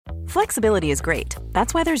Flexibility is great.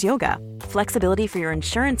 That's why there's yoga. Flexibility for your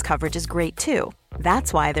insurance coverage is great too.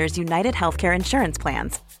 That's why there's United Healthcare Insurance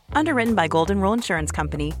Plans. Underwritten by Golden Rule Insurance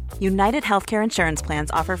Company, United Healthcare Insurance Plans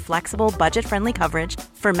offer flexible, budget-friendly coverage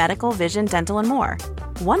for medical, vision, dental, and more.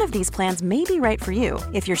 One of these plans may be right for you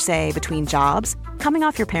if you're, say, between jobs, coming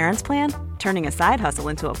off your parents' plan, turning a side hustle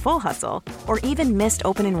into a full hustle, or even missed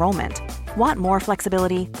open enrollment. Want more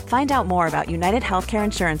flexibility? Find out more about United Healthcare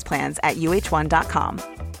Insurance Plans at uh1.com.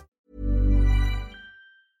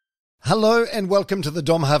 Hello and welcome to the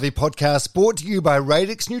Dom Harvey podcast, brought to you by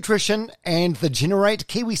Radix Nutrition and the Generate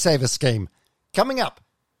KiwiSaver scheme. Coming up,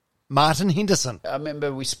 Martin Henderson. I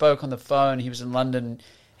remember we spoke on the phone. He was in London.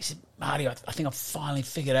 He said, "Marty, I think I've finally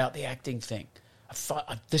figured out the acting thing. I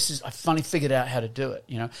finally figured out how to do it."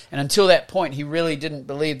 And until that point, he really didn't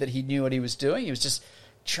believe that he knew what he was doing. He was just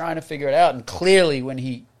trying to figure it out. And clearly, when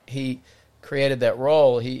he created that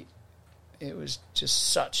role, it was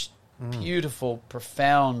just such beautiful,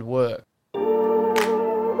 profound work.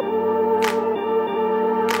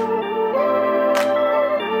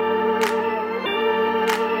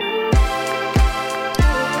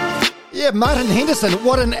 Yeah, Martin Henderson,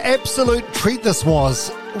 what an absolute treat this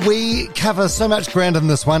was. We cover so much ground in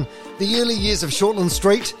this one. The early years of Shortland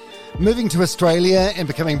Street, moving to Australia and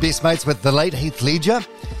becoming best mates with the late Heath, the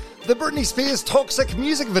Britney Spears Toxic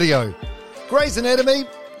music video, Grey's Anatomy,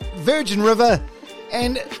 Virgin River,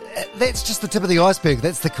 and that's just the tip of the iceberg.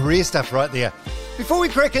 That's the career stuff right there. Before we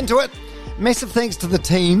crack into it, massive thanks to the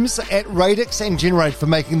teams at Radix and Generate for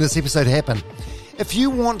making this episode happen. If you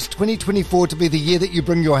want 2024 to be the year that you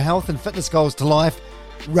bring your health and fitness goals to life,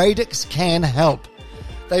 Radix can help.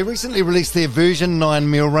 They recently released their version 9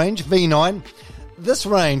 meal range, V9. This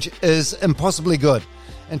range is impossibly good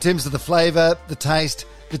in terms of the flavour, the taste,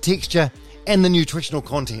 the texture, and the nutritional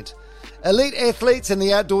content. Elite athletes in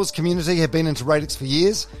the outdoors community have been into Radix for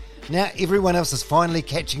years. Now everyone else is finally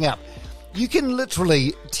catching up. You can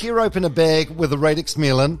literally tear open a bag with a Radix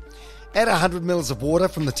meal in, add 100 mils of water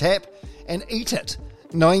from the tap, and eat it,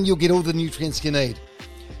 knowing you'll get all the nutrients you need.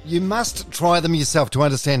 You must try them yourself to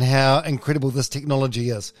understand how incredible this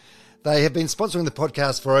technology is. They have been sponsoring the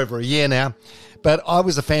podcast for over a year now, but I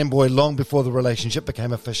was a fanboy long before the relationship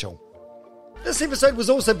became official. This episode was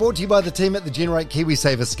also brought to you by the team at the Generate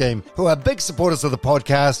KiwiSaver scheme, who are big supporters of the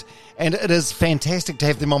podcast, and it is fantastic to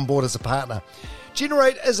have them on board as a partner.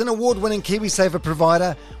 Generate is an award-winning KiwiSaver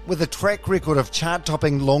provider with a track record of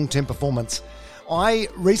chart-topping long-term performance. I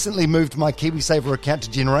recently moved my KiwiSaver account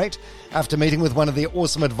to Generate after meeting with one of their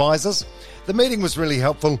awesome advisors. The meeting was really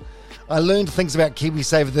helpful. I learned things about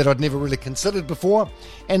KiwiSaver that I'd never really considered before,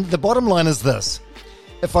 and the bottom line is this: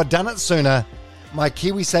 if I'd done it sooner, my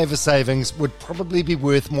KiwiSaver savings would probably be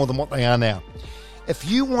worth more than what they are now.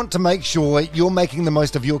 If you want to make sure you're making the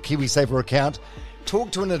most of your KiwiSaver account,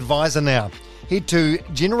 talk to an advisor now. Head to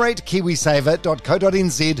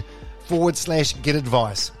generatekiwisaver.co.nz/get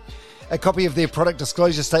advice. A copy of their product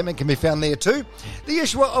disclosure statement can be found there too. The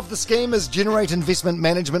issuer of the scheme is Generate Investment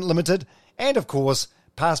Management Limited, and of course,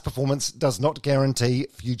 past performance does not guarantee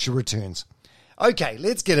future returns. Okay,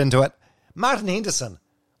 let's get into it. Martin Henderson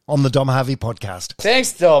on the Dom Harvey podcast.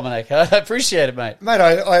 Thanks, Dominic. I appreciate it, mate. Mate,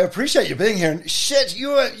 I appreciate you being here. And shit,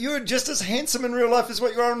 you're just as handsome in real life as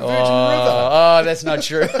what you are on Virgin River. Oh, that's not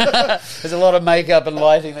true. There's a lot of makeup and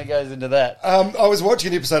lighting that goes into that. I was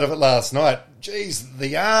watching an episode of it last night. Jeez,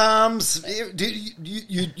 the arms.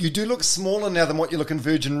 You do look smaller now than what you look in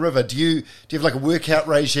Virgin River. Do you have like a workout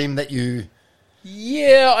regime that you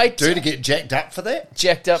I do to get jacked up for that?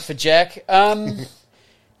 Jacked up for Jack.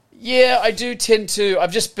 Yeah, I do tend to.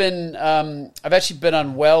 I've actually been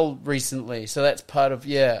unwell recently, so that's part of,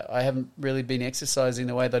 I haven't really been exercising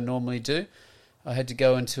the way that I normally do. I had to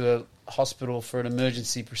go into a hospital for an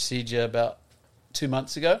emergency procedure about 2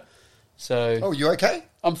 months ago. So, oh, you okay?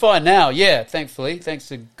 I'm fine now, thankfully. Thanks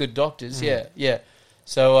to good doctors, yeah.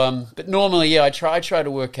 So, but normally, I try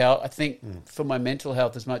to work out. I think for my mental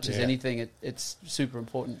health as much as anything, it's super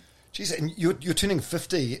important. Jeez, and you're turning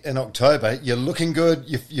 50 in October. You're looking good.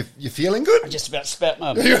 You're feeling good? I just about spat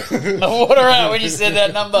my water out when you said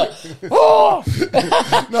that number. Oh!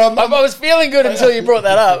 No, I was feeling good until you brought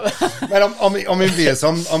that up. Mate, I'm envious.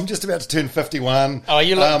 I'm just about to turn 51. Oh,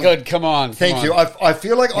 you look good. Come on. Thank you. I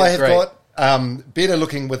feel like I have got better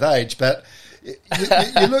looking with age, but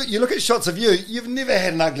you look at shots of you. You've never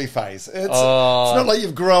had an ugly face. It's not like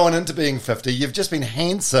you've grown into being 50. You've just been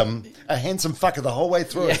handsome, a handsome fucker the whole way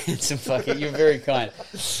through. Yeah, handsome fucker. You're very kind.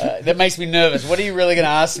 That makes me nervous. What are you really going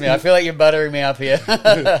to ask me? I feel like you're buttering me up here.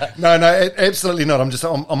 No, absolutely not.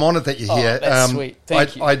 I'm honoured that you're here. That's sweet.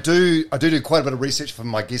 Thank you. I do quite a bit of research for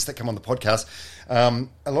my guests that come on the podcast. A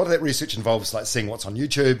lot of that research involves like seeing what's on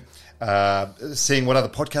YouTube, seeing what other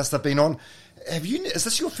podcasts they've been on. Is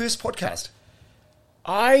this your first podcast?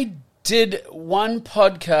 I did one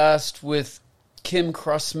podcast with Kim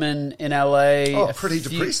Crossman in LA. Oh, Pretty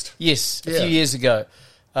Depressed? Yes, a few years ago.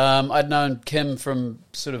 I'd known Kim from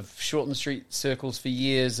sort of Shortland Street circles for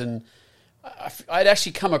years, and I'd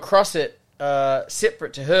actually come across it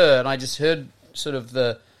separate to her, and I just heard sort of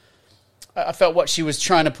I felt what she was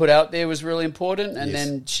trying to put out there was really important, and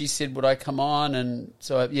then she said, would I come on? And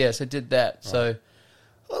so, I did that. Right. So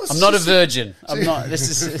I'm not a virgin. I'm not.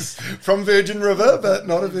 This is from Virgin River, but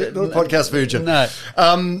not a podcast virgin. No.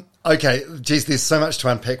 Okay, geez, there's so much to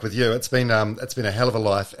unpack with you. It's been a hell of a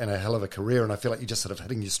life and a hell of a career, and I feel like you're just sort of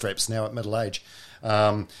hitting your straps now at middle age.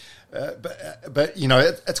 But you know,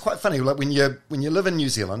 it's quite funny. Like when you live in New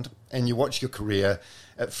Zealand and you watch your career,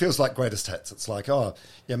 it feels like greatest hits. It's like, oh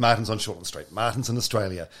yeah, Martin's on Shortland Street, Martin's in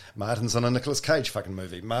Australia, Martin's on a Nicolas Cage fucking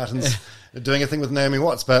movie, Martin's doing a thing with Naomi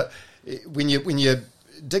Watts. But when you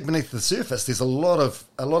dig beneath the surface, there's a lot of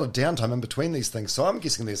downtime in between these things. So I'm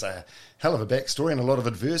guessing there's a hell of a backstory and a lot of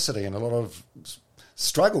adversity and a lot of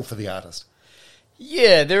struggle for the artist.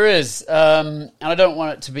 Yeah, there is, and I don't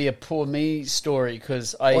want it to be a poor me story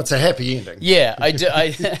because it's a happy ending. Yeah, I do.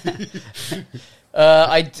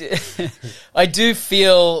 I do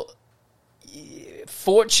feel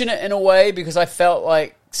fortunate in a way because I felt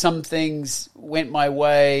like some things went my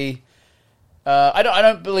way. I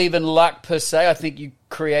don't believe in luck per se. I think you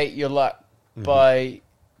create your luck by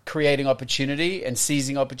creating opportunity and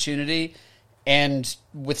seizing opportunity and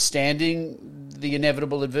withstanding the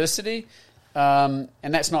inevitable adversity. And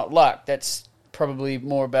that's not luck. That's probably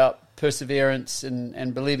more about perseverance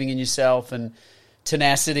and believing in yourself and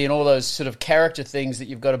tenacity and all those sort of character things that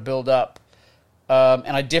you've got to build up.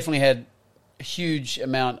 And I definitely had a huge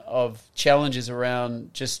amount of challenges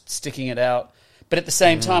around just sticking it out. But at the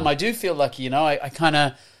same time, I do feel lucky. You know, I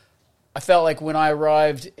felt like when I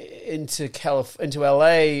arrived into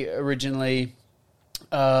LA originally,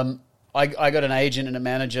 I got an agent and a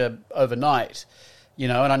manager overnight. You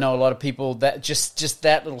know, and I know a lot of people that just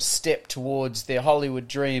that little step towards their Hollywood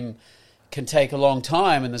dream can take a long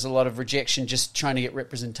time, and there's a lot of rejection just trying to get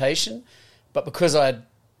representation. But because I'd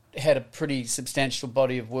had a pretty substantial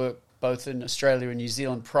body of work both in Australia and New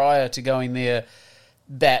Zealand prior to going there,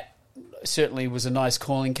 that certainly was a nice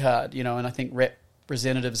calling card, you know, and I think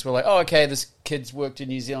representatives were like, oh, okay, this kid's worked in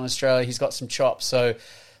New Zealand, Australia, he's got some chops, so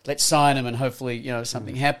let's sign him and hopefully, you know,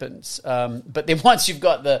 something happens. But then once you've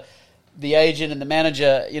got the agent and the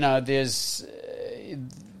manager, you know, there's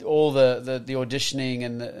all the auditioning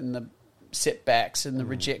and the setbacks and the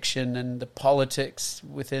rejection and the politics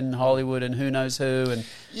within Hollywood and who knows who. And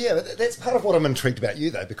yeah, but that's part of what I'm intrigued about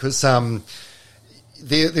you though, because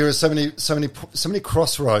there are so many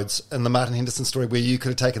crossroads in the Martin Henderson story where you could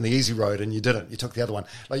have taken the easy road and you didn't. You took the other one.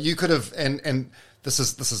 Like you could have, and this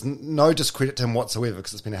is no discredit to him whatsoever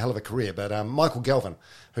because it's been a hell of a career. But Michael Galvin,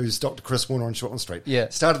 who's Dr. Chris Warner on Shortland Street,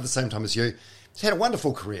 started at the same time as you. He's had a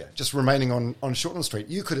wonderful career, just remaining on Shortland Street.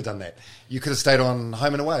 You could have done that. You could have stayed on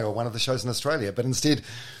Home and Away or one of the shows in Australia, but instead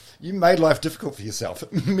you made life difficult for yourself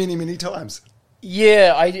many, many times.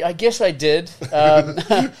 Yeah, I guess I did.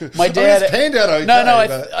 My dad it's panned out okay. No,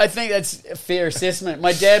 I think that's a fair assessment.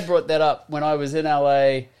 My dad brought that up when I was in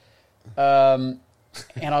LA, and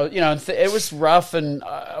it was rough, and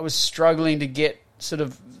I was struggling to get sort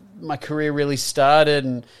of my career really started,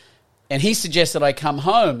 and he suggested I come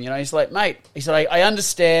home. You know, he's like, mate, he said, I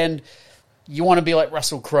understand you want to be like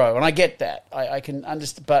Russell Crowe, and I get that. I can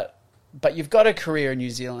understand, but you've got a career in New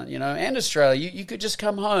Zealand, you know, and Australia. You could just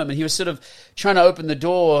come home. And he was sort of trying to open the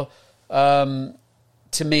door to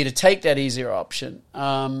me to take that easier option.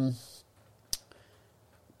 But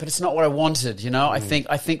it's not what I wanted, you know. I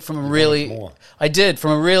think from a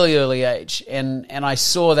really early age, and I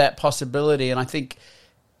saw that possibility, and I think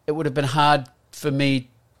it would have been hard for me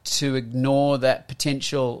to ignore that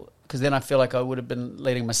potential because then I feel like I would have been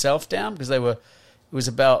letting myself down because it was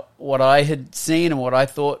about what I had seen and what I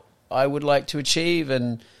thought I would like to achieve.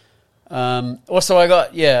 And also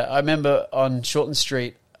I remember on Shortland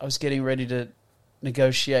Street, I was getting ready to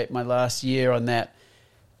negotiate my last year on that.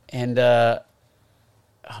 And I'm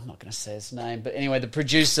not going to say his name, but anyway, the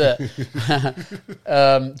producer,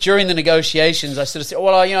 during the negotiations, I sort of said,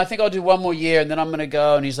 well, I think I'll do one more year and then I'm going to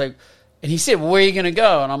go. And he's like, and he said, where are you going to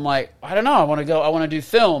go? And I'm like, I don't know. I want to do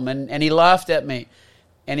film. And he laughed at me.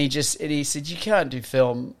 And he said, you can't do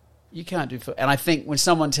film. You can't do film. And I think when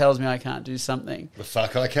someone tells me I can't do something, the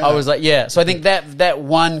fuck I can. I was like, yeah. So I think that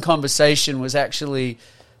one conversation was actually,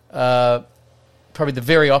 probably the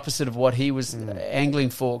very opposite of what he was angling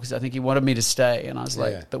for, because I think he wanted me to stay. And I was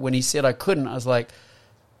like, but when he said I couldn't, I was like,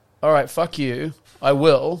 all right, fuck you, I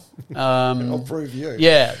will. I'll prove you.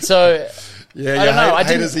 Yeah, so... Yeah, I don't know.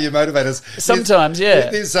 Haters are your motivators. Sometimes,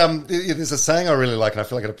 There's a saying I really like, and I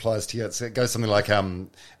feel like it applies to you. It goes something like,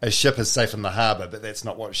 a ship is safe in the harbour, but that's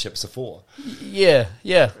not what ships are for. Yeah,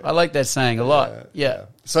 I like that saying a lot. Yeah.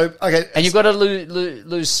 So, okay. And you've got to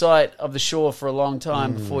lose sight of the shore for a long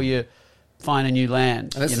time before you find a new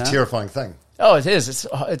land. And it's a terrifying thing. Oh, it is.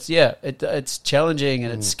 It's challenging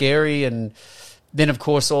and it's scary, and then, of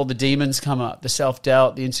course, all the demons come up, the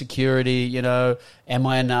self-doubt, the insecurity, am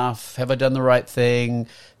I enough? Have I done the right thing?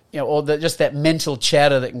 All just that mental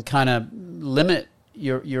chatter that can kind of limit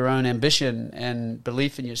your own ambition and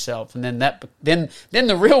belief in yourself. And then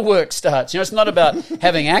the real work starts. It's not about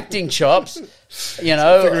having acting chops, It's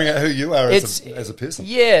figuring out who you are as a person.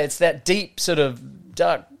 Yeah, it's that deep sort of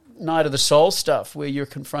dark night of the soul stuff where you're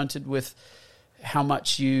confronted with how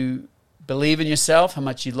much you believe in yourself, how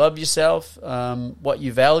much you love yourself, what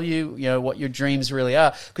you value, what your dreams really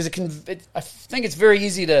are. Because I think it's very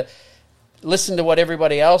easy to listen to what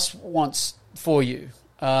everybody else wants for you.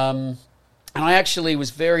 And I actually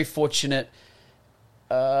was very fortunate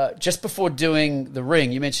just before doing The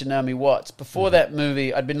Ring. You mentioned Naomi Watts. Before that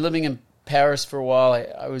movie, I'd been living in Paris for a while.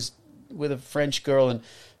 I was with a French girl and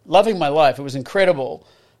loving my life. It was incredible.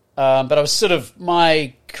 But I was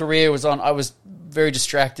my career was on, I was very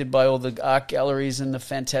distracted by all the art galleries and the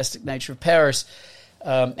fantastic nature of Paris,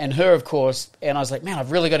 and her, of course. And I was like, man,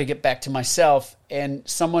 I've really got to get back to myself. And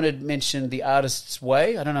someone had mentioned The Artist's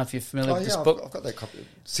Way. I don't know if you're familiar with this book. I've got that copy. It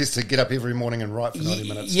says to get up every morning and write for 90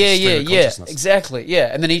 minutes. Yeah, exactly.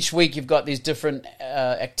 Yeah, and then each week you've got these different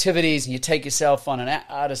activities, and you take yourself on an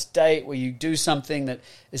artist date where you do something that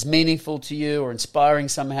is meaningful to you or inspiring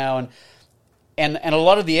somehow. And a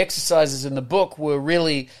lot of the exercises in the book were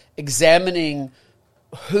really examining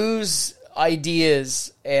whose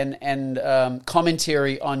ideas and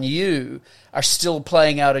commentary on you are still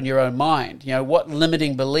playing out in your own mind. What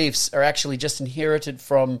limiting beliefs are actually just inherited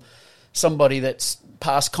from somebody that's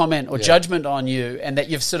passed comment or judgment on you, and that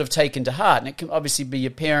you've sort of taken to heart. And it can obviously be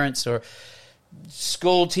your parents or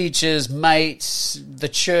school teachers, mates, the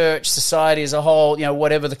church, society as a whole,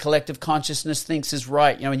 whatever the collective consciousness thinks is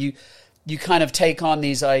right. And you kind of take on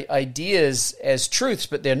these ideas as truths,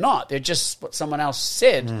 but they're not. They're just what someone else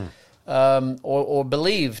said or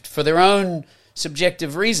believed for their own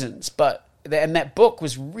subjective reasons. And that book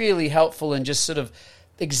was really helpful in just sort of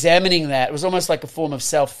examining that. It was almost like a form of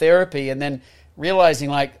self-therapy, and then realizing,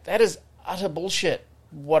 like, that is utter bullshit,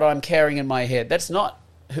 what I'm carrying in my head. That's not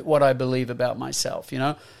what I believe about myself,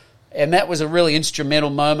 And that was a really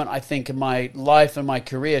instrumental moment, I think, in my life and my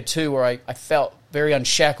career too, where I felt very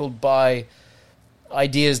unshackled by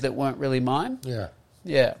ideas that weren't really mine.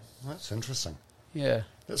 Yeah. That's interesting. Yeah.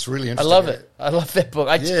 That's really interesting. I love it. I love that book.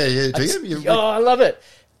 Do you? I love it.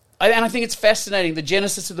 And I think it's fascinating. The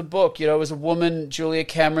genesis of the book, was a woman, Julia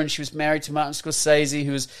Cameron. She was married to Martin Scorsese,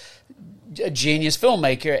 who was a genius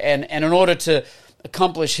filmmaker. And in order to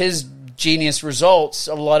accomplish his genius results,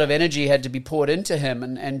 a lot of energy had to be poured into him.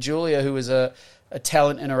 And Julia, who was a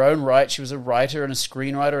talent in her own right, she was a writer and a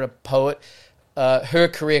screenwriter and a poet. Her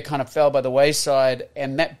career kind of fell by the wayside,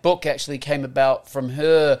 and that book actually came about from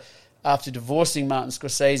her after divorcing Martin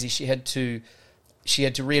Scorsese. She had to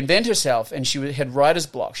reinvent herself, and she had writer's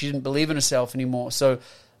block. She didn't believe in herself anymore. So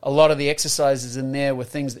a lot of the exercises in there were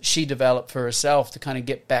things that she developed for herself to kind of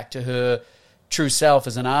get back to her true self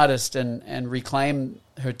as an artist and reclaim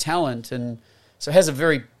her talent. And so it has a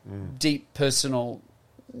very deep personal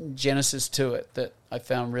genesis to it that I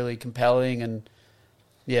found really compelling. And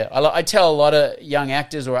yeah, I tell a lot of young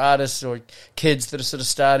actors or artists or kids that are sort of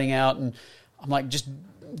starting out, and I'm like, just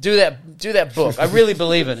do that book. I really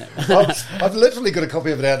believe in it. I've literally got a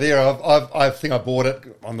copy of it out there. I think I bought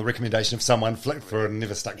it on the recommendation of someone, flicked through it and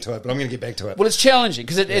never stuck to it, but I'm going to get back to it. Well, it's challenging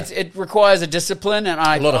because it requires a discine, and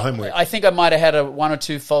a lot of homework. I think I might have had one or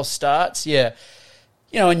two false starts. Yeah,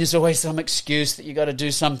 and there's always some excuse that you got to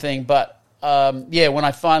do something, but when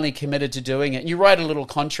I finally committed to doing it, and you write a little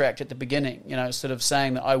contract at the beginning, sort of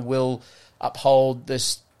saying that I will uphold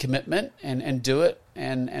this commitment and do it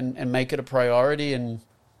and make it a priority. And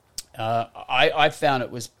I found it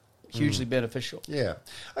was hugely beneficial. Yeah.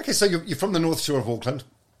 Okay, so you're from the North Shore of Auckland,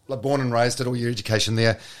 like born and raised, did all your education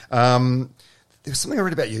there. There was something I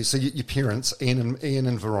read about you. So your parents, Ian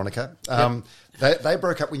and Veronica, they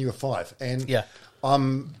broke up when you were 5. And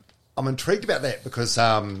I'm intrigued about that because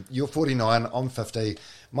you're 49, I'm 50.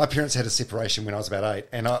 My parents had a separation when I was about 8.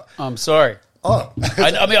 And I'm sorry. Oh,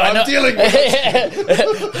 I mean, I know. I'm dealing with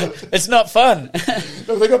it. It's not fun.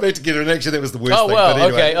 No, they got back together, and actually that was the worst Oh, thing. well, But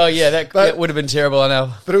anyway. okay. Oh, yeah, that would have been terrible, I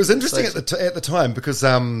know. But it was interesting at the time because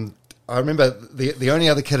I remember the only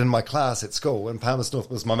other kid in my class at school in Palmerston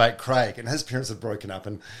was my mate Craig, and his parents had broken up.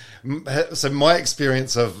 And so my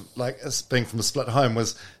experience of like us being from a split home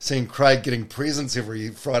was seeing Craig getting presents every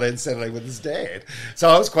Friday and Saturday with his dad. So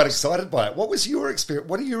I was quite excited by it. What was your experience?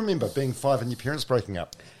 What do you remember being 5 and your parents breaking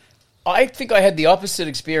up? I think I had the opposite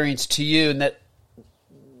experience to you in that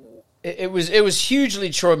it was hugely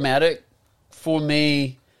traumatic for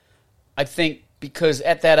me, I think, because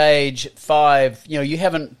at that age, 5, you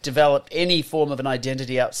haven't developed any form of an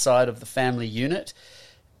identity outside of the family unit.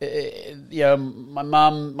 My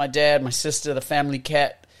mum, my dad, my sister, the family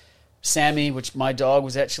cat, Sammy, which my dog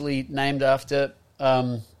was actually named after,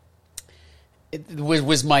 it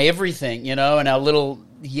was my everything, in our little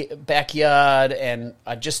backyard. And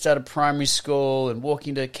I just started primary school and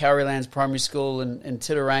walking to Carrylands Primary School in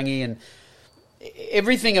Titirangi, and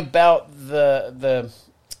everything about the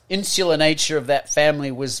insular nature of that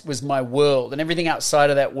family was my world, and everything outside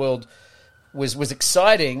of that world was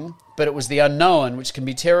exciting, but it was the unknown, which can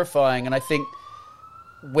be terrifying. And I think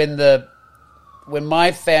when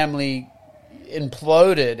my family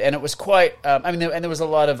imploded, and it was quite and there was a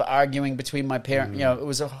lot of arguing between my parents. It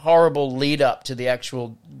was a horrible lead up to the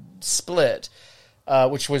actual split,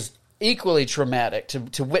 which was equally traumatic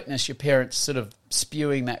to witness your parents sort of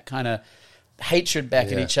spewing that kind of hatred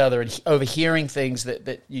back at each other and overhearing things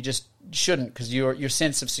that you just shouldn't, because your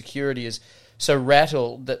sense of security is so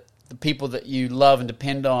rattled that the people that you love and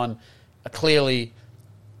depend on are clearly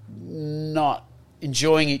not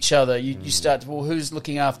enjoying each other. You start to, well, who's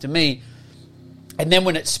looking after me? And then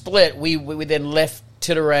when it split, we then left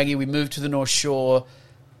Titirangi, we moved to the North Shore,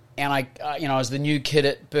 and I was the new kid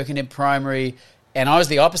at Birkenhead Primary, and I was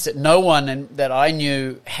the opposite. No one that I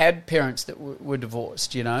knew had parents that were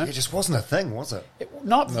divorced, It just wasn't a thing, was it?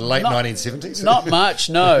 Not in the late 1970s? Not much,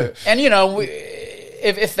 no. And,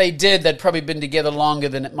 if they did, they'd probably been together longer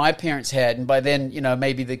than my parents had, and by then,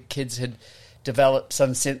 maybe the kids had developed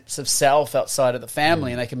some sense of self outside of the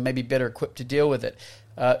family, and they can maybe better equipped to deal with it.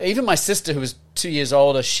 Even my sister, who was 2 years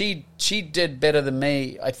older, she did better than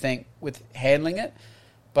me, I think, with handling it.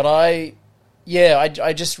 But I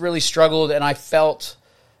just really struggled, and I felt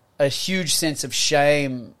a huge sense of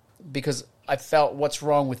shame because I felt, what's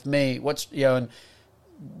wrong with me? And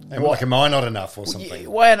am I not enough or something?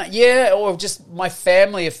 Or just my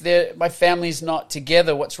family. If my family's not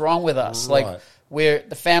together, what's wrong with us? Right. Like, where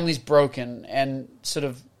the family's broken, and sort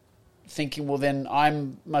of thinking, well, then I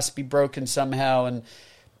must be broken somehow, and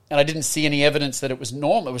I didn't see any evidence that it was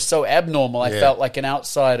normal. It was so abnormal. I felt like an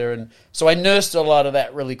outsider, and so I nursed a lot of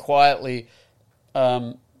that really quietly.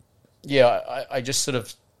 I just sort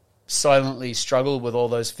of silently struggled with all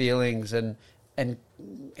those feelings, and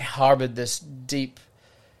harbored this deep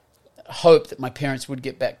hope that my parents would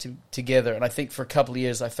get back together. And I think for a couple of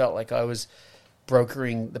years I felt like I was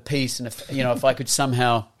brokering the peace, and if I could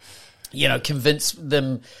somehow convince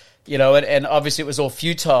them, and obviously it was all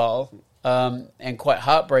futile and quite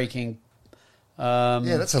heartbreaking.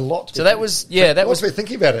 That's a lot. So that was that was me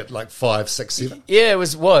thinking about it, like 5, 6, 7. Yeah, it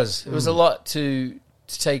was a lot to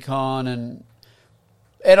take on, and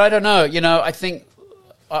I don't know. I think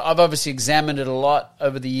I've obviously examined it a lot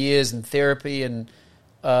over the years in therapy, and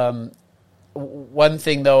one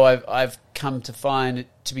thing though I've come to find it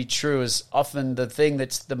to be true is often the thing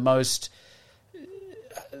that's the most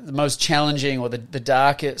challenging or the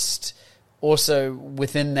darkest, also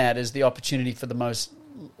within that, is the opportunity for the most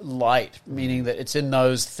light, meaning that it's in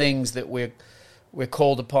those things that we're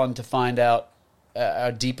called upon to find out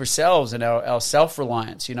our deeper selves and our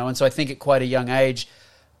self-reliance, and so I think at quite a young age,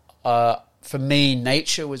 for me,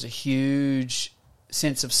 nature was a huge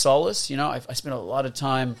sense of solace. I spent a lot of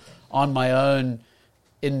time on my own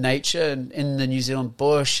in nature and in the New Zealand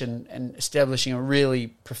bush, and establishing a really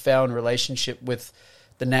profound relationship with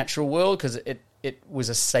the natural world, because it was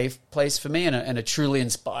a safe place for me, and a truly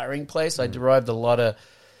inspiring place. I derived a lot of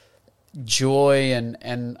joy,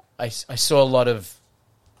 and I saw a lot of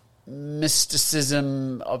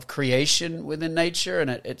mysticism of creation within nature,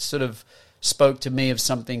 and it sort of spoke to me of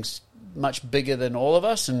something much bigger than all of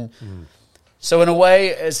us. And so in a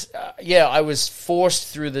way, I was forced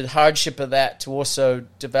through the hardship of that to also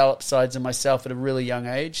develop sides of myself at a really young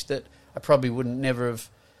age that I probably wouldn't never have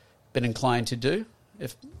been inclined to do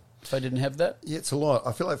if I didn't have that. Yeah, it's a lot.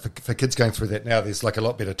 I feel like for kids going through that now, there's like a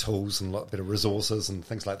lot better tools and a lot better resources and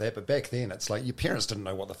things like that. But back then, it's like your parents didn't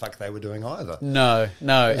know what the fuck they were doing either. No.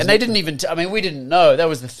 And they didn't even... we didn't know. That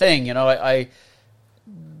was the thing,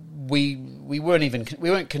 we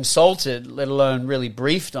weren't consulted, let alone really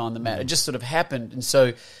briefed on the matter. It just sort of happened, and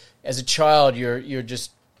so as a child, you're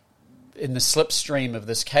just in the slipstream of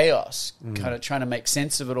this chaos, kind of trying to make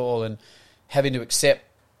sense of it all and having to accept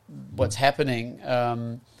what's happening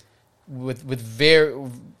with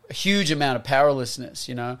a huge amount of powerlessness,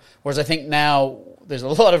 you know. Whereas I think now there's a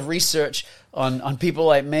lot of research on people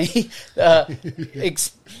like me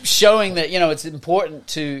showing that, you know, it's important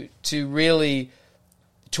to really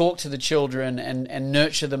talk to the children and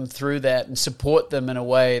nurture them through that and support them in a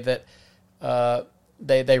way that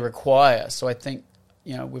they require. So I think,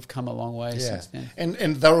 you know, we've come a long way since then.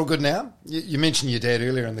 And they're all good now? You mentioned your dad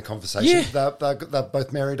earlier in the conversation. Yeah. They're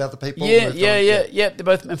both married, other people? Yeah. They're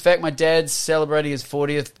both. In fact, my dad's celebrating his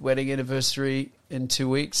 40th wedding anniversary in 2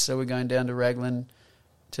 weeks, so we're going down to Raglan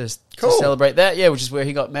to celebrate that. Yeah, which is where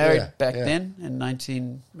he got married back then in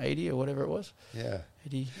 1980 or whatever it was. Yeah.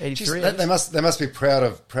 83. Jeez, they must be proud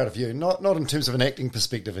of you. Not in terms of an acting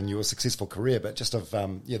perspective and your successful career, but just of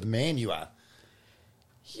the man you are.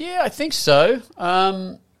 Yeah, I think so.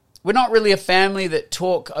 We're not really a family that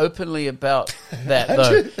talk openly about that,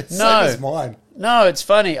 though. Same as mine. No, it's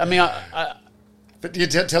funny. I mean, but do you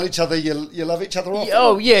tell each other you love each other often?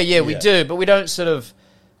 Oh, yeah, we do. But we don't sort of...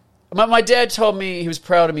 My dad told me he was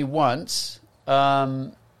proud of me once.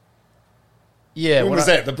 When was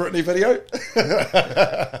that? The Britney video?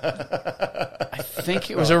 I think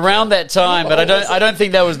it was around that time, but I don't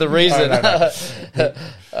think that was the reason.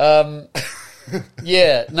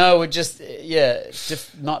 No. We're just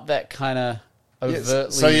not that kind of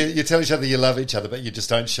overtly. So you tell each other you love each other, but you just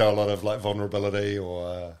don't show a lot of like vulnerability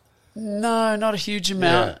or. No, not a huge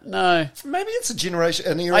amount. Yeah. No, maybe it's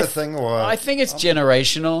an era thing, or I think it's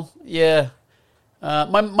generational. Yeah,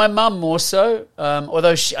 my mum more so.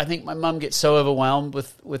 Although I think my mum gets so overwhelmed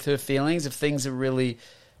with her feelings if things are really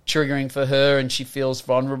triggering for her, and she feels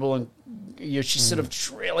vulnerable, and she sort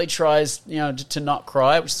of really tries, to not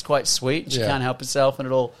cry, which is quite sweet. And she can't help herself, and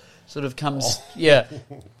it all sort of comes. Yeah,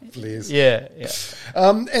 please. Yeah.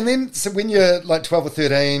 And then, so when you're like 12 or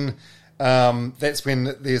 13. That's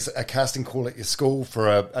when there's a casting call at your school for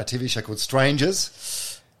a TV show called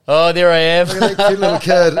Strangers. Oh, there I am. Look at that cute little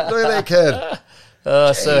kid. Look at that kid.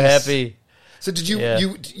 Oh, so happy. So did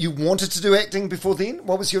you wanted to do acting before then?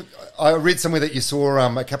 What was I read somewhere that you saw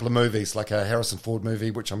a couple of movies, like a Harrison Ford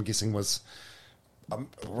movie, which I'm guessing was...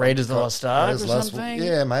 Raiders of the Lost Ark or something?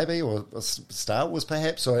 Yeah, maybe, or Star Wars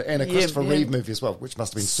perhaps, and a Christopher Reeve movie as well, which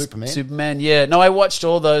must have been Superman. Superman, yeah. No, I watched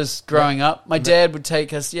all those growing up. My dad would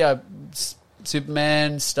take us,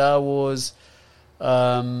 Superman, Star Wars.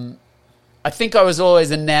 I think I was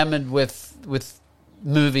always enamored with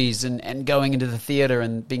movies and going into the theatre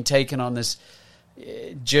and being taken on this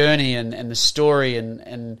journey and the story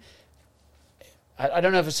and I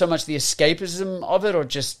don't know if it's so much the escapism of it or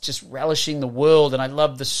just relishing the world. And I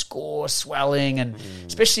love the score swelling, and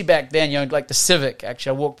especially back then, like the Civic.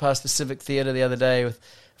 Actually, I walked past the Civic Theatre the other day with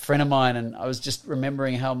a friend of mine, and I was just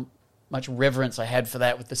remembering how much reverence I had for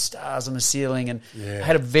that with the stars on the ceiling. And I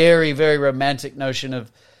had a very, very romantic notion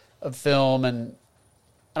of film. And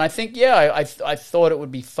I think, I thought it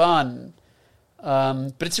would be fun.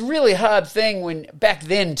 But it's a really hard thing when back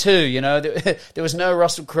then too, there was no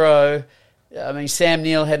Russell Crowe. I mean, Sam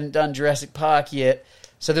Neill hadn't done Jurassic Park yet,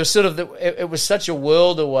 so there was sort of it was such a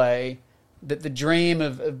world away that the dream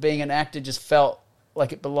of being an actor just felt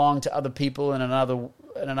like it belonged to other people in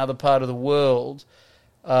another part of the world.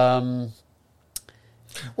 Well,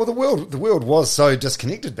 the world was so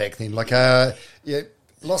disconnected back then. Like,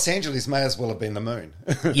 Los Angeles may as well have been the moon.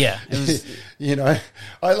 Yeah. It was,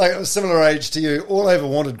 I like a similar age to you. All I ever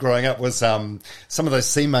wanted growing up was some of those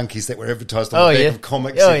sea monkeys that were advertised on the back of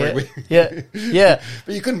comics every week. Yeah.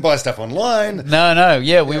 But you couldn't buy stuff online. No.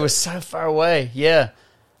 Yeah, we were so far away. Yeah.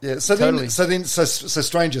 Yeah. So totally. So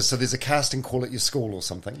Strangers. So there's a casting call at your school or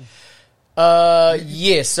something.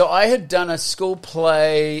 Yes. So I had done a school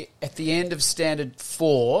play at the end of Standard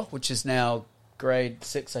 4, which is now grade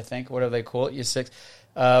 6, I think, whatever they call it, year 6.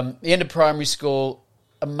 The end of primary school,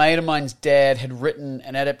 a mate of mine's dad had written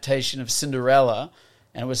an adaptation of Cinderella,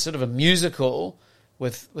 and it was sort of a musical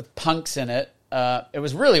with punks in it. It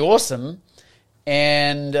was really awesome,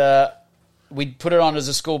 and we'd put it on as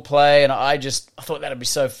a school play, and I thought that'd be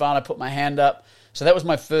so fun. I put my hand up. So that was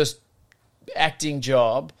my first acting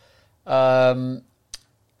job. And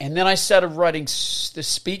then I started writing the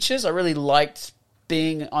speeches. I really liked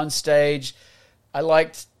being on stage. I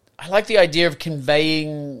liked the idea of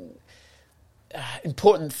conveying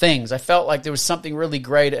important things. I felt like there was something really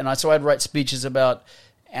great, and so I'd write speeches about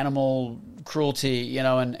animal cruelty,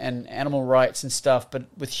 and animal rights and stuff, but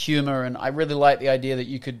with humor. And I really liked the idea that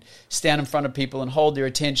you could stand in front of people and hold their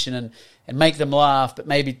attention and make them laugh, but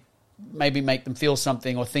maybe make them feel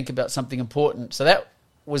something or think about something important. So that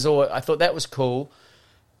was all. I thought that was cool.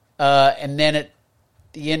 And then at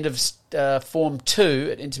the end of Form 2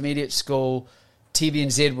 at intermediate school,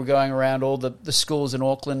 TVNZ were going around all the schools in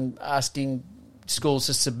Auckland asking schools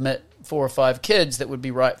to submit 4 or 5 kids that would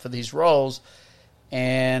be right for these roles.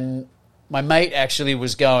 And my mate actually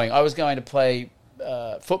was going. I was going to play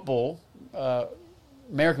football,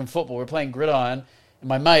 American football. We were playing gridiron, and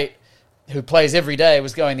my mate, who plays every day,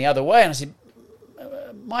 was going the other way. And I said,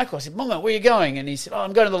 Michael, I said, Mama, where are you going? And he said,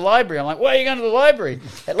 I'm going to the library. I'm like, why are you going to the library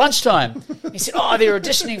at lunchtime? He said, they're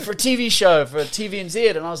auditioning for a TV show for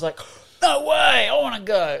TVNZ. And I was like, no way, I want to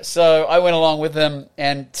go. So I went along with him,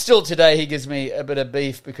 and still today he gives me a bit of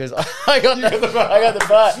beef because I got the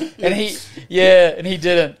part, and he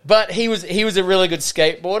didn't. But he was a really good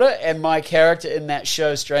skateboarder, and my character in that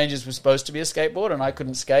show, Strangers, was supposed to be a skateboarder, and I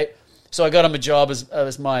couldn't skate. So I got him a job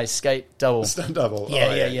as my skate double. Stunt double.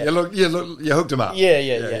 Yeah. You hooked him up.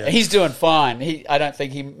 Yeah. He's doing fine. I don't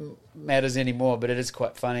think he matters anymore, but it is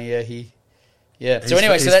quite funny.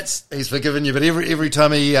 He's forgiven you, but every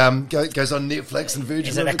time he goes on Netflix and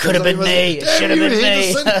Virgin, it could have been me. It should have been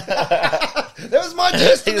me. That was my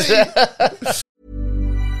destiny.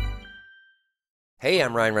 Hey,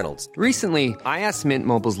 I'm Ryan Reynolds. Recently, I asked Mint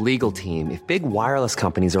Mobile's legal team if big wireless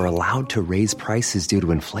companies are allowed to raise prices due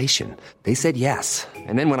to inflation. They said yes.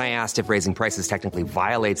 And then when I asked if raising prices technically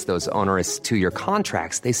violates those onerous 2-year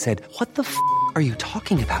contracts, they said, "What the f*** are you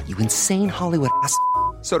talking about, you insane Hollywood ass?"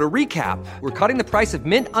 So to recap, we're cutting the price of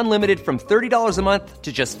Mint Unlimited from $30 a month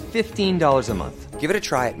to just $15 a month. Give it a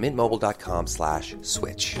try at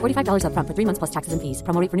mintmobile.com/switch. $45 up front for 3 months plus taxes and fees.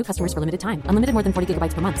 Promo rate for new customers for limited time. Unlimited more than 40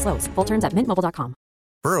 gigabytes per month. Slows full terms at mintmobile.com.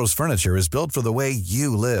 Burrow's furniture is built for the way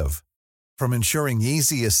you live. From ensuring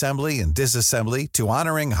easy assembly and disassembly to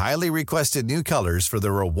honoring highly requested new colors for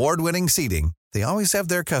their award-winning seating, they always have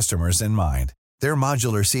their customers in mind. Their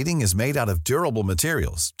modular seating is made out of durable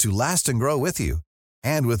materials to last and grow with you.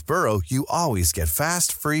 And with Burrow, you always get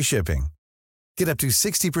fast, free shipping. Get up to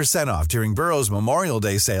 60% off during Burrow's Memorial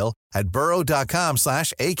Day sale at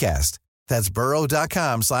burrow.com/ACAST. That's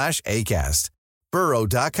burrow.com/ACAST.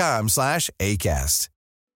 burrow.com/ACAST.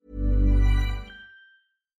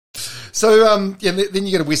 So, then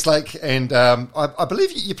you go to Westlake, and I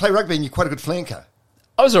believe you play rugby, and you're quite a good flanker.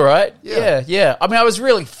 I was all right. Yeah. Yeah. I mean, I was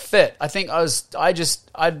really fit. I think I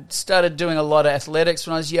started doing a lot of athletics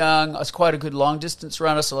when I was young. I was quite a good long distance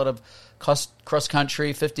runner, so a lot of cross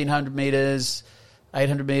country, 1,500 meters,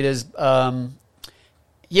 800 meters. And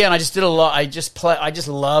I just did a lot. I just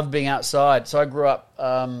loved being outside. So I grew up.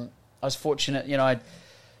 I was fortunate. I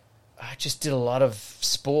just did a lot of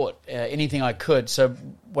sport, anything I could. So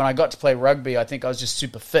when I got to play rugby, I think I was just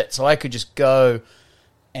super fit. So I could just go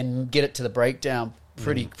and get it to the breakdown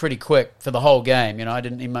pretty quick for the whole game. I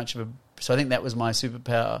didn't need much of a... So I think that was my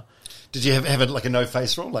superpower. Did you have like a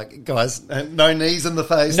no-face rule? Like, guys, no knees in the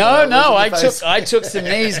face? No, I took some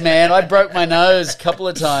knees, man. I broke my nose a couple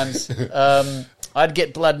of times. I'd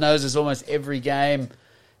get blood noses almost every game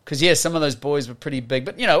because, some of those boys were pretty big.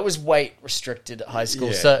 But, it was weight restricted at high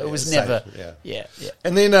school, so it was never... Yeah.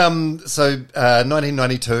 And then,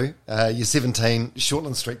 1992, you're 17,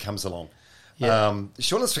 Shortland Street comes along. Yeah.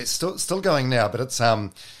 Shortland Street's still going now, but it's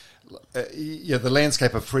the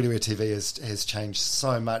landscape of free-to-air TV has changed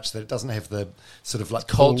so much that it doesn't have the sort of like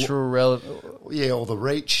cultural relevance, or the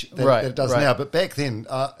reach that it does now. But back then,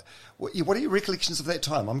 what are your recollections of that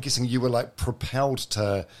time? I'm guessing you were like propelled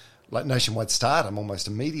to like nationwide stardom almost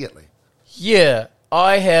immediately. Yeah,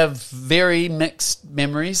 I have very mixed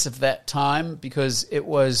memories of that time because it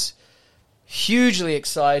was hugely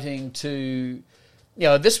exciting to.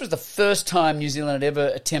 This was the first time New Zealand had ever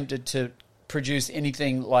attempted to produce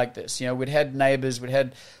anything like this. We'd had Neighbours, we'd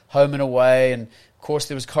had Home and Away, and of course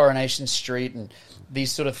there was Coronation Street and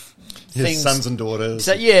these sort of things. Sons and daughters.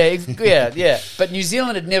 So yeah. But New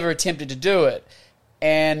Zealand had never attempted to do it.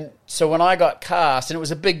 And so when I got cast, and it was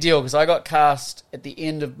a big deal because I got cast at the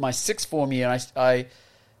end of my sixth form year, and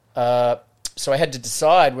so I had to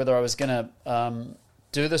decide whether I was going to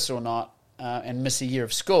do this or not and miss a year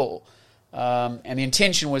of school. And the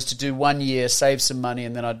intention was to do 1 year, save some money,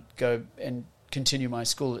 and then I'd go and continue my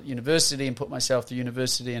school at university and put myself through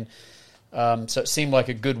university. And so it seemed like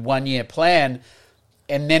a good 1 year plan.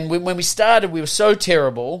 And then when we started, we were so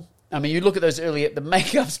terrible. I mean, you look at those early, the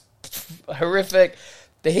makeup's horrific,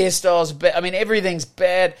 the hairstyles bad. I mean, everything's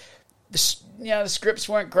bad. the scripts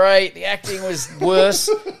weren't great. The acting was worse.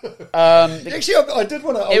 Actually, I did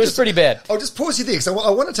want to. It was pretty bad. I'll just pause you there because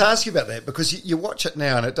I wanted to ask you about that because you watch it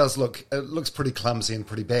now and it looks pretty clumsy and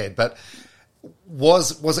pretty bad. But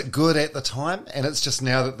was it good at the time? And it's just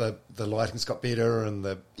now that the lighting's got better and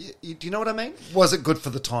do you know what I mean? Was it good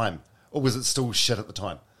for the time, or was it still shit at the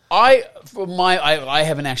time? I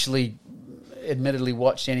haven't actually admittedly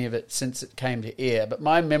watched any of it since it came to air, but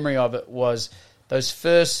my memory of it was those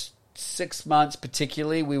first 6 months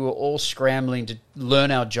particularly, we were all scrambling to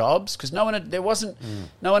learn our jobs because no one had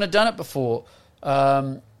done it before,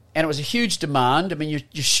 and it was a huge demand. I mean,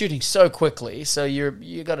 you're shooting so quickly, so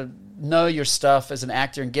you got to know your stuff as an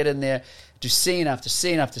actor and get in there, do scene after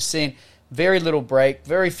scene after scene. Very little break,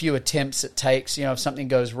 very few attempts it takes. If something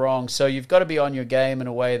goes wrong, so you've got to be on your game in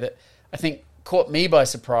a way that I think caught me by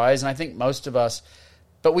surprise, and I think most of us.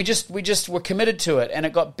 But we just were committed to it, and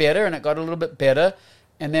it got better, and it got a little bit better.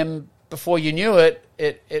 And then before you knew it,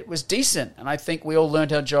 it was decent. And I think we all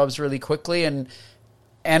learned our jobs really quickly. And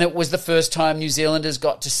it was the first time New Zealanders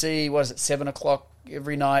got to see, 7 o'clock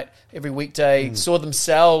every night, every weekday, saw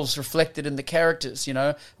themselves reflected in the characters,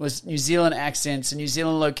 It was New Zealand accents and New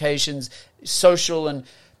Zealand locations, social and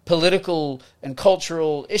political and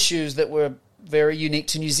cultural issues that were very unique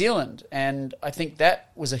to New Zealand. And I think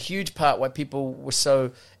that was a huge part why people were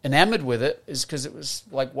so enamored with it, is because it was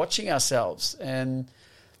like watching ourselves.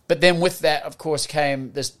 But then with that, of course,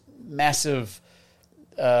 came this massive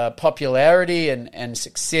popularity and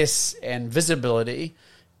success and visibility.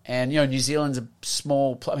 And, New Zealand's a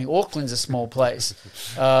small Auckland's a small place.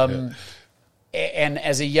 And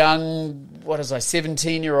as a young,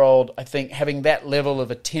 17-year-old, I think having that level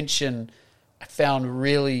of attention I found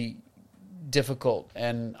really difficult.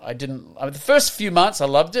 And the first few months I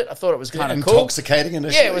loved it. I thought it was kind of cool. Intoxicating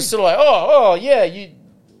initially. Yeah, it was sort of like, oh yeah,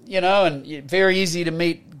 and very easy to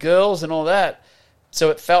meet girls and all that. So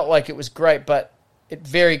it felt like it was great, but it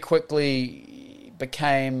very quickly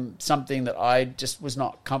became something that I just was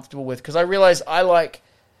not comfortable with, because I realized I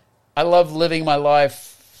love living my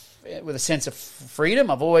life with a sense of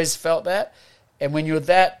freedom. I've always felt that. And when you're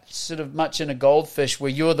that sort of much in a goldfish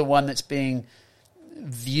where you're the one that's being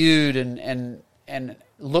viewed and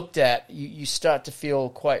looked at, you start to feel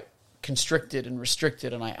quite constricted and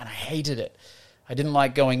restricted, and I hated it. I didn't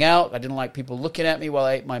like going out. I didn't like people looking at me while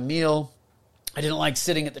I ate my meal. I didn't like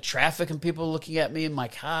sitting at the traffic and people looking at me in my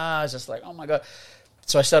car. I was just like, oh my God.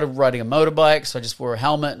 So I started riding a motorbike, so I just wore a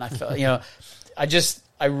helmet, and I felt,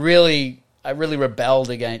 I really rebelled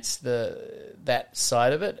against that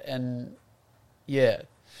side of it, and yeah, it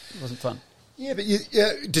wasn't fun. Yeah, but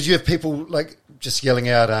did you have people like just yelling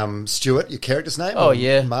out Stuart, your character's name? Oh,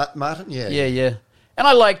 yeah. Martin? Yeah. Yeah. And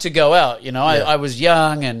I like to go out, I was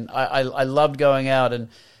young and I loved going out. And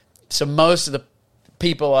so most of the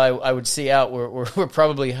people I would see out were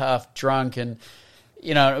probably half drunk, and,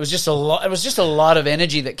 it was just a lot of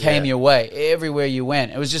energy that came your way everywhere you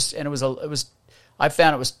went. I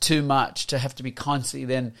found it was too much to have to be constantly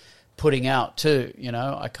then putting out too,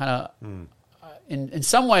 I kind of, in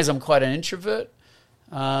some ways I'm quite an introvert.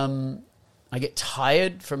 I get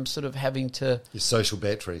tired from sort of having to... Your social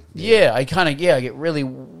battery. Yeah, I get really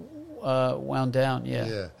wound down,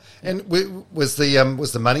 Yeah. And was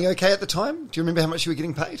the money okay at the time? Do you remember how much you were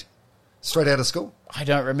getting paid straight out of school? I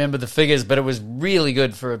don't remember the figures, but it was really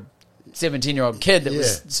good for a 17-year-old kid that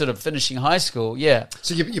was sort of finishing high school,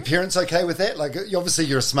 So your parents okay with that? Like, obviously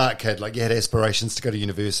you're a smart kid. Like, you had aspirations to go to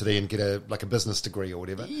university and get a business degree or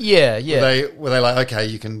whatever. Yeah. Were they like, okay,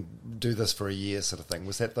 you can do this for a year sort of thing?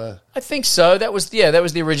 Was that the... I think so. That was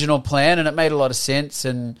the original plan, and it made a lot of sense.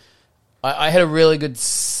 And I had a really good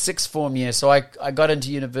sixth form year, so I got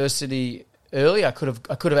into university early. I could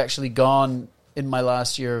have actually gone in my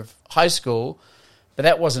last year of high school, but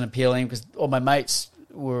that wasn't appealing because all my mates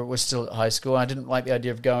were still at high school. I didn't like the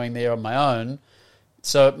idea of going there on my own.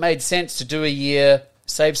 So it made sense to do a year,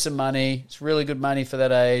 save some money. It's really good money for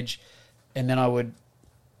that age. And then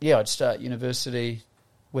I'd start university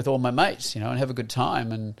with all my mates, and have a good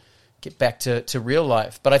time and get back to real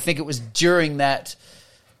life. But I think it was during that,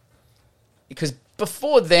 because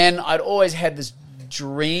before then I'd always had this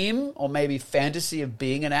dream or maybe fantasy of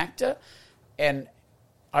being an actor. And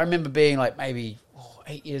I remember being like maybe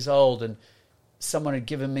 8 years old, and someone had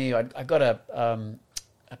given me, I got a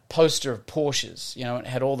poster of Porsches, it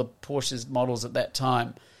had all the Porsches models at that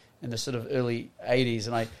time in the sort of early 80s,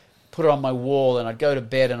 and I put it on my wall, and I'd go to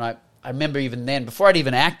bed and I remember even then, before I'd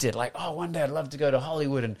even acted, like, oh, one day I'd love to go to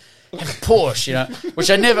Hollywood and have a Porsche, you know, which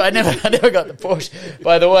I never got the Porsche,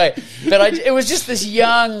 by the way. But it was just this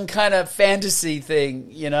young kind of fantasy thing,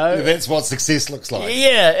 you know. Yeah, that's what success looks like.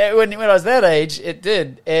 Yeah, when I was that age, it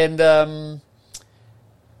did. And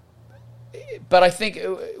but I think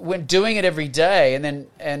when doing it every day,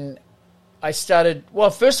 and I started. Well,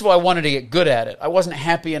 first of all, I wanted to get good at it. I wasn't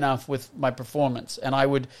happy enough with my performance, and I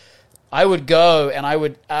would go and I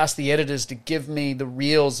would ask the editors to give me the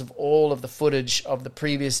reels of all of the footage of the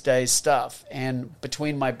previous day's stuff. And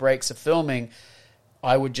between my breaks of filming,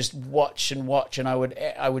 I would just watch and watch, and I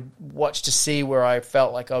would watch to see where I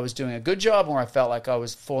felt like I was doing a good job and where I felt like I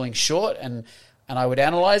was falling short, and I would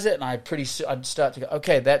analyze it, and I'd start to go,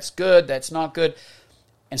 okay, that's good, that's not good.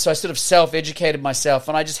 And so I sort of self-educated myself,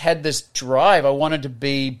 and I just had this drive. I wanted to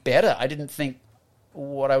be better. I didn't think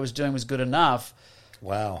what I was doing was good enough.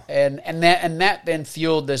 Wow. And that then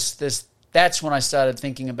fueled this. That's when I started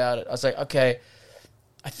thinking about it. I was like, okay,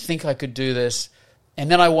 I think I could do this. And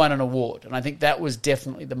then I won an award, and I think that was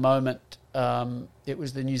definitely the moment. It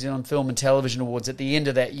was the New Zealand Film and Television Awards at the end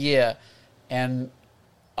of that year, and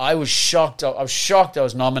I was shocked. I was shocked I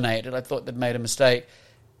was nominated. I thought they'd made a mistake.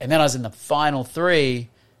 And then I was in the final 3,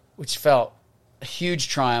 which felt a huge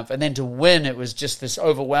triumph. And then to win, it was just this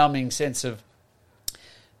overwhelming sense of,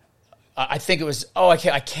 I think it was, I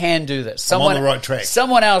can do this. I'm on the right track.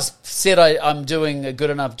 Someone else said I'm doing a good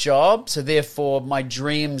enough job, so therefore my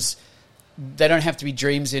dreams, they don't have to be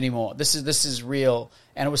dreams anymore. This is real.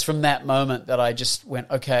 And it was from that moment that I just went,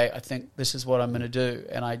 okay, I think this is what I'm going to do.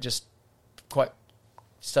 And I just quite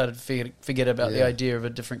started to forget about the idea of a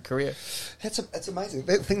different career. That's amazing.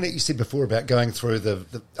 That thing that you said before about going through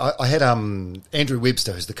I had Andrew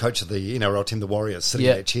Webster, who's the coach of the NRL team, the Warriors, sitting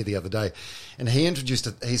in that chair the other day, and he introduced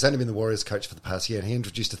he's only been the Warriors coach for the past year, and he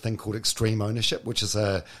introduced a thing called extreme ownership, which is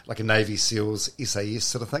like a Navy SEALs SAS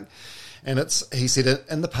sort of thing. And he said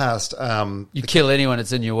in the past, you kill anyone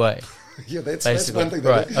that's in your way. Yeah, that's one thing.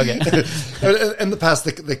 Right, okay. In the past,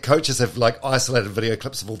 the coaches have like isolated video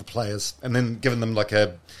clips of all the players and then given them like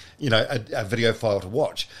a video file to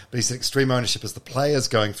watch. But he said extreme ownership is the players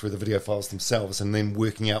going through the video files themselves and then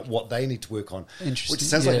working out what they need to work on. Interesting. Which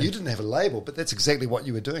sounds like you didn't have a label, but that's exactly what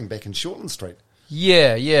you were doing back in Shortland Street.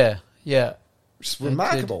 Yeah. Which is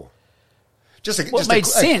remarkable. Just a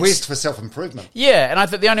quest for self-improvement. Yeah, and I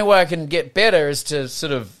thought the only way I can get better is to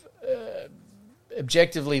sort of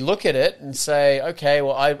objectively look at it and say, okay,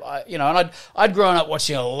 well, I'd grown up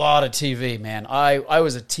watching a lot of TV, man. I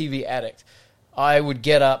was a TV addict. I would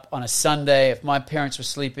get up on a Sunday if my parents were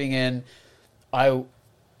sleeping in. I'd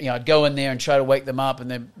go in there and try to wake them up,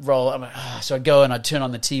 and they'd roll. So I'd go and I'd turn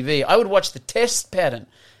on the TV. I would watch the Test pattern.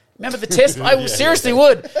 Remember the Test? I seriously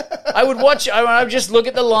would. I would watch. I would just look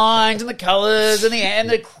at the lines and the colors and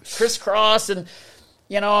the crisscross, and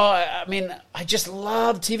I just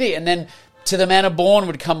love TV. And then To the Manor Born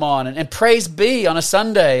would come on, and Praise Be on a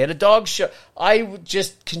Sunday, and a dog show. I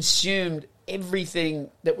just consumed everything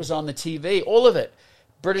that was on the TV, all of it.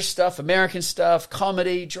 British stuff, American stuff,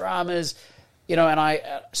 comedy, dramas, and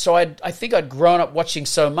I think I'd grown up watching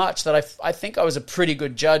so much that I think I was a pretty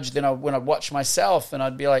good judge when I watched myself, and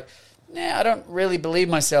I'd be like, nah, I don't really believe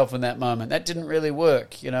myself in that moment. That didn't really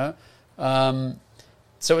work, So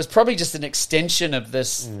it was probably just an extension of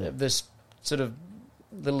this sort of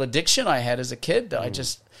little addiction I had as a kid.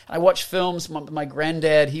 That I watched films. My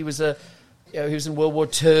granddad, he was in World War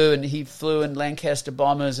II, and he flew in Lancaster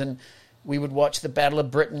bombers, and we would watch the Battle of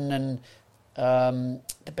Britain and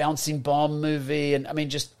the Bouncing Bomb movie,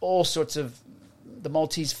 and just all sorts of the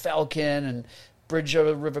Maltese Falcon and Bridge over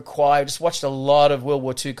the River Kwai. I just watched a lot of World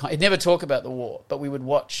War II. He'd never talk about the war, but we would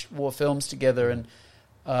watch war films together, and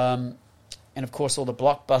of course all the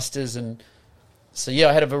blockbusters. And so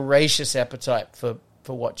I had a voracious appetite for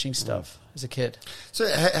watching stuff as a kid. So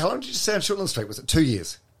how long did you stay on Shortland Street? Was it 2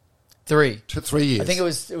 years? 3. 3 years. I think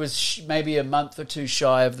it was maybe a month or two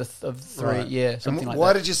shy of 3. Right. Yeah, something like that.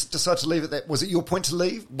 Why did you decide to leave at that? Was it your point to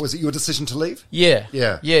leave? Was it your decision to leave? Yeah.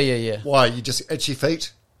 Yeah. Why? You just itchy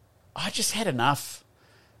feet? I just had enough.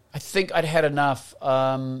 I think I'd had enough.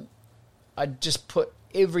 I'd just put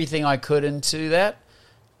everything I could into that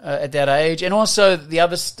at that age, and also the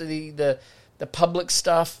other the public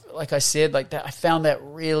stuff. Like I said, like that, I found that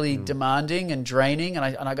really demanding and draining, and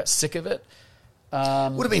I got sick of it.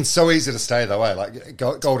 Would have been so easy to stay though, like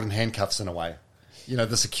golden handcuffs in a way.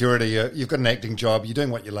 The security. You've got an acting job. You're doing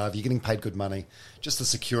what you love. You're getting paid good money. Just the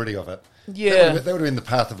security of it. Yeah, that would have been the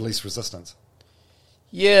path of least resistance.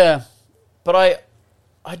 Yeah, but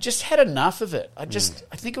I just had enough of it. I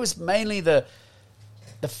think it was mainly the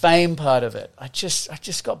fame part of it. I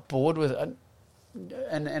just got bored with it.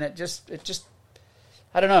 and it just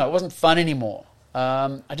I don't know, it wasn't fun anymore.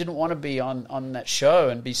 I didn't want to be on that show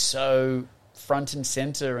and be so front and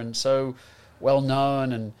center and so well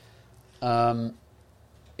known, and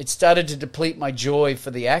it started to deplete my joy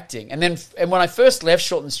for the acting. And when I first left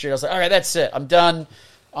Shortland Street, I was like, all right, that's it. I'm done.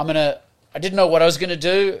 I didn't know what I was going to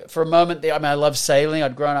do for a moment there. I mean, I love sailing.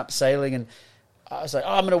 I'd grown up sailing, and I was like,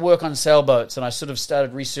 I'm going to work on sailboats. And I sort of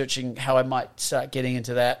started researching how I might start getting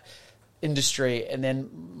into that industry. And then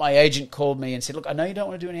my agent called me and said, look, I know you don't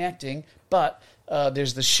want to do any acting, but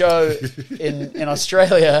there's the show in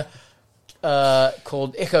Australia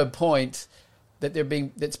called Echo Point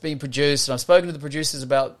that's being produced. And I've spoken to the producers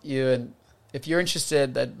about you, and if you're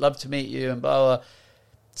interested, they'd love to meet you, and blah, blah.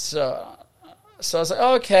 So I was like,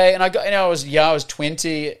 oh, okay. And I was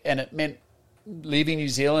 20, and it meant leaving New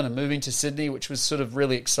Zealand and moving to Sydney, which was sort of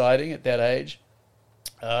really exciting at that age.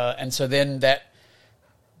 And so then that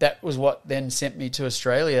was what then sent me to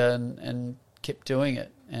Australia and kept doing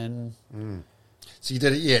it. And So you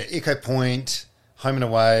did it, yeah. Echo Point, Home and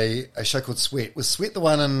Away, a show called Sweat. Was Sweat the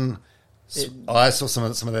one in... I saw some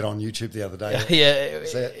of that on YouTube the other day.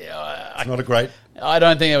 It's not a great... I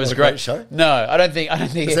don't think it was a great show. No, I don't think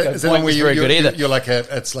Echo Point was very good either.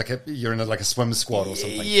 You're in a swim squad or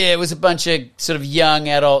something. Yeah, it was a bunch of sort of young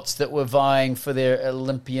adults that were vying for their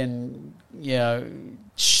Olympian,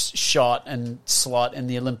 shot and slot in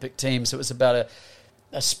the Olympic team. So it was about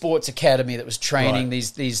a sports academy that was training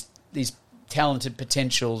these talented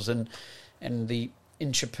potentials and the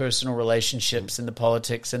interpersonal relationships and the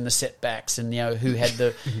politics and the setbacks and who had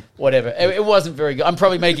the whatever. It wasn't very good. I'm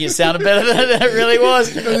probably making it sound better than it really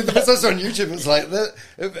was. That's on YouTube. It's like that.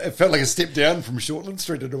 It felt like a step down from Shortland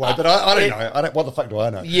Street in a way. But I don't know. What the fuck do I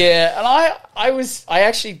know? Yeah, and I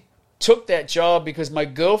actually took that job because my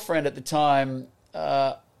girlfriend at the time,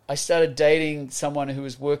 I started dating someone who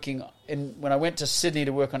was working when I went to Sydney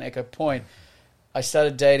to work on Echo Point. I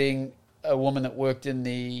started dating a woman that worked in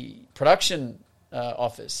the production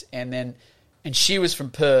office, and she was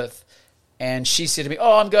from Perth, and she said to me,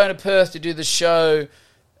 "Oh, I'm going to Perth to do the show,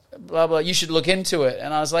 blah blah. You should look into it."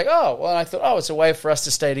 And I was like, "Oh, well." I thought, "Oh, it's a way for us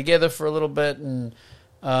to stay together for a little bit," and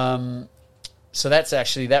so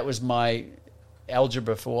that was my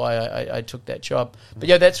algebra for why I took that job. But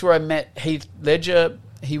yeah, that's where I met Heath Ledger.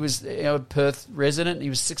 He was a Perth resident. He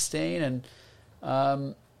was 16,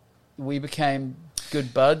 and we became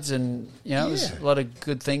good buds, and it was a lot of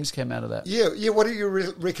good things came out of that. Yeah. What are your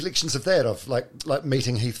recollections of that? Of like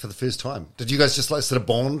meeting Heath for the first time? Did you guys just sort of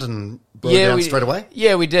bond and blow down straight away?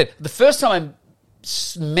 Yeah, we did. The first time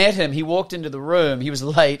I met him, he walked into the room. He was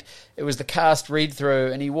late. It was the cast read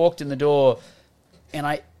through, and he walked in the door, and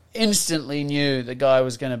I instantly knew the guy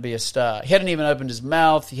was going to be a star. He hadn't even opened his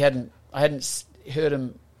mouth. I hadn't heard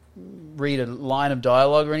him read a line of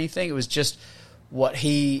dialogue or anything. It was just what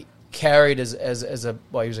he carried as he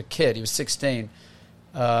was a kid. He was 16.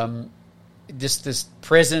 Just this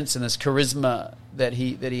presence and this charisma that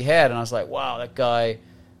he had, and I was like, wow, that guy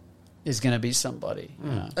is going to be somebody.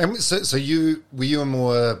 And so were you a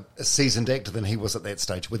more seasoned actor than he was at that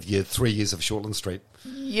stage with your 3 years of Shortland Street?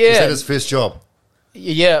 Yeah. Was that his first job?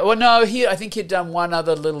 Yeah. Well, no, I think he'd done one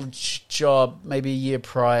other little job maybe a year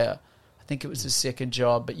prior. I think it was his second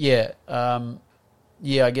job. But yeah,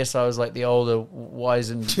 I guess I was like the older, wise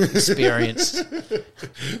and experienced,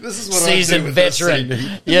 this is what seasoned veteran.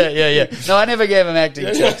 Yeah. No, I never gave him acting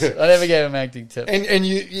tips. And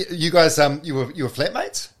you guys, you were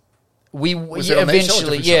flatmates? We Was it on that show or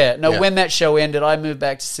eventually, different show? No, when that show ended, I moved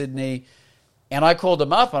back to Sydney, and I called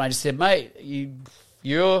him up and I just said, mate,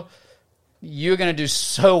 you're going to do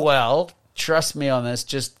so well. Trust me on this.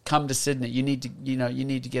 Just come to Sydney. You need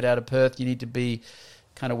to get out of Perth. You need to be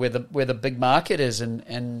kind of where the big market is,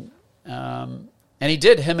 and he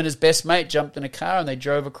did. Him and his best mate jumped in a car and they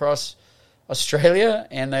drove across Australia,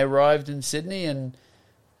 and they arrived in Sydney, and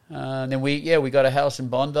then we got a house in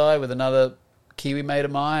Bondi with another Kiwi mate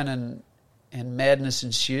of mine, and madness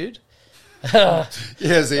ensued.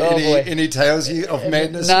 Is there any tales of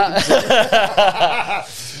madness?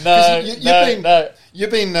 No. You've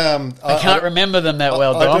been. I can't remember them that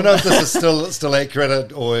well, Dom. I don't know if this is still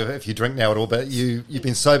accurate or if you drink now at all, but you've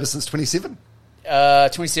been sober since 27?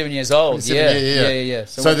 27 years old. 27, Yeah.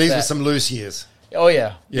 So these were some loose years. Oh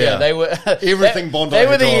yeah. They were everything Bondi. They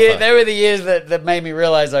were the years that made me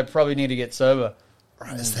realize I probably need to get sober.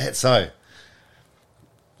 Right, is that so?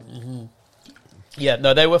 Mm-hmm. Yeah,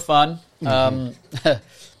 no, they were fun.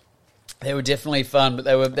 They were definitely fun, but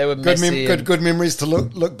they were messy. Good memories to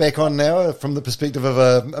look back on now from the perspective of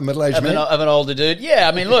a middle-aged man. Of an older dude. Yeah,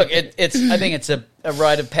 I mean, look, I think it's a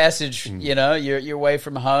rite of passage. You're away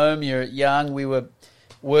from home. You're young. We were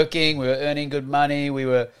working, we were earning good money, we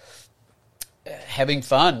were having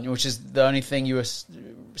fun, which is the only thing you were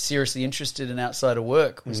seriously interested in outside of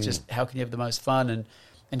work, was just how can you have the most fun.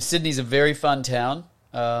 And Sydney's a very fun town.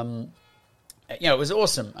 It was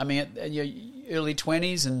awesome. I mean, at your early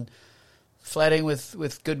 20s and flatting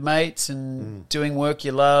with good mates and doing work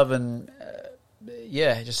you love, and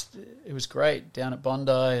it was great down at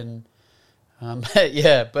Bondi, and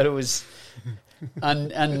but it was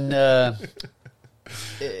untenable.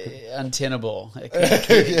 It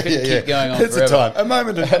couldn't keep going on it's forever. a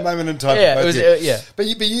moment in time. Yeah, it was. But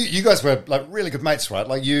you guys were like really good mates, right?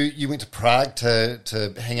 Like you went to Prague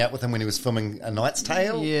to hang out with him when he was filming A Knight's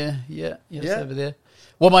Tale. Yeah, over there.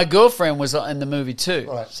 Well, my girlfriend was in the movie too.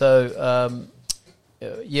 Right. So,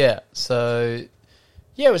 it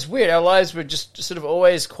was weird. Our lives were just sort of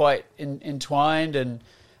always quite entwined, and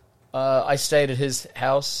I stayed at his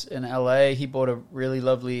house in LA. He bought a really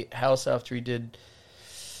lovely house after he did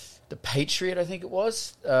The Patriot, I think it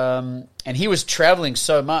was. And he was traveling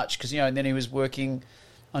so much because, and then he was working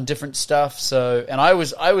on different stuff. So, and I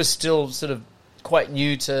was still sort of quite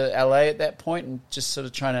new to LA at that point, and just sort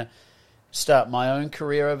of trying to start my own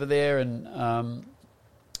career over there. And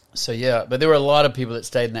but there were a lot of people that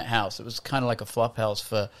stayed in that house. It was kind of like a flop house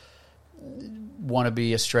for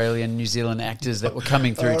wannabe Australian, New Zealand actors that were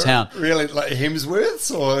coming through town. Really? Like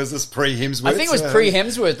Hemsworths? Or is this pre-Hemsworths? I think it was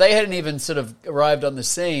pre-Hemsworth. They hadn't even sort of arrived on the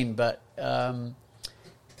scene, but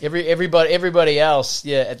everybody else,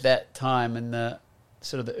 at that time in the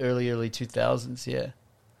sort of the early 2000s,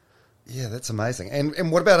 Yeah, that's amazing.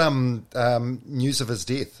 And what about news of his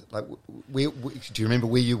death? Like, do you remember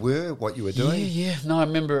where you were, what you were doing? Yeah. No, I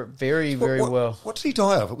remember it very well. What did he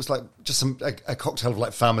die of? It was like just a cocktail of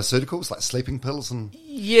like pharmaceuticals, like sleeping pills and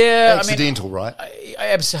accidental, right?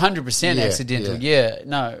 100% accidental. Yeah,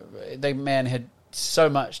 no, the man had so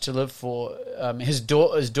much to live for. His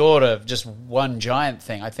daughter, just one giant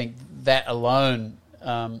thing. I think that alone,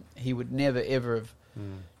 he would never ever have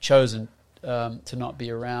chosen to not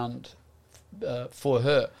be around for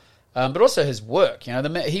her, but also his work.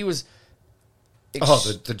 He was.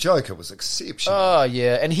 The Joker was exceptional. Oh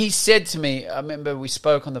yeah, and he said to me, I remember we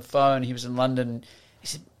spoke on the phone. He was in London. He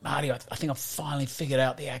said, "Marty, I think I've finally figured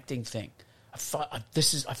out the acting thing. I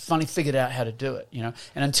finally figured out how to do it." And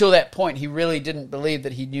until that point, he really didn't believe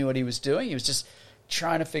that he knew what he was doing. He was just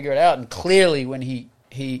trying to figure it out. And clearly, when he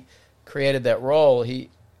created that role, it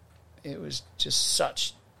was just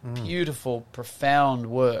such beautiful, profound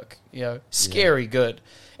work, scary good.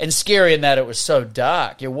 And scary in that it was so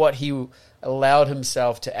dark, what he allowed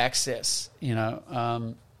himself to access,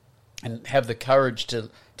 and have the courage to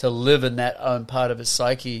live in that own part of his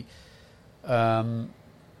psyche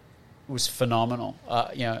was phenomenal.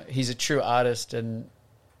 He's a true artist, and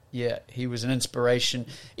he was an inspiration.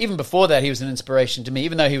 Even before that, he was an inspiration to me.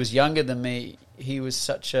 Even though he was younger than me, he was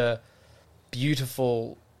such a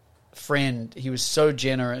beautiful friend. He was so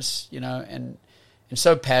generous, and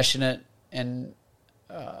so passionate, and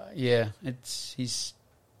he's.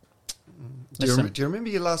 Do you remember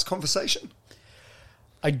your last conversation?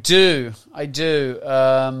 I do.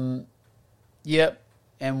 Yep.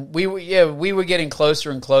 And we were getting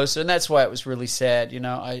closer and closer, and that's why it was really sad.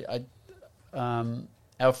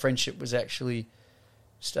 Our friendship was actually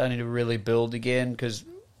starting to really build again, because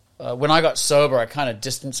when I got sober, I kind of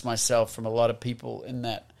distanced myself from a lot of people in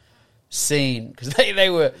that scene, because they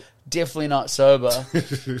were definitely not sober.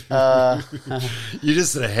 You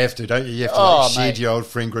just sort of have to, don't you? You have to shed your old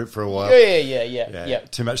friend group for a while. Yeah.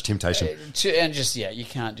 Too much temptation. You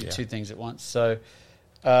can't do two things at once. So,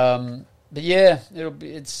 but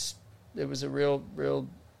it was a real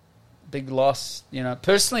big loss,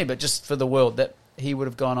 personally, but just for the world, that he would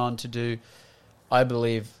have gone on to do, I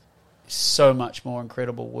believe, so much more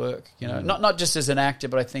incredible work. Not just as an actor,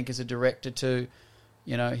 but I think as a director too.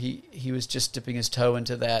 He was just dipping his toe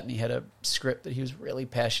into that, and he had a script that he was really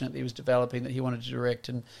passionate that he was developing, that he wanted to direct,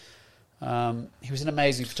 and he was an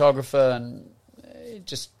amazing photographer, and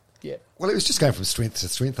Well, it was just going from strength to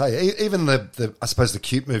strength. Hey, even the I suppose the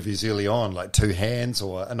cute movies early on, like Two Hands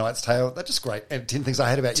or A Knight's Tale, they're just great. And 10 Things I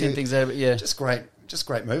Hate About You. 10 Things I Hate About You, just great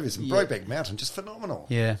movies. And Brokeback Mountain, just phenomenal.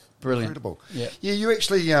 Yeah, brilliant. Incredible. Yeah, you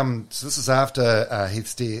actually. So this is after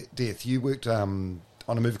Heath's death. You worked on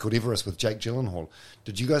a movie called Everest with Jake Gyllenhaal.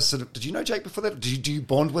 Did you guys did you know Jake before that? Do you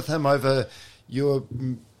bond with him over your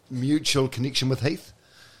mutual connection with Heath?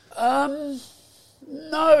 No,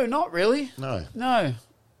 not really. No.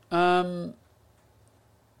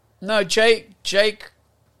 No, Jake,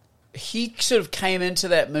 he sort of came into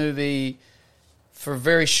that movie for a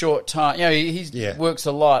very short time. He works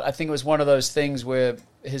a lot. I think it was one of those things where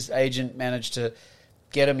his agent managed to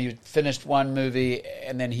get him. He finished one movie,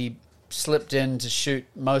 and then he slipped in to shoot.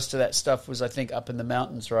 Most of that stuff was, I think, up in the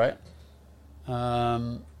mountains, right?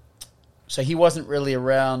 So he wasn't really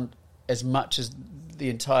around as much as the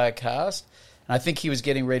entire cast. And I think he was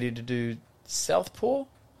getting ready to do Southpaw,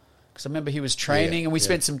 because I remember he was training, and we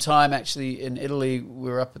spent some time actually in Italy. We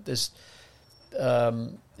were up at this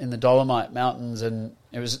in the Dolomite Mountains, and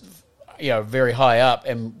it was very high up,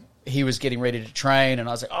 and he was getting ready to train, and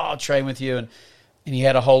I was like, I'll train with you, and he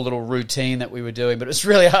had a whole little routine that we were doing, but it was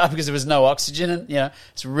really hard because there was no oxygen, and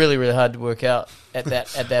it's really, really hard to work out at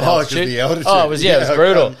that altitude. The altitude. Oh, it was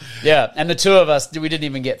brutal. Yeah, and the two of us, we didn't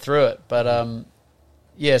even get through it, but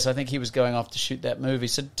yes, I think he was going off to shoot that movie,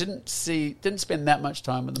 so didn't spend that much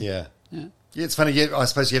time with him. Yeah, it's funny. Yeah, I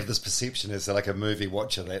suppose you have this perception as like a movie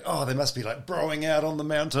watcher that they must be like broing out on the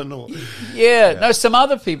mountain, or no, some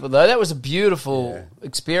other people though. That was a beautiful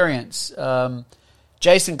experience.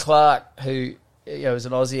 Jason Clarke, who was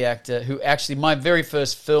an Aussie actor, who actually my very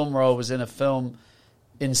first film role was in a film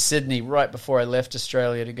in Sydney right before I left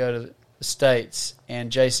Australia to go to the States,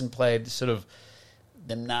 and Jason played sort of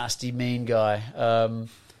the nasty, mean guy.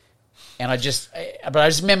 But I just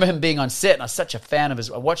remember him being on set, and I was such a fan of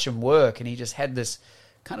his. I watched him work, and he just had this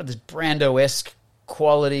kind of this Brando-esque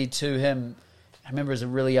quality to him. I remember as a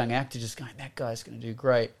really young actor just going, that guy's going to do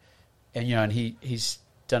great. And, and he's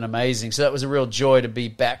done amazing. So that was a real joy to be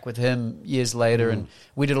back with him years later, and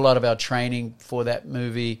we did a lot of our training for that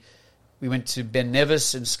movie. We went to Ben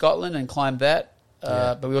Nevis in Scotland and climbed that,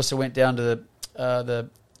 but we also went down to the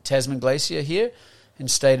Tasman Glacier here and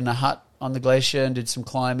stayed in a hut on the glacier and did some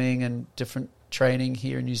climbing and different training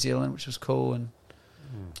here in New Zealand, which was cool. And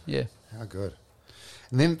how good.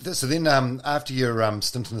 And then, after your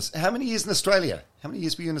stint in this, how many years in Australia? How many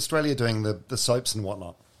years were you in Australia doing the soaps and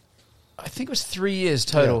whatnot? I think it was 3 years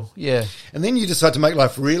total. Yeah. And then you decide to make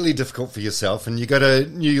life really difficult for yourself, and you go to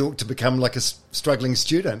New York to become like a struggling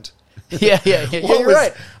student. Yeah. You're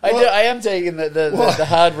right. I am taking the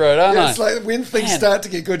hard road, aren't I? It's like when things start to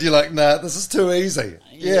get good, you're like, nah, this is too easy.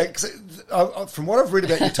 Yeah. From what I've read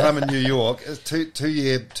about your time in New York, a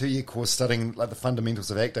two-year course studying like the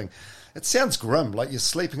fundamentals of acting, it sounds grim. Like you're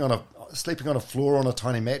sleeping on a floor on a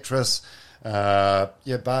tiny mattress,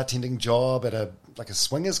 your bartending job at a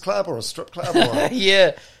swingers club or a strip club or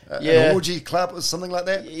an orgy club or something like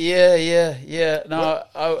that. Yeah. No,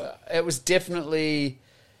 it was definitely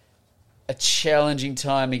a challenging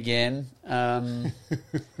time again.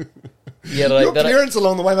 Your parents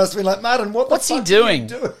along the way must have been like, Martin, what's he doing?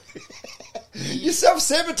 You're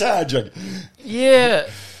self-sabotaging. Yeah.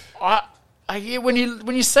 When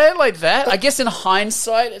you say it like that, I guess in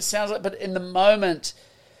hindsight it sounds like, but in the moment,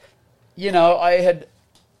 I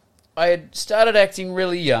had started acting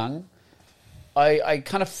really young. I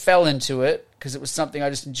kind of fell into it because it was something I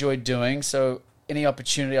just enjoyed doing. So any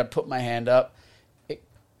opportunity, I'd put my hand up. It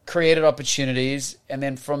created opportunities, and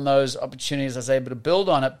then from those opportunities, I was able to build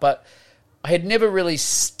on it. But I had never really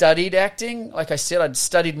studied acting. Like I said, I'd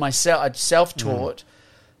studied myself. I'd self-taught.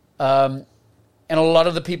 And a lot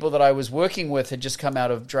of the people that I was working with had just come out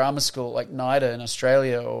of drama school, like NIDA in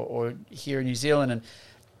Australia or here in New Zealand.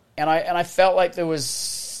 And I felt like there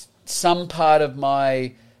was some part of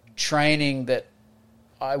my training that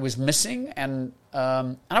I was missing. And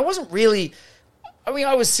I wasn't really...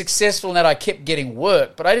 I was successful in that I kept getting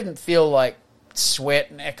work, but I didn't feel like Sweat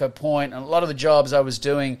and Echo Point and a lot of the jobs I was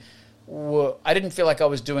doing I didn't feel like I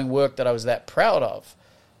was doing work that I was that proud of.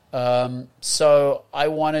 So I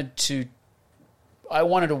wanted to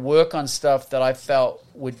work on stuff that I felt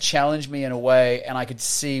would challenge me in a way, and I could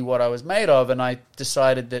see what I was made of. And I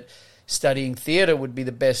decided that studying theatre would be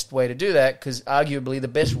the best way to do that, because arguably the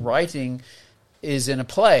best writing is in a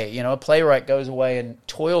play. A playwright goes away and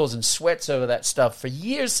toils and sweats over that stuff for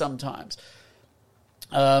years sometimes.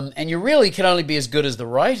 And you really can only be as good as the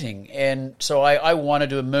writing. And so I wanted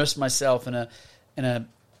to immerse myself in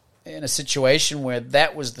a situation where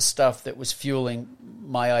that was the stuff that was fueling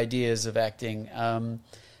my ideas of acting.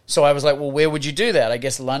 So I was like, well, where would you do that? I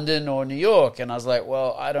guess London or New York. And I was like,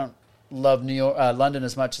 well, I don't love London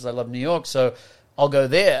as much as I love New York, so I'll go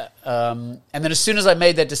there. And then as soon as I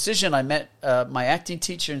made that decision, I met my acting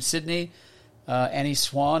teacher in Sydney, Annie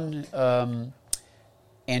Swan,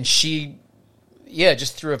 and she...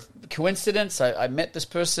 just through a coincidence, I met this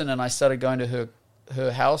person and I started going to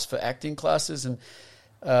her house for acting classes, and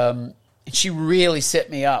she really set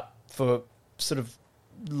me up for sort of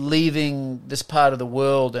leaving this part of the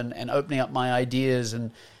world and opening up my ideas,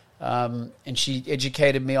 and she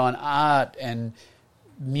educated me on art and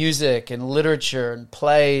music and literature and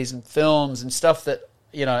plays and films and stuff that,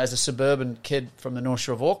 as a suburban kid from the North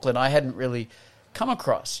Shore of Auckland, I hadn't really come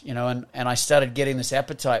across, and I started getting this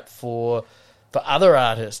appetite for other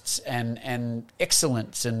artists and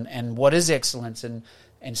excellence and what is excellence and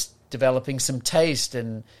developing some taste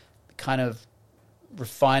and kind of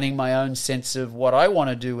refining my own sense of what I want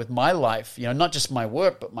to do with my life, not just my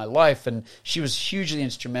work, but my life. And she was hugely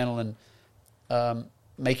instrumental in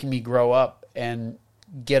making me grow up and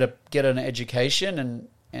get an education.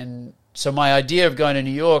 And so my idea of going to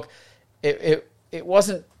New York, it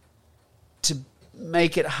wasn't to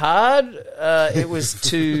make it hard. It was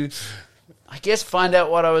to, I guess, find out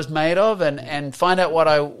what I was made of and find out what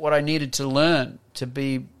I needed to learn to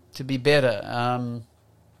be better.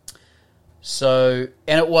 So,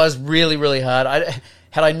 and it was really, really hard.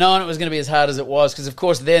 Had I known it was going to be as hard as it was, because of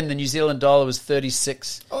course then the New Zealand dollar was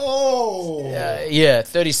 36. Oh,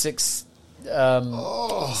 36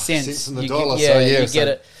 cents in the you dollar. You get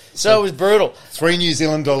it. So it was brutal. $3 New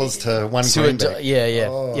Zealand to one greenback.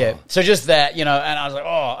 Yeah. So just that, and I was like,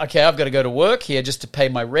 oh, okay, I've got to go to work here just to pay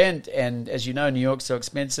my rent. And as you know, New York's so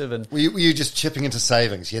expensive. And were you just chipping into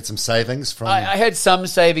savings? You had some savings from. I had some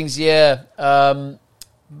savings, yeah.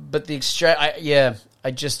 But the exchange,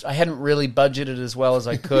 I hadn't really budgeted as well as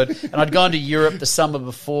I could. And I'd gone to Europe the summer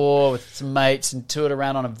before with some mates and toured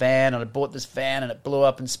around on a van. And I bought this van and it blew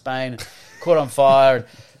up in Spain and caught on fire. And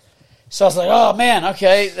so I was like, oh, man,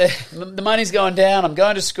 okay, the money's going down. I'm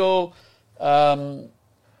going to school. But,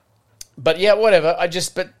 yeah, whatever.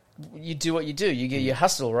 But you do what you do. You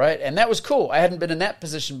hustle, right? And that was cool. I hadn't been in that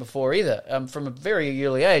position before either. From a very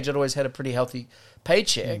early age, I'd always had a pretty healthy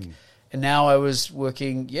paycheck. And now I was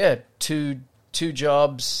working, two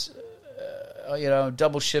jobs,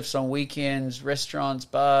 double shifts on weekends, restaurants,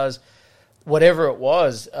 bars, whatever it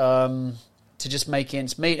was, to just make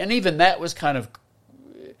ends meet. And even that was kind of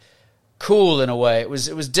cool in a way. It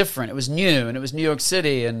was different. It was new, and it was New York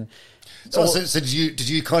City. And so did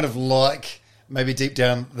you kind of like maybe deep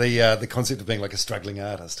down the concept of being like a struggling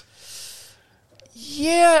artist?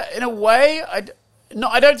 Yeah, in a way.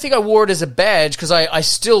 I don't think I wore it as a badge because I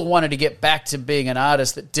still wanted to get back to being an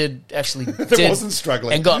artist that wasn't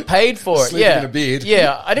struggling and got paid for it. Sleeping in a bed.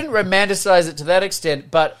 Yeah, I didn't romanticize it to that extent,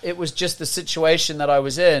 but it was just the situation that I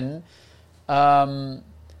was in, and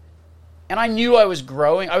I knew I was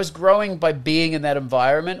growing. I was growing by being in that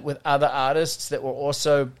environment with other artists that were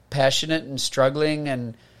also passionate and struggling,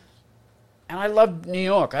 and I loved New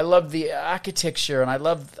York. I loved the architecture, and I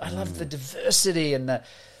loved the diversity and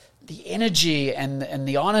the energy and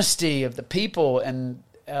the honesty of the people, and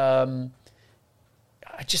I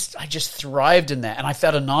just thrived in that, and I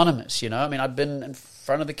felt anonymous. I mean, I've been in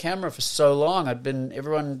front of the camera for so long.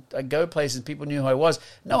 I'd go places, people knew who I was.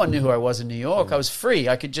 No one knew who I was in New York. I was free.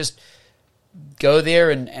 I could just go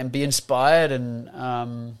there and be inspired, and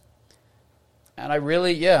I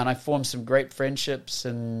really, and I formed some great friendships,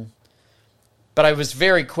 but I was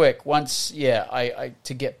very quick once, I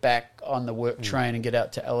to get back on the work train and get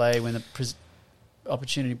out to LA when the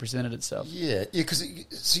opportunity presented itself. Yeah, because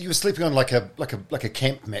you were sleeping on like a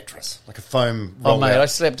camp mattress, like a foam. Oh mate, I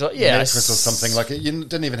slept on mattress or something. Like you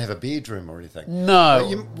didn't even have a bedroom or anything.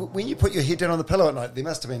 No. When you put your head down on the pillow at night, there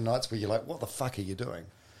must have been nights where you're like, "What the fuck are you doing?"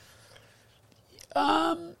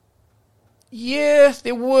 Yeah,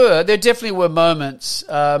 there were. There definitely were moments,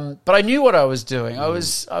 but I knew what I was doing. I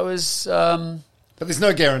was. But there's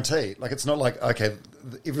no guarantee. Like it's not like okay,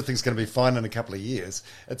 everything's going to be fine in a couple of years.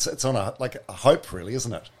 It's on a hope, really,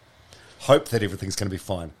 isn't it? Hope that everything's going to be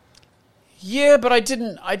fine. Yeah, but I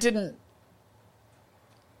didn't.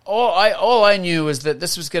 All I knew was that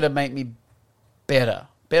this was going to make me better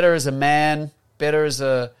as a man, better as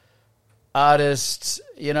a artist.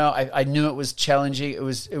 I knew it was challenging. It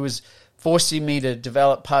was forcing me to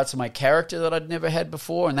develop parts of my character that I'd never had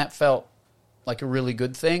before, and that felt like a really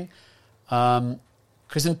good thing.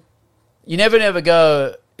 Because you never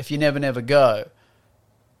go if you never go.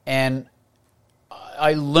 And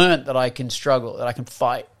I learnt that I can struggle, that I can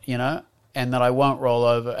fight, and that I won't roll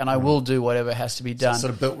over, and I will do whatever has to be done. So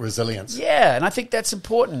sort of built resilience. Yeah, and I think that's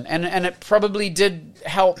important. And it probably did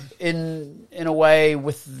help in a way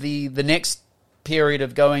with the next period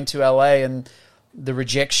of going to LA and the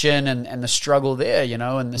rejection and the struggle there,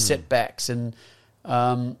 and the setbacks, and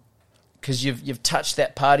because you've touched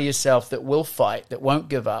that part of yourself that will fight, that won't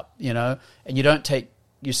give up, and you don't take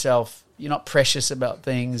yourself, you're not precious about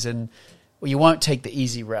things, and you won't take the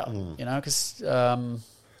easy route, because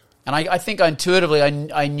and I think intuitively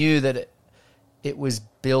I knew that it was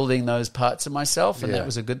building those parts of myself, and that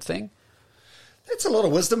was a good thing. That's a lot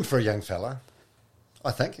of wisdom for a young fella,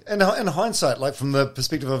 I think. In hindsight, like from the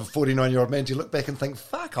perspective of a 49-year-old man, do you look back and think,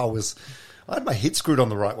 fuck, I had my head screwed on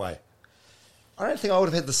the right way? I don't think I would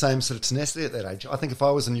have had the same sort of tenacity at that age. I think if I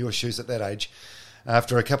was in your shoes at that age,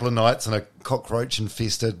 after a couple of nights in a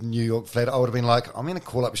cockroach-infested New York flat, I would have been like, I'm going to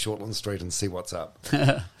call up Shortland Street and see what's up.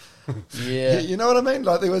 Yeah. You know what I mean?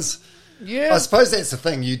 Like there was... Yeah. I suppose that's the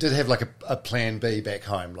thing. You did have like a plan B back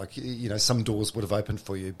home. Like, you know, some doors would have opened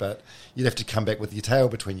for you, but you'd have to come back with your tail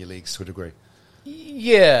between your legs to a degree.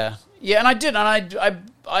 Yeah. Yeah, and I did, and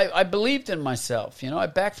I believed in myself, you know, I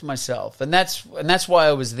backed myself, and that's why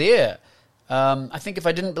I was there. I think if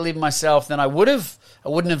I didn't believe in myself, then I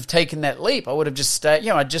wouldn't have taken that leap. I would have just stayed, you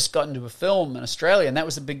know, I'd just got into a film in Australia, and that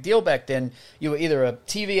was a big deal back then. You were either a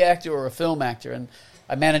TV actor or a film actor, and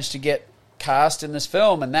I managed to get cast in this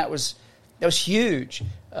film, and that was huge.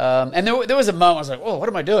 And there was a moment I was like, oh, what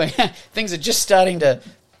am I doing? Things are just starting to,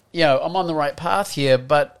 you know, I'm on the right path here.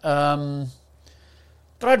 But I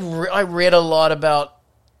read a lot about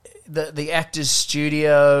the actors'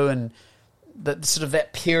 studio and the sort of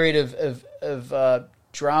that period of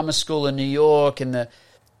drama school in New York, and I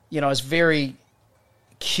was very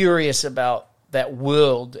curious about that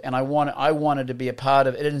world, and I wanted to be a part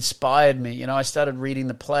of it. It inspired me. You know, I started reading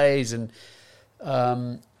the plays, and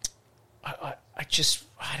I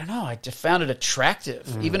don't know, I just found it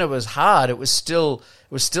attractive. Even if it was hard, it was still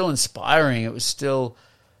inspiring. It was still,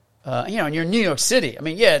 and you're in New York City. I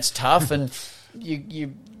mean, yeah, it's tough, and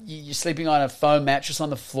you're sleeping on a foam mattress on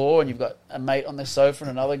the floor, and you've got a mate on the sofa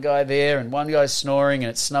and another guy there, and one guy's snoring, and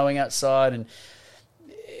it's snowing outside, and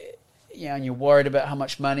and you're worried about how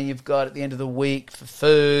much money you've got at the end of the week for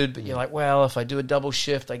food, but you're like, well, if I do a double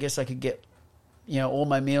shift, I guess I could get, all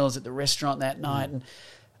my meals at the restaurant that night, and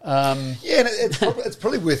and it's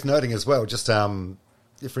probably worth noting as well, just for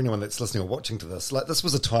anyone that's listening or watching to this, like this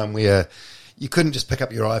was a time where you couldn't just pick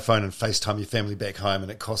up your iPhone and FaceTime your family back home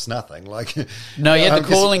and it cost nothing. Like, no, you had the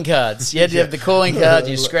calling cards. You had to have the calling cards.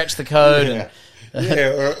 You scratch the code, or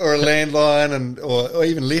a landline, or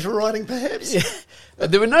even letter writing, perhaps. Yeah.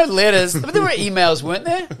 There were no letters, but there were emails, weren't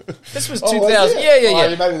there? This was 2000. Was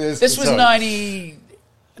yeah. Maybe this was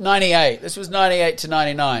 98. This was 98 to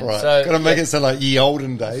 99. Right. So, got to make it sound like ye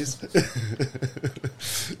olden days. But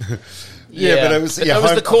it was. That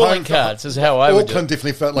was the calling cards. Is how I would do it. Auckland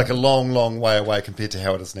definitely felt like a long, long way away compared to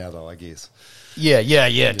how it is now, though, I guess.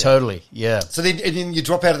 Yeah, totally. Yeah. So then you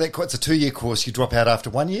drop out of that. It's a 2-year course. You drop out after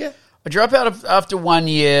 1 year. I drop out after 1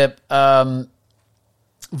 year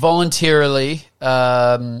voluntarily.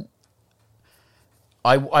 I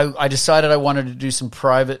decided I wanted to do some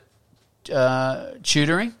private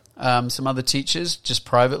tutoring, some other teachers, just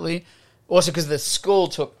privately. Also, because the school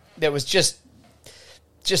that was just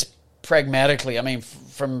pragmatically. I mean,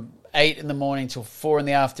 from 8 in the morning till 4 in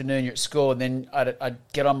the afternoon, you're at school, and then I'd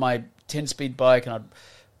get on my 10-speed bike and I'd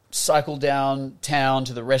cycle downtown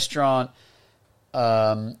to the restaurant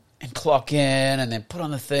and clock in, and then put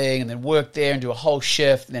on the thing, and then work there and do a whole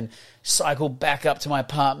shift, and then cycle back up to my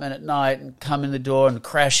apartment at night and come in the door and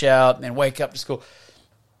crash out, and then wake up to school.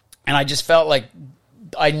 And I just felt like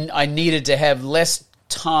I needed to have less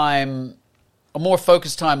time, a more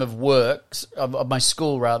focused time of work, of my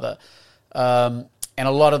school rather. And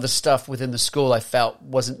a lot of the stuff within the school I felt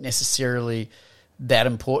wasn't necessarily that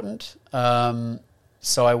important.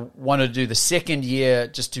 So I wanted to do the second year,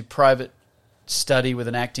 just do private study with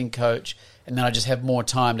an acting coach, and then I just have more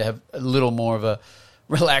time to have a little more of a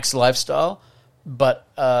relaxed lifestyle. But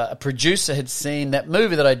a producer had seen that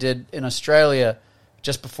movie that I did in Australia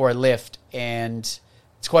just before I left, and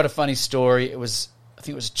it's quite a funny story. I think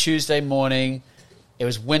it was a Tuesday morning. It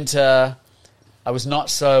was winter. I was not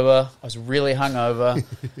sober. I was really hungover,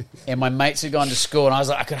 and my mates had gone to school, and I was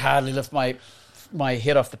like, I could hardly lift my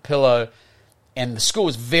head off the pillow. And the school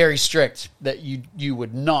was very strict that you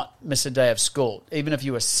would not miss a day of school, even if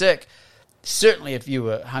you were sick, certainly if you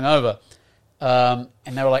were hungover. And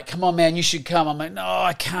they were like, come on, man, you should come. I'm like, no,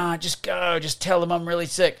 I can't. Just go. Just tell them I'm really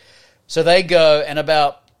sick. So they go, and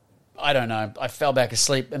about, I don't know, I fell back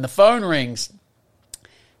asleep, and the phone rings,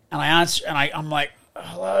 and I answer, and I'm like,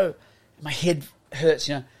 hello. My head hurts,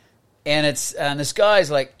 and this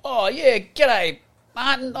guy's like, oh, yeah, g'day,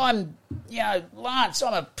 Martin, I'm, Lance,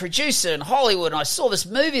 I'm a producer in Hollywood, and I saw this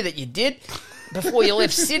movie that you did before you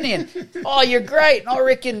left Sydney, and, oh, you're great, and I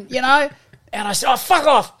reckon, and I said, oh, fuck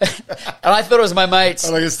off, and I thought it was my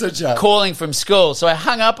mates calling from school, so I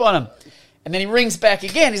hung up on him, and then he rings back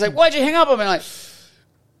again, he's like, why'd you hang up on me? I'm like,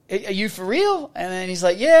 are you for real? And then he's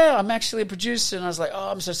like, yeah, I'm actually a producer, and I was like, oh,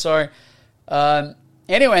 I'm so sorry.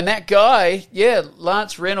 Anyway, and that guy,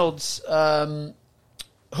 Lance Reynolds,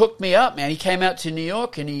 hooked me up, man. He came out to New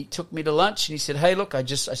York and he took me to lunch and he said, hey, look, I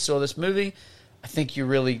saw this movie. I think you're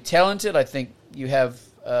really talented. I think you have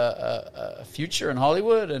a future in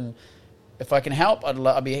Hollywood, and if I can help,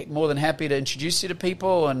 I'd be more than happy to introduce you to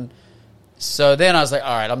people. And so then I was like,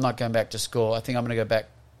 all right, I'm not going back to school. I think I'm going to go back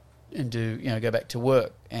and go back to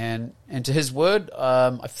work. And to his word,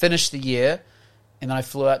 I finished the year, and then I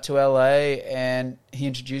flew out to LA, and he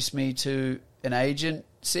introduced me to an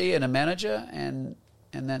agency and a manager, and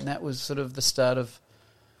then that was sort of the start of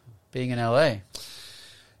being in LA.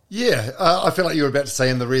 Yeah, I feel like you were about to say,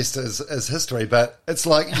 and the rest is history, but it's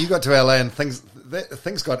like you got to LA and things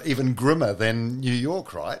got even grimmer than New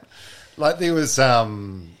York, right? Like there was,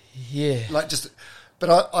 like just. But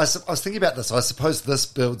I was thinking about this. I suppose this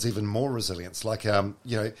builds even more resilience. Like,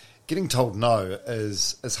 getting told no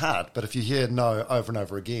is hard, but if you hear no over and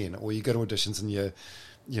over again, or you go to auditions and you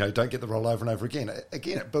don't get the role over and over again,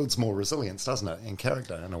 it builds more resilience, doesn't it, and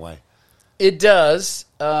character in a way. It does.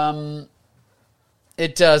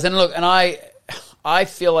 It does. And look, and I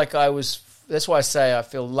feel like that's why I say I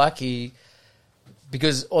feel lucky,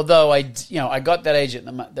 because although I got that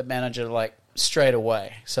agent, the manager, like straight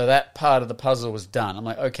away. So that part of the puzzle was done. I'm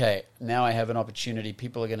like, okay, now I have an opportunity.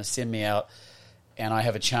 People are going to send me out, and I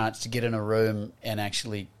have a chance to get in a room and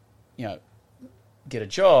actually, get a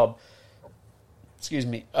job. Excuse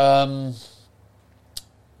me. And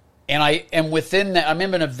within that, I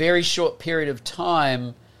remember in a very short period of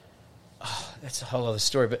time, that's a whole other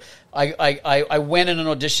story, but I went in an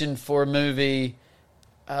audition for a movie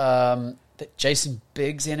that Jason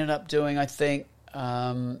Biggs ended up doing, I think.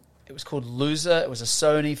 It was called Loser. It was a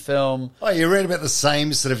Sony film. Oh, you read about the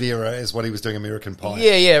same sort of era as what he was doing American Pie.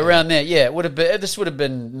 Yeah, around there. Yeah, it would have been. This would have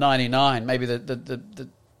been 99, maybe the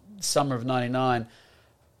summer of 99.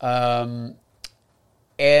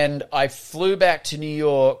 And I flew back to New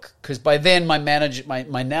York because by then my manager,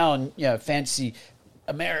 my now fancy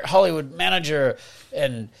Hollywood manager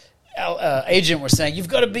and agent were saying, you've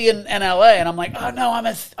got to be in LA, and I'm like, oh no, I'm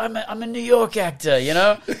a New York actor,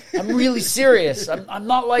 I'm really serious. I'm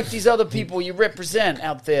not like these other people you represent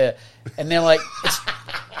out there. And they're like,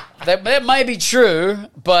 that may be true,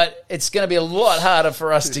 but it's going to be a lot harder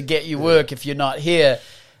for us to get you work if you're not here.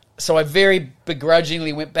 So I very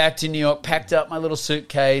begrudgingly went back to New York, packed up my little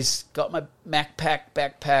suitcase, got my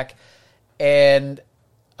backpack, and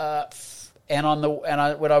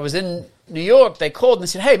when I was in New York, they called and they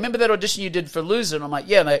said, hey, remember that audition you did for Loser? And I'm like,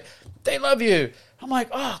 yeah. And they love you. I'm like,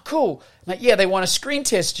 oh, cool. I'm like, yeah, they want to screen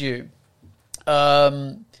test you. Oh,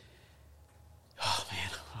 man,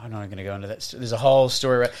 I'm not going to go into that. There's a whole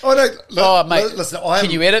story. Oh, no. Mate, listen,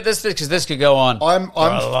 can you edit this? Because this could go on.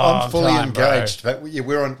 I'm fully engaged. But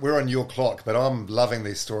we're on your clock, but I'm loving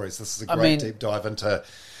these stories. This is a great deep dive into...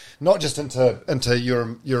 Not just into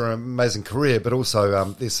your amazing career, but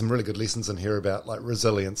also there's some really good lessons in here about like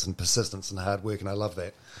resilience and persistence and hard work, and I love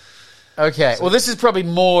that. Okay, well, this is probably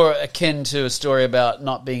more akin to a story about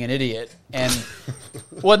not being an idiot, and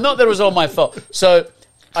well, not that it was all my fault. So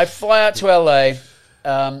I fly out to LA.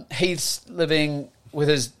 Heath's living with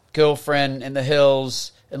his girlfriend in the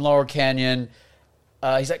hills in Laurel Canyon.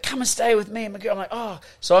 He's like, come and stay with me. I'm like, oh.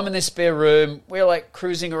 So I'm in this spare room. We're like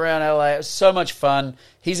cruising around LA. It was so much fun.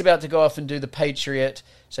 He's about to go off and do The Patriot.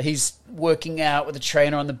 So he's working out with a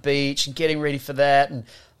trainer on the beach and getting ready for that and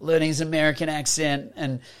learning his American accent.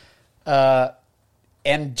 And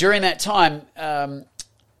during that time,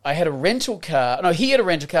 I had a rental car. No, he had a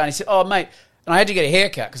rental car. And he said, oh, mate. And I had to get a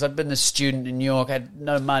haircut because I'd been a student in New York. I had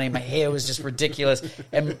no money. My hair was just ridiculous.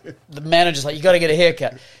 And the manager's like, you got to get a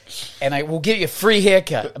haircut. And I will give you a free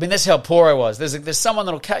haircut. I mean, that's how poor I was. There's someone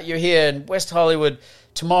that'll cut your hair in West Hollywood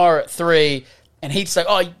tomorrow at 3. And Heath's like,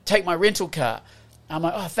 oh, take my rental car. I'm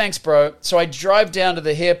like, oh, thanks, bro. So I drive down to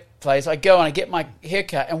the hair place. I go and I get my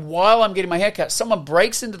haircut. And while I'm getting my haircut, someone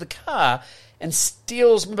breaks into the car and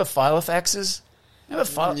steals, remember Filofaxes? Yeah. So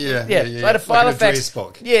I had a Filofax.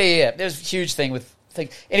 Like yeah. There's a huge thing with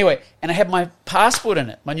things. Anyway, and I had my passport in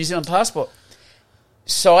it, my New Zealand passport.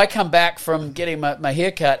 So I come back from getting my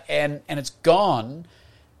haircut and it's gone.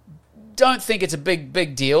 Don't think it's a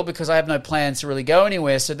big deal because I have no plans to really go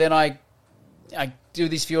anywhere. So then I do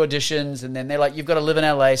these few auditions and then they're like, you've got to live in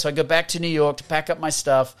LA. So I go back to New York to pack up my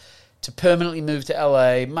stuff to permanently move to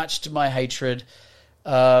LA, much to my hatred.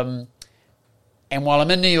 And while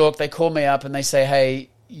I'm in New York, they call me up and they say, hey,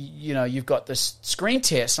 you've got this screen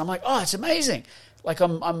test. I'm like, oh, it's amazing. Like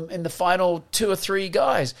I'm in the final 2 or 3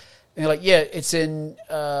 guys. And they're like, yeah, it's in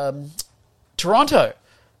Toronto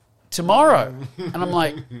tomorrow. And I'm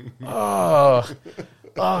like, oh,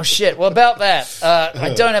 shit. Well, about that,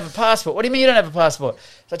 I don't have a passport. What do you mean you don't have a passport?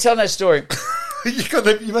 So I tell them that story.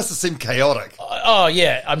 You must have seemed chaotic. Oh,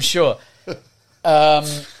 yeah, I'm sure.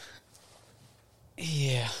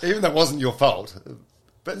 Yeah. Even though it wasn't your fault.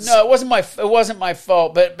 But no, it wasn't my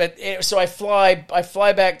fault. So I fly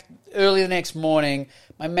back early the next morning.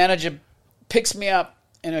 My manager picks me up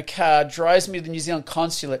in her car, drives me to the New Zealand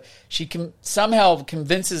consulate. She somehow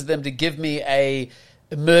convinces them to give me a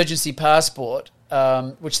emergency passport,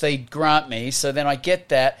 which they grant me. So then I get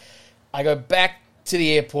that. I go back to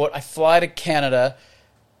the airport. I fly to Canada.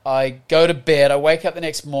 I go to bed. I wake up the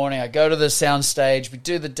next morning. I go to the sound stage. We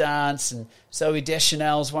do the dance. And Zooey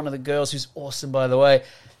Deschanel's one of the girls, who's awesome, by the way,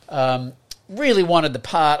 really wanted the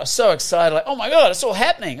part. I was so excited. Like, oh, my God, it's all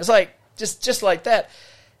happening. It's like just like that.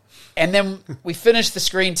 And then we finish the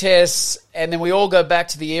screen tests, and then we all go back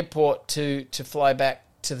to the airport to fly back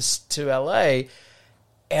to LA.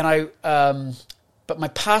 And but my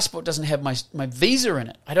passport doesn't have my visa in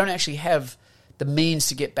it. I don't actually have the means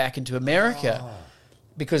to get back into America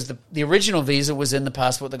because the original visa was in the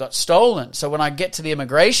passport that got stolen. So when I get to the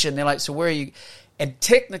immigration, they're like, "So where are you?" And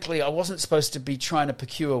technically, I wasn't supposed to be trying to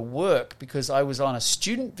procure work because I was on a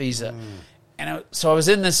student visa, and so I was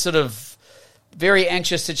in this sort of very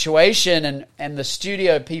anxious situation, and the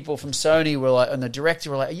studio people from Sony were like, and the director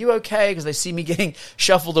were like, "Are you okay?" Because they see me getting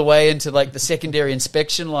shuffled away into like the secondary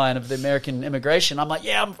inspection line of the American immigration. I'm like,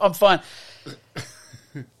 "Yeah, I'm fine."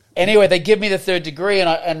 Anyway, they give me the third degree,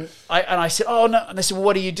 and I said, "Oh no!" And they said, "Well,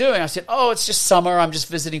 what are you doing?" I said, "Oh, it's just summer. I'm just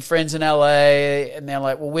visiting friends in LA." And they're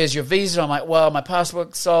like, "Well, where's your visa?" I'm like, "Well, my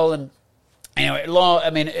passport's stolen." Anyway,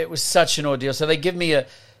 it was such an ordeal. So they give me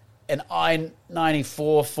an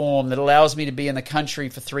I-94 form that allows me to be in the country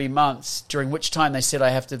for 3 months, during which time they said I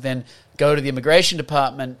have to then go to the immigration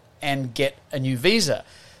department and get a new visa.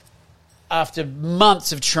 After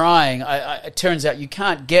months of trying, it turns out you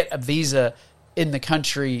can't get a visa in the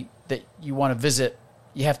country that you want to visit.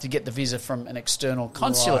 You have to get the visa from an external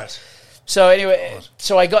consulate. Right. So anyway,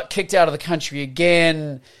 so I got kicked out of the country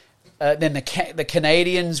again. Then the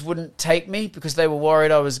Canadians wouldn't take me because they were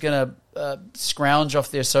worried I was going to scrounge off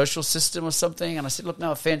their social system or something. And I said, "Look,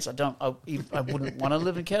 no offense, I wouldn't want to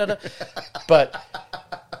live in Canada,"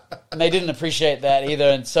 and they didn't appreciate that either.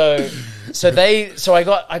 And so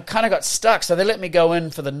I kind of got stuck. So they let me go in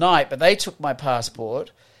for the night, but they took my passport,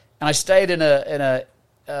 and I stayed in a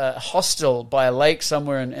hostel by a lake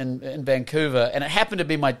somewhere in Vancouver. And it happened to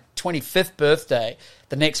be my 25th birthday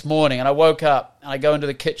the next morning. And I woke up and I go into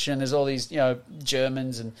the kitchen. There's all these,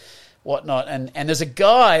 Germans and whatnot. And there's a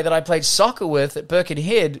guy that I played soccer with at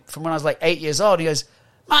Birkenhead from when I was like 8 years old. He goes,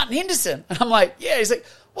 "Martin Henderson." And I'm like, "Yeah." He's like,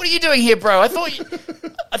 "What are you doing here, bro? I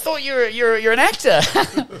thought you're an actor."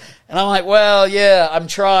 And I'm like, "Well, yeah, I'm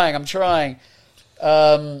trying.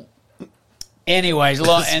 Anyways,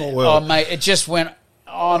 mate, it just went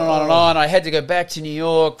on and on and on. I had to go back to New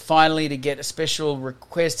York finally to get a special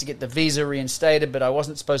request to get the visa reinstated, but I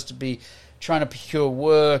wasn't supposed to be trying to procure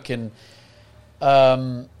work. And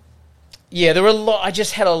there were I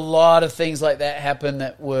just had a lot of things like that happen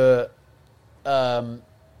that were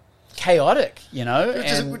chaotic,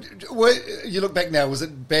 And you look back now, was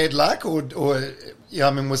it bad luck, or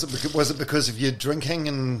was it because of your drinking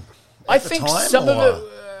and? I think some of it.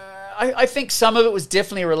 I think some of it was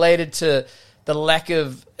definitely related to the lack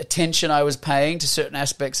of attention I was paying to certain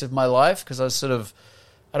aspects of my life, because I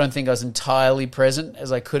don't think I was entirely present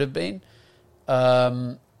as I could have been.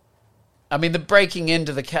 The breaking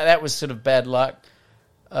into that was sort of bad luck.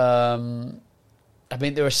 There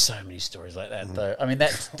were so many stories like that, though.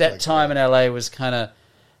 That time in LA was kind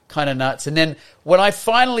of nuts. And then when I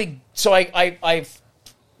finally,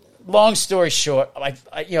 long story short,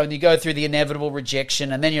 and you go through the inevitable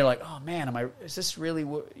rejection, and then you're like, "Oh man, is this really,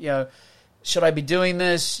 should I be doing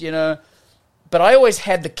this?" But I always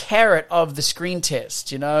had the carrot of the screen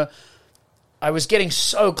test. I was getting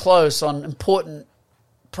so close on important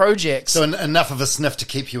projects. So enough of a sniff to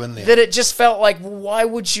keep you in there. That it just felt like, why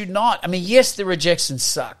would you not? Yes, the rejection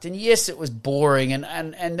sucked, and yes, it was boring,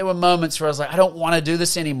 and there were moments where I was like, I don't want to do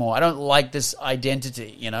this anymore. I don't like this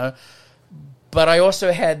identity, But I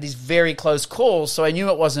also had these very close calls, so I knew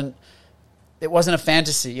it wasn't a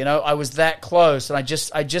fantasy, I was that close, and I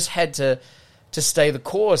just had to stay the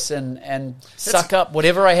course and suck up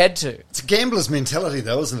whatever I had to. It's a gambler's mentality,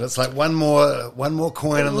 though, isn't it? It's like one more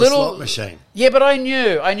coin in the slot machine. Yeah, but I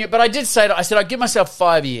knew. But I did say, I said, I'd give myself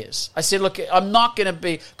 5 years. I said, look, I'm not going to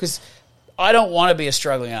be, because I don't want to be a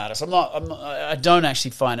struggling artist. I don't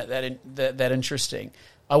actually find it that interesting.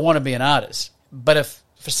 I want to be an artist. But if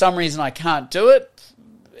for some reason I can't do it,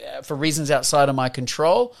 for reasons outside of my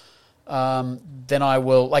control, then I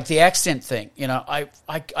will, like the accent thing. I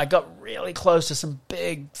got really close to some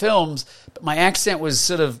big films, but my accent was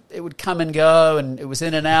it would come and go, and it was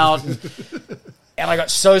in and out, and I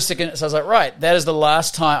got so sick of it. So I was like, right, that is the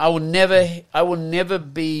last time. I will never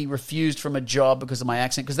be refused from a job because of my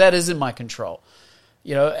accent, because that is in my control,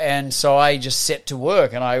 And so I just set to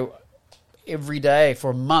work, and every day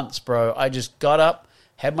for months, bro. I just got up,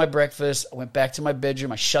 had my breakfast, I went back to my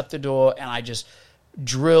bedroom, I shut the door, and I just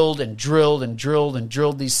drilled and drilled and drilled and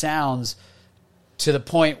drilled these sounds to the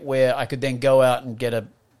point where I could then go out and get a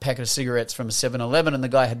packet of cigarettes from a 7-Eleven, and the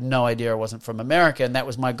guy had no idea I wasn't from America, and that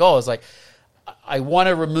was my goal. It's like, I want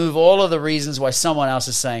to remove all of the reasons why someone else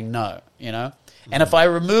is saying no, you know? And if I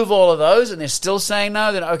remove all of those and they're still saying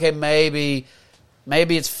no, then okay, maybe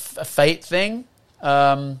it's a fate thing.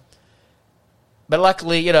 But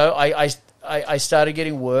luckily, you know, I started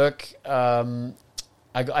getting work.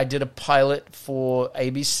 I did a pilot for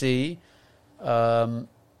ABC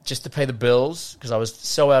just to pay the bills because I was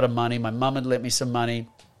so out of money. My mum had lent me some money.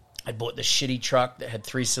 I bought this shitty truck that had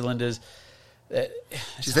 3 cylinders.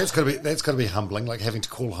 Jeez, that's got to be humbling, like having to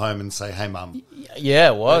call home and say, "Hey, Mum."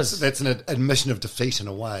 Yeah, it was. That's an admission of defeat in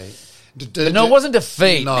a way. But no, it wasn't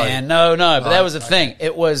defeat, no. man. No. But that was the thing.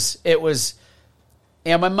 It was.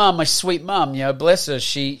 Yeah, my mum, my sweet mum, you know, bless her.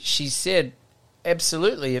 She said,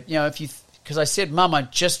 absolutely. You know, because I said, Mum, I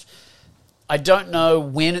don't know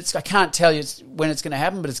when I can't tell you when it's going to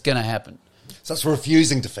happen, but it's going to happen. So it's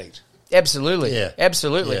refusing defeat. Absolutely. Yeah.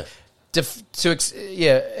 Absolutely.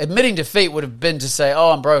 Yeah. Admitting defeat would have been to say, oh,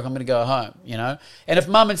 I'm broke, I'm going to go home, you know. And if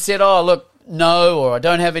Mum had said, oh, look, no, or I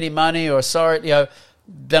don't have any money, or sorry, you know,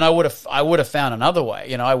 then I would have found another way.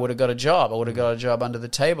 You know, I would have got a job. I would have got a job under the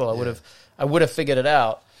table. I would have figured it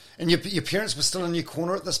out. And your parents were still in your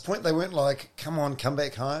corner at this point? They weren't like, come on, come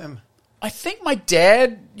back home? I think my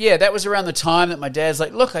dad, that was around the time that my dad's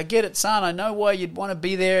like, look, I get it, son. I know why you'd want to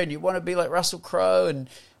be there and you'd want to be like Russell Crowe and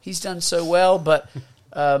he's done so well, but...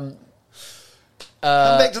 come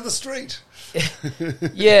back to the street.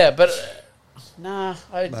 Yeah, but nah,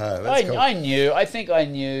 cool. I knew. I think I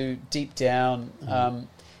knew deep down.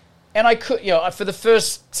 And I could, you know, for the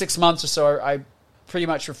first 6 months or so, I pretty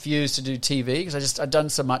much refused to do TV because I'd done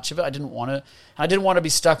so much of it. I didn't want to be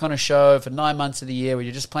stuck on a show for 9 months of the year where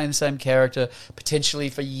you're just playing the same character, potentially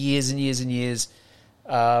for years and years and years.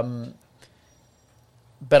 But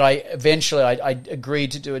I eventually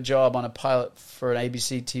agreed to do a job on a pilot for an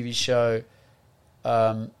ABC TV show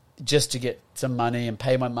just to get some money and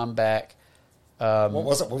pay my mum back. What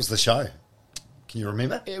was it? What was the show? Can you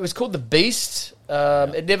remember? It was called The Beast.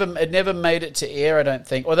 It never made it to air, I don't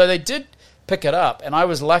think. Although they did pick it up, and I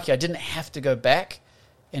was lucky. I didn't have to go back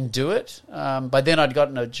and do it. By then, I'd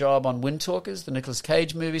gotten a job on Wind Talkers, the Nicolas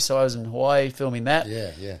Cage movie, so I was in Hawaii filming that.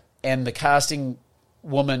 Yeah. And the casting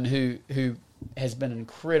woman who has been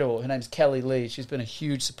incredible, her name's Kelly Lee. She's been a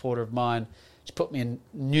huge supporter of mine. She's put me in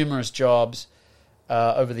numerous jobs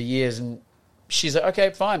over the years, and she's like, okay,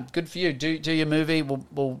 fine, good for you. Do your movie.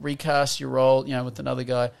 We'll recast your role, you know, with another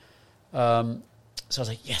guy. So I was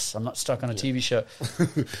like, yes, I'm not stuck on a TV show.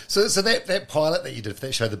 So that pilot that you did for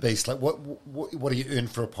that show, The Beast, like what do you earn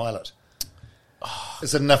for a pilot?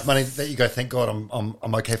 Is it enough money that you go, thank God,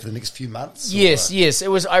 I'm okay for the next few months? Yes. It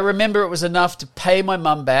was. I remember it was enough to pay my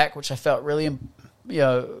mum back, which I felt really, you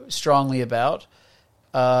know, strongly about.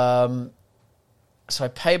 So I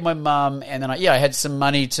paid my mum, and then I had some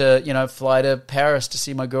money to, you know, fly to Paris to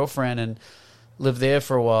see my girlfriend and live there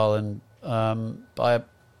for a while and buy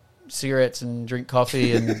cigarettes and drink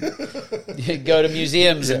coffee and go to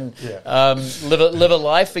museums and live a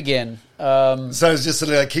life again. So it's just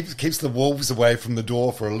sort of like keeps the wolves away from the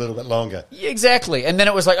door for a little bit longer. Exactly. And then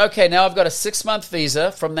it was like, okay, now I've got a 6-month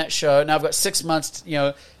visa from that show. Now I've got 6 months, you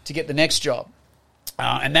know, to get the next job.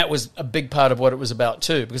 And that was a big part of what it was about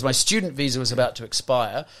too, because my student visa was about to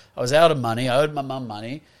expire. I was out of money. I owed my mum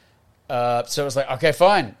money. So it was like, okay,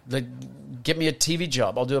 fine. Get me a TV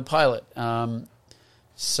job. I'll do a pilot.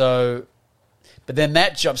 But then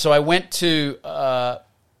that job, so I went to, I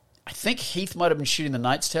think Heath might have been shooting The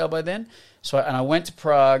Knight's Tale by then. I went to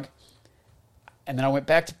Prague, and then I went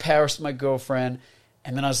back to Paris with my girlfriend,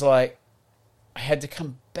 and then I was like, I had to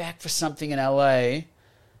come back for something in LA. I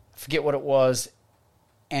forget what it was.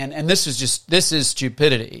 And this is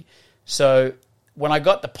stupidity. So when I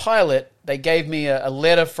got the pilot, they gave me a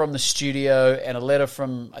letter from the studio and a letter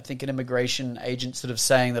from, I think, an immigration agent sort of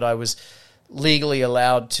saying that I was legally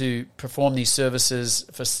allowed to perform these services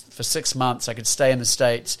for 6 months. I could stay in the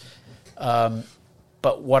States.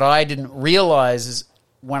 But what I didn't realize is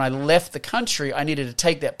when I left the country, I needed to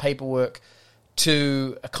take that paperwork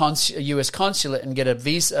to a U.S. consulate and get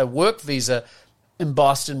a work visa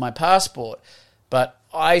embossed in my passport. But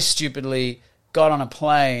I stupidly got on a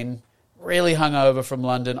plane, really hungover from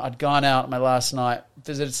London. I'd gone out my last night,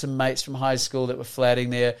 visited some mates from high school that were flatting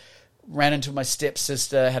there, ran into my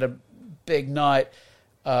stepsister, had a big night,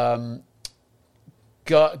 got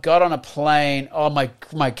on a plane. Oh,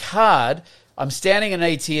 my card, I'm standing in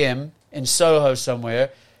an ATM in Soho somewhere,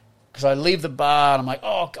 because I leave the bar and I'm like,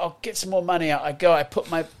 oh, I'll get some more money out. I go, I put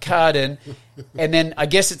my card in, and then I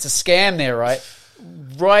guess it's a scam there, right?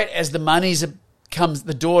 Right as the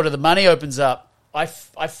the door to the money opens up, I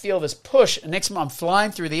feel this push, and next time I'm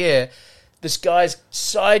flying through the air, this guy's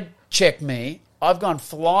side checked me. I've gone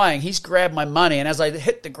flying. He's grabbed my money, and as I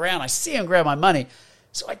hit the ground, I see him grab my money.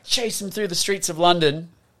 So I chase him through the streets of London,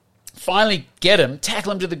 finally get him,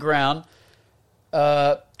 tackle him to the ground,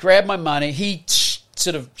 grab my money. He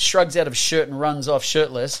sort of shrugs out of his shirt and runs off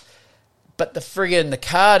shirtless, but the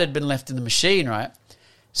card had been left in the machine, right?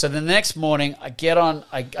 So the next morning, I get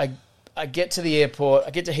to the airport, I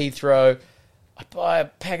get to Heathrow, I buy a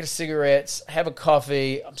packet of cigarettes, have a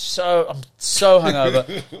coffee. I'm so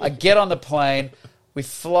hungover. I get on the plane. We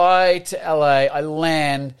fly to LA. I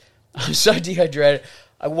land. I'm so dehydrated.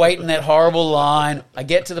 I wait in that horrible line. I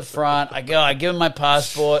get to the front. I go. I give him my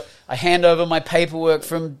passport. I hand over my paperwork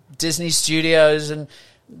from Disney Studios and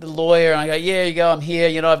the lawyer. And I go, yeah, you go. I'm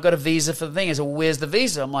here. I've got a visa for the thing. He said, well, where's the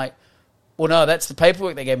visa? I'm like, well, no, that's the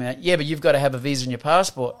paperwork they gave me. Yeah, but you've got to have a visa in your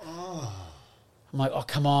passport. I'm like, oh,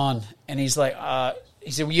 come on. And he's like,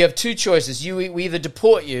 he said, well, you have two choices. We either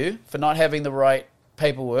deport you for not having the right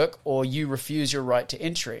paperwork or you refuse your right to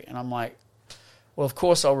entry. And I'm like, well, of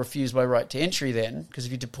course I'll refuse my right to entry then, because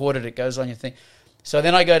if you deport it, it goes on your thing. So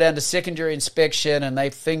then I go down to secondary inspection and they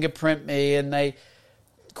fingerprint me and they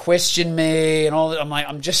question me and all that. I'm like,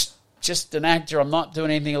 I'm just an actor. I'm not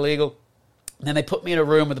doing anything illegal. And then they put me in a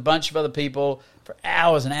room with a bunch of other people for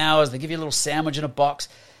hours and hours. They give you a little sandwich in a box.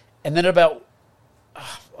 And then about,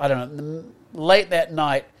 I don't know, late that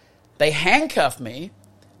night, they handcuffed me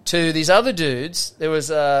to these other dudes. There was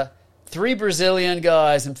 3 Brazilian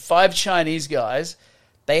guys and 5 Chinese guys.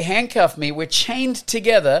 They handcuffed me. We're chained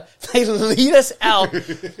together. They lead us out.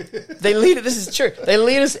 This is true. They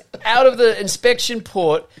lead us out of the inspection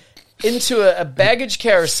port into a baggage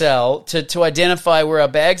carousel to identify where our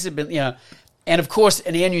bags had been, And of course,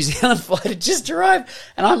 an Air New Zealand flight had just arrived,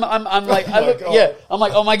 and I'm like, I'm like,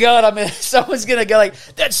 oh my god, someone's gonna go like,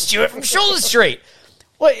 that's Stuart from Shortland Street.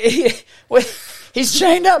 What? He's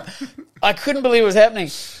chained up. I couldn't believe it was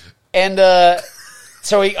happening, and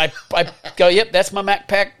so I go, yep, that's my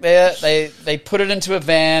backpack there. They put it into a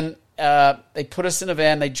van. They put us in a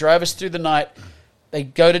van. They drove us through the night. They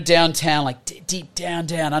go to downtown, like deep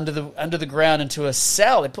down under the ground into a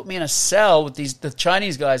cell. They put me in a cell with the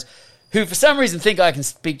Chinese guys, who for some reason think I can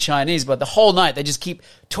speak Chinese, but the whole night they just keep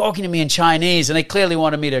talking to me in Chinese, and they clearly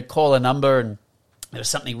wanted me to call a number, and there was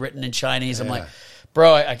something written in Chinese. Yeah. I'm like,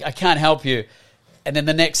 bro, I can't help you. And then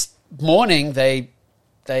the next morning, they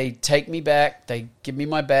take me back, they give me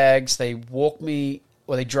my bags, they drive me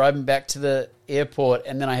back to the airport,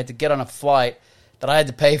 and then I had to get on a flight that I had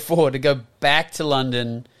to pay for to go back to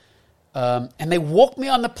London, and they walked me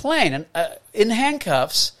on the plane, and in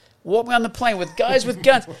handcuffs. Walk me on the plane with guys with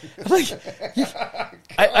guns. I'm like,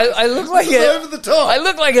 I look like over the top. I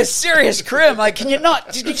look like a serious crim. Like, can you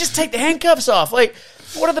just take the handcuffs off? Like,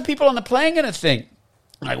 what are the people on the plane going to think?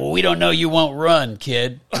 I'm like, well, we don't know you won't run,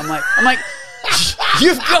 kid. I'm like,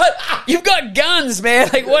 you've got guns, man.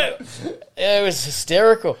 Like, what? It was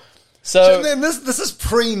hysterical. So then this is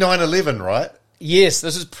pre 9/11, right? Yes,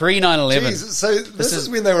 this is pre 9/11. Jeez, so this is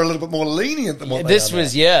when they were a little bit more lenient than what this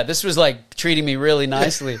was. Yeah, this was like treating me really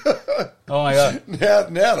nicely. Oh my god!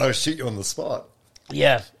 Now they'll shoot you on the spot.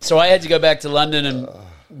 Yeah, so I had to go back to London and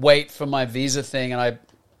wait for my visa thing, and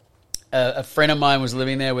a friend of mine was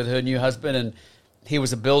living there with her new husband, and he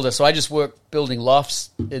was a builder. So I just worked building lofts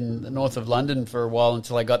in the north of London for a while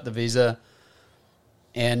until I got the visa.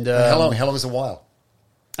 And how long? How long was a while?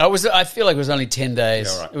 I feel like it was only 10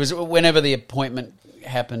 days. Yeah, right. It was whenever the appointment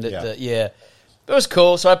happened. It was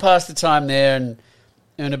cool. So I passed the time there and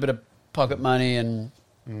earned a bit of pocket money and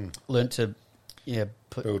learnt to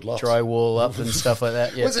put drywall up and stuff like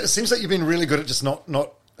that. Yeah. Well, it seems like you've been really good at just not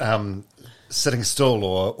sitting still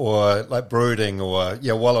or like brooding or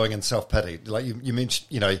wallowing in self-pity. Like you mentioned,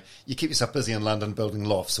 you keep yourself busy in London building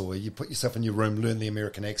lofts, or you put yourself in your room, learn the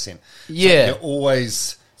American accent. Yeah. So you're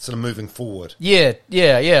always sort of moving forward. Yeah.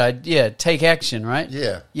 Take action, right?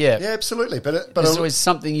 Yeah, absolutely. But there's always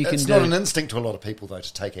something you can do. It's not an instinct to a lot of people, though,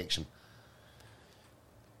 to take action.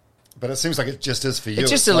 But it seems like it just is for you. It's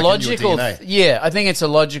just a like logical. Yeah, I think it's a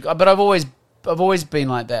logical. But I've always been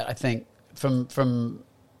like that. I think from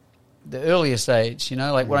the earliest age,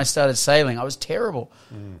 like when I started sailing, I was terrible.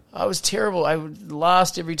 I would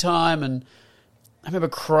last every time, and I remember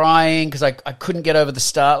crying because I couldn't get over the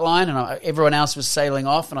start line, and everyone else was sailing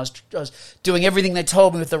off, and I was doing everything they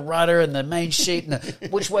told me with the rudder and the main sheet and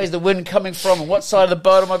which way is the wind coming from and what side of the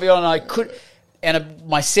boat am I be on. And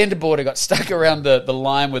my centerboarder got stuck around the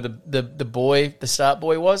line where the start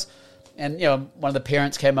buoy was. And, one of the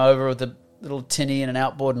parents came over with a little tinny and an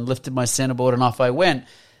outboard and lifted my centerboard, and off I went.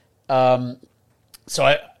 But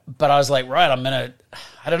I was like, right, I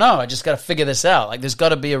don't know, I just got to figure this out. Like, there's got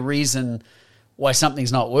to be a reason why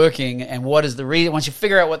something's not working, and what is the reason? Once you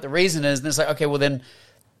figure out what the reason is, then it's like, okay, well then,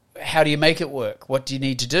 how do you make it work? What do you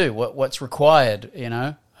need to do? What's required?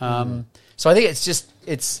 So I think it's just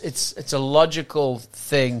it's a logical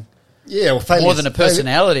thing. Yeah, well, more than a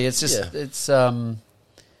personality. It's just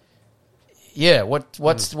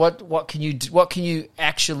What can you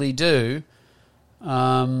actually do?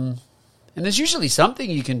 And there's usually something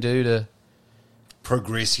you can do to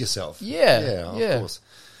progress yourself. Yeah, of course.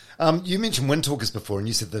 You mentioned Windtalkers before, and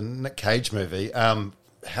you said the Nick Cage movie.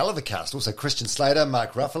 Hell of a cast. Also, Christian Slater,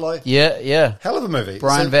 Mark Ruffalo. Yeah. Hell of a movie.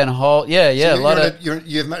 Brian Van Holt. Yeah.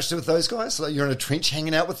 You have much to do with those guys? Like, you're in a trench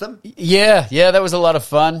hanging out with them? Yeah. That was a lot of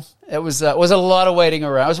fun. It was a lot of waiting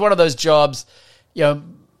around. It was one of those jobs,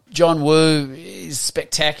 John Woo is a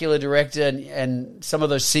spectacular director, and some of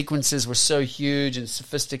those sequences were so huge and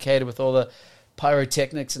sophisticated with all the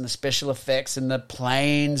pyrotechnics and the special effects and the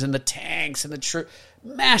planes and the tanks and the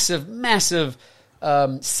massive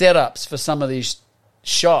setups for some of these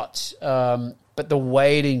shots. But the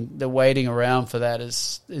waiting around for that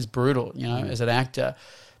is brutal, as an actor.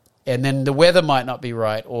 And then the weather might not be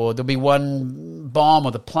right, or there'll be one bomb,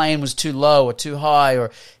 or the plane was too low or too high,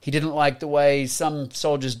 or he didn't like the way some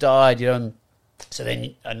soldiers died, and so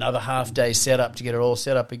then another half-day setup to get it all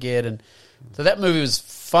set up again. And so that movie was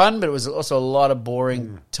fun, but it was also a lot of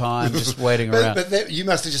boring time just waiting around. But you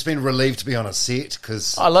must have just been relieved to be on a set,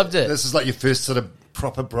 because I loved it. This is like your first sort of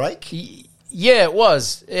proper break? Yeah, it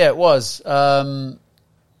was.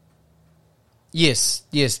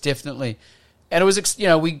 Yes, definitely. And it was,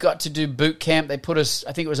 we got to do boot camp. They put us,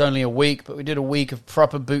 I think it was only a week, but we did a week of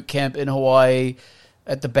proper boot camp in Hawaii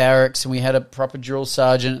at the barracks, and we had a proper drill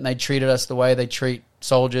sergeant, and they treated us the way they treat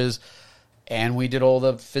soldiers. And we did all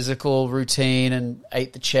the physical routine and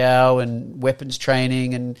ate the chow and weapons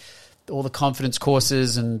training and all the confidence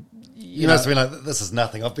courses. And you must have been like, this is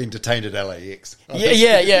nothing. I've been detained at LAX.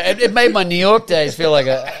 Yeah. It made my New York days feel like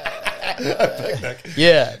a picnic.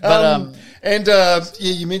 Yeah, but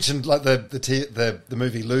you mentioned like the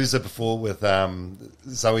movie Loser before with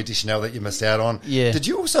Zoe Deschanel that you missed out on. Yeah. Did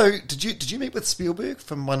you meet with Spielberg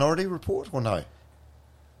from Minority Report or no?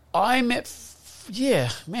 I met. Yeah,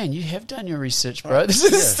 man, you have done your research, bro. This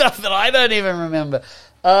is stuff that I don't even remember.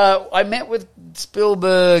 I met with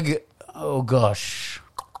Spielberg. Oh gosh,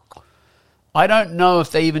 I don't know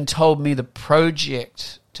if they even told me the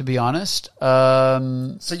project, to be honest.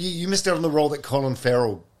 So you missed out on the role that Colin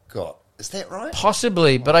Farrell got. Is that right?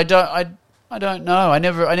 Possibly, but I don't know. I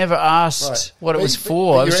never asked what it was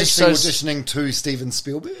for. But I was you're just auditioning to Steven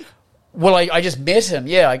Spielberg? Well, I just met him.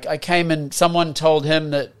 Yeah, I came and someone told him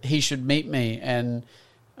that he should meet me, and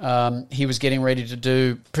he was getting ready to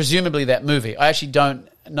do presumably that movie. I actually don't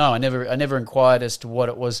know. I never inquired as to what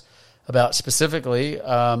it was about specifically.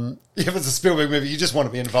 If it's a Spielberg movie, you just want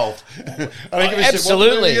to be involved. Absolutely.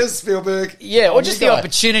 What movie is Spielberg? Yeah, or just the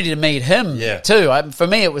opportunity to meet him too. For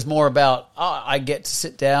me, it was more about I get to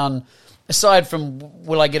sit down. Aside from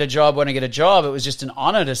will I get a job when I get a job, it was just an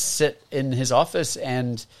honor to sit in his office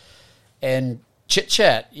and chit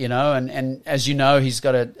chat, and as you know, he's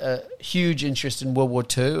got a huge interest in World War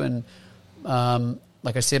II, and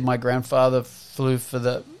like I said, my grandfather flew for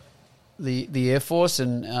the Air Force,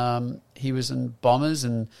 and he was in bombers,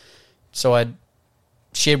 and so I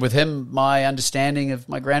shared with him my understanding of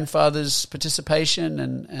my grandfather's participation,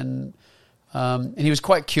 and he was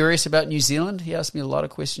quite curious about New Zealand. He asked me a lot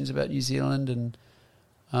of questions about New Zealand, and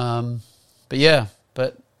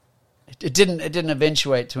but it didn't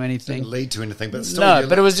eventuate to anything. Didn't lead to anything, but still. No,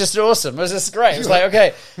 but it was just awesome. It was just great. It was like,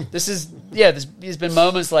 okay, there's been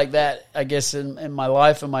moments like that, I guess, in my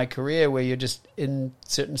life and my career where you're just in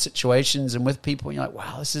certain situations and with people, and you're like,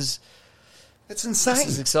 wow, it's insane. This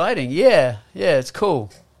is exciting. Yeah, it's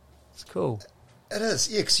cool. It's cool. It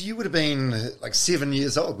is, yeah, because you would have been like 7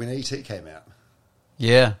 years old when E.T. came out.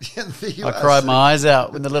 Yeah. I cried my eyes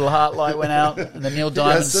out when the little heart light went out and the Neil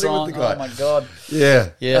Diamond song. Oh, my God. Yeah.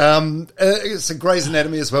 It's a Grey's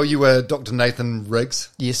Anatomy as well. You were Dr. Nathan Riggs.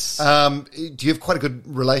 Yes. Do you have quite a good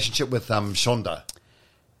relationship with Shonda?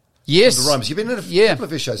 Yes. Shonda Rhimes. You've been in a couple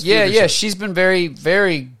of her shows. Yeah. She's been very,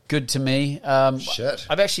 very good to me. Shit.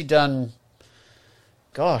 I've actually done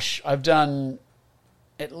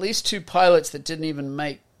at least 2 pilots that didn't even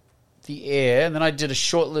make the air, and then I did a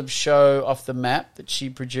short-lived show Off the Map that she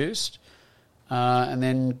produced, and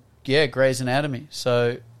then Grey's Anatomy.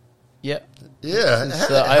 So Yeah. Yeah.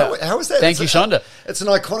 So how was that? Thank you, Shonda. It's an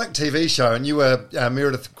iconic TV show, and you were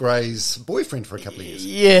Meredith Grey's boyfriend for a couple of years.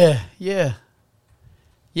 Yeah.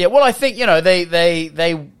 Well, I think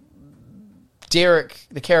they Derek,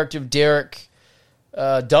 the character of Derek,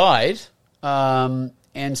 died,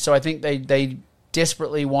 and so I think they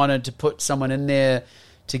desperately wanted to put someone in there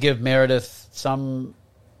to give Meredith some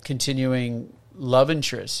continuing love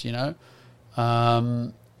interest,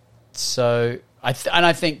 So I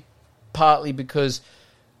think partly because,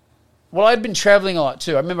 well, I'd been traveling a lot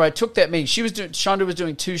too. I remember I took that meeting. Shonda was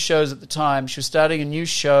doing 2 shows at the time. She was starting a new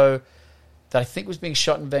show that I think was being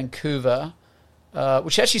shot in Vancouver,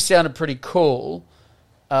 which actually sounded pretty cool.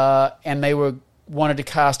 And they wanted to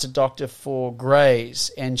cast a doctor for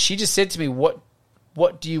Grey's, and she just said to me, "What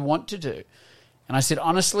do you want to do?" And I said,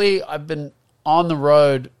 honestly, I've been on the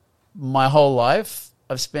road my whole life.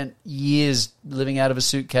 I've spent years living out of a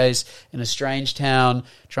suitcase in a strange town,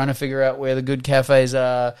 trying to figure out where the good cafes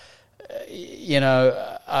are.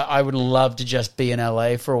 I would love to just be in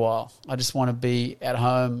LA for a while. I just want to be at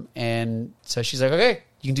home. And so she's like, okay,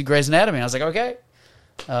 you can do Grey's Anatomy. And I was like, okay.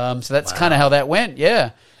 So that's kind of how that went,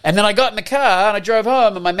 yeah. And then I got in the car and I drove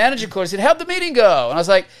home, and my manager called and said, how'd the meeting go? And I was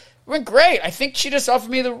like, it went great. I think she just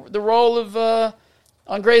offered me the role of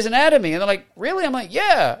on Grey's Anatomy. And they're like, really? I'm like,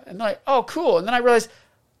 yeah. And they're like, oh, cool. And then I realized,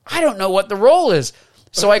 I don't know what the role is.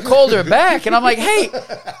 So I called her back, and I'm like, hey,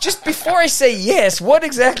 just before I say yes, what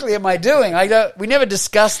exactly am I doing? We never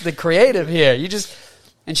discussed the creative here.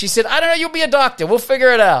 And she said, I don't know, you'll be a doctor. We'll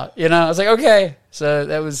figure it out. I was like, okay. So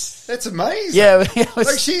that's amazing. Yeah.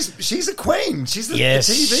 Like she's a queen. She's the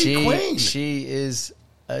TV queen. She is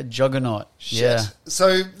a juggernaut. Shit. Yeah. So,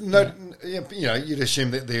 you'd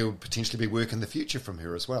assume that there will potentially be work in the future from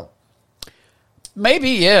her as well. Maybe,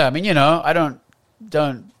 yeah. I mean, I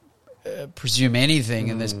don't presume anything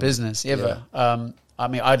in this business ever. Yeah. I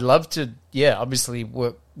mean, I'd love to, obviously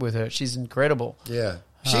work with her. She's incredible. Yeah.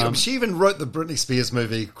 She even wrote the Britney Spears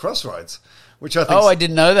movie Crossroads, which I think... Oh, I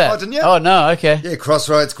didn't know that. Oh, didn't you? Oh, no, okay. Yeah,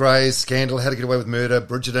 Crossroads, Grey's, Scandal, How to Get Away with Murder,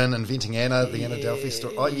 Bridgerton, Inventing Anna, the Anna Delphi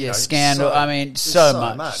story. Oh, Scandal.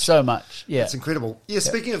 So much. Yeah. It's incredible. Yeah,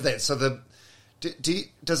 speaking of that, so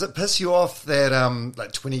does it piss you off that,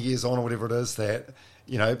 20 years on or whatever it is, that...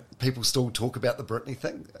 people still talk about the Britney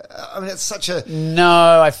thing. I mean, it's such a...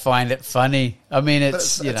 No, I find it funny. I mean,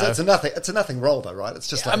 it's a nothing role, though, right? It's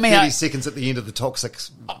just 30 seconds at the end of the Toxic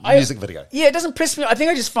music video. Yeah, it doesn't piss me off. I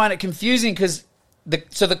think I just find it confusing because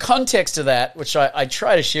the context of that, which I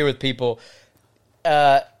try to share with people,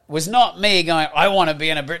 was not me going, I want to be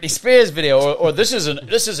in a Britney Spears video, or this is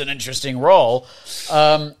an interesting role.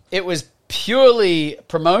 It was purely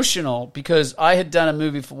promotional because I had done a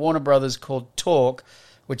movie for Warner Brothers called Talk,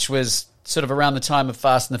 which was sort of around the time of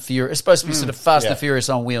Fast and the Furious. It's supposed to be sort of Fast and the Furious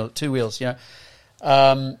on two wheels,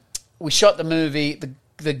 We shot the movie.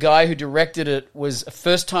 The guy who directed it was a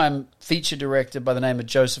first-time feature director by the name of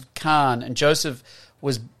Joseph Kahn, and Joseph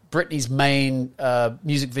was Britney's main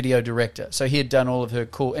music video director. So he had done all of her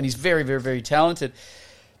cool, and he's very, very, very talented.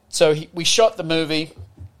 So we shot the movie.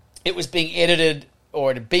 It was being edited,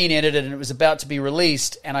 or it had been edited, and it was about to be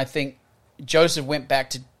released, and I think Joseph went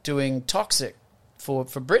back to doing Toxic for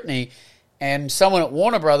Britney, and someone at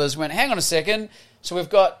Warner Brothers went, hang on a second, so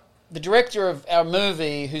we've got the director of our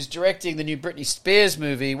movie who's directing the new Britney Spears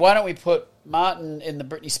movie, why don't we put Martin in the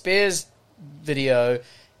Britney Spears video,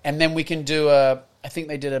 and then we can do I think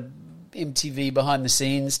they did a MTV behind the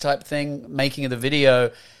scenes type thing, making of the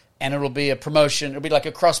video, and it'll be a promotion, it'll be like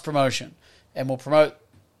a cross promotion, and we'll promote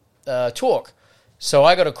Talk. So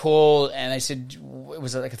I got a call, and they said, it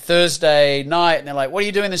was like a Thursday night, and they're like, what are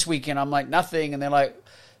you doing this weekend? I'm like, nothing. And they're like,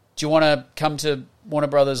 do you want to come to Warner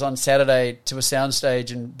Brothers on Saturday to a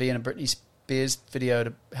soundstage and be in a Britney Spears video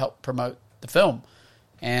to help promote the film?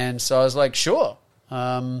 And so I was like, sure.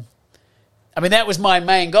 I mean, that was my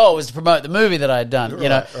main goal, was to promote the movie that I had done.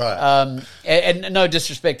 Right. And no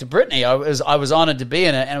disrespect to Britney, I was honored to be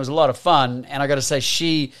in it, and it was a lot of fun. And I got to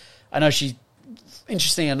say, I know she...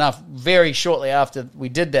 Interesting enough, very shortly after we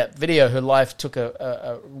did that video, her life took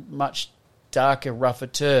a much darker, rougher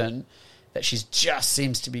turn that she just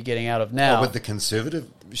seems to be getting out of now. With the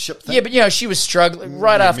conservativeship thing? Yeah, but she was struggling.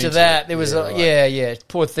 Right after mentally. That, there was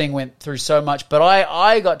poor thing went through so much. But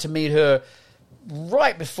I got to meet her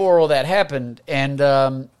right before all that happened,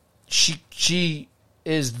 and she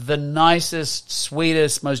is the nicest,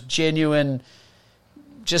 sweetest, most genuine,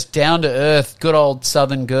 just down to earth, good old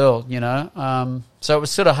Southern girl, So it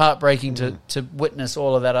was sort of heartbreaking to witness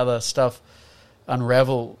all of that other stuff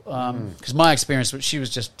unravel. Because my experience, she was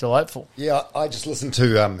just delightful. Yeah, I just listened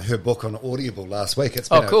to her book on Audible last week. It's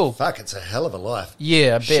been cool. It's a hell of a life.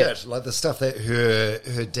 Yeah, I bet. Shit, like the stuff that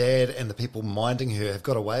her dad and the people minding her have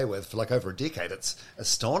got away with for like over a decade. It's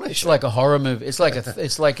astonishing. It's like a horror movie. It's like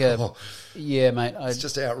a. Yeah, mate. It's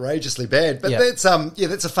just outrageously bad. But Yeah. that's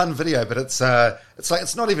that's a fun video. But it's like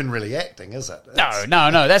it's not even really acting, is it?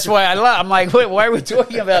 No. That's why I'm like, why are we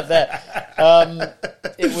talking about that?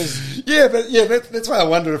 It was. That's why I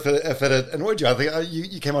wonder if it had annoyed you. I think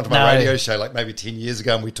you came onto my radio show like maybe 10 years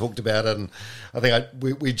ago and we talked about it, and I think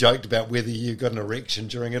we joked about whether you got an erection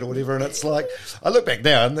during it or whatever, and it's like, I look back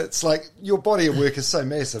now and it's like your body of work is so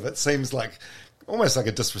massive, it seems like almost like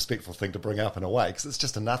a disrespectful thing to bring up in a way, because it's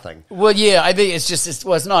just a nothing. Well, yeah, I think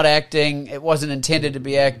it's not acting. It wasn't intended to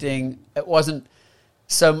be acting. It wasn't.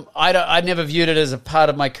 So I never viewed it as a part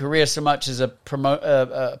of my career so much as a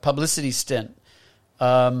publicity stint.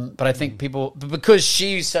 But I think people, because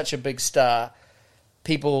she's such a big star,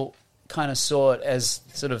 people kind of saw it as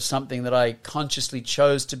sort of something that I consciously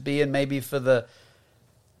chose to be in, maybe for the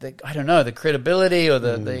I don't know, the credibility or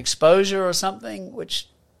the exposure or something, which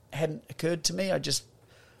hadn't occurred to me. I just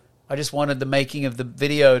wanted the making of the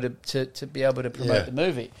video to be able to promote the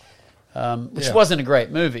movie, which wasn't a great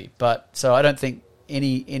movie, but so I don't think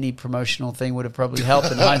any promotional thing would have probably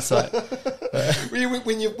helped in hindsight.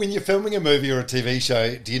 When you're filming a movie or a TV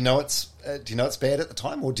show, do you know it's bad at the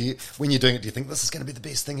time, or when you're doing it, do you think this is going to be the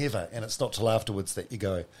best thing ever, and it's not till afterwards that you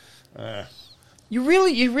go? You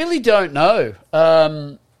really don't know,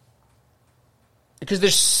 because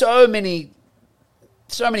there's so many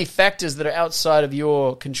factors that are outside of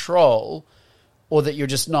your control, or that you're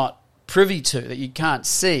just not privy to, that you can't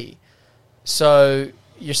see. So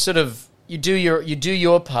you're you do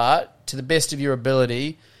your part to the best of your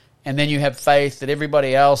ability, and then you have faith that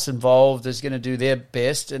everybody else involved is going to do their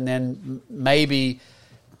best, and then maybe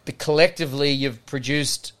collectively you've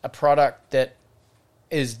produced a product that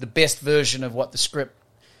is the best version of what the script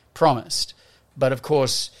promised. But of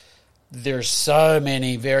course, there's so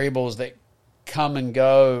many variables that come and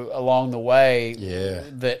go along the way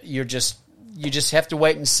that you just have to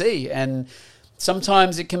wait and see. And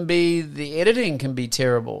sometimes it can be, the editing can be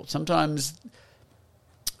terrible. Sometimes,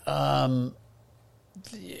 I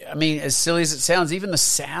mean, as silly as it sounds, even the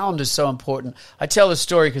sound is so important. I tell this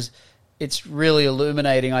story because it's really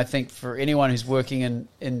illuminating, I think, for anyone who's working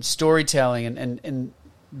in storytelling and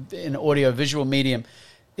in audio-visual medium,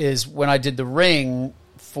 is when I did The Ring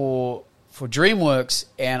for DreamWorks,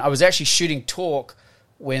 and I was actually shooting talk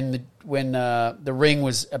when The Ring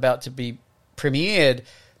was about to be premiered,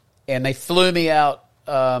 and they flew me out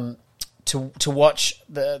to watch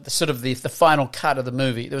the sort of the final cut of the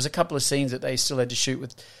movie. There was a couple of scenes that they still had to shoot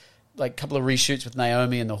with, like a couple of reshoots with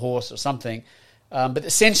Naomi and the horse or something, but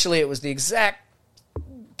essentially it was the exact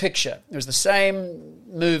picture. It was the same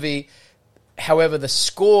movie. However, the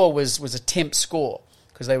score was a temp score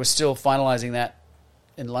because they were still finalizing that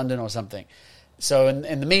in London or something. So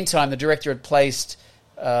in the meantime, the director had placed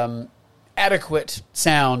adequate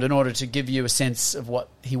sound in order to give you a sense of what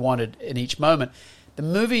he wanted in each moment. The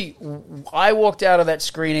movie, I walked out of that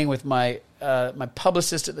screening with my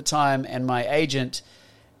publicist at the time and my agent,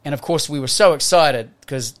 and of course we were so excited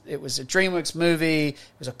because it was a DreamWorks movie, it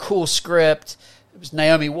was a cool script, it was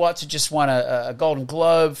Naomi Watts who just won a Golden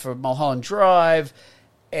Globe for Mulholland Drive,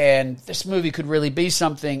 and this movie could really be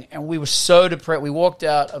something, and we were so depressed. We walked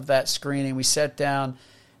out of that screening, we sat down,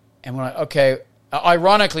 and we're like, okay,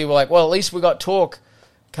 ironically, we're like, well, at least we got Talk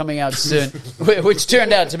coming out soon, which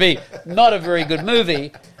turned out to be not a very good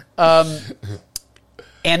movie. And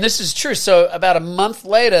this is true. So about a month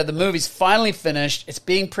later, the movie's finally finished. It's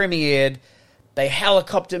being premiered. They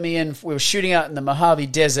helicopter me in. We were shooting out in the Mojave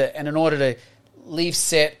Desert, and in order to leave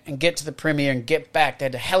set and get to the premiere and get back, they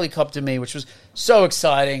had to helicopter me, which was so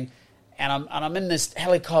exciting. And I'm in this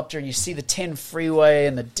helicopter, and you see the 10 freeway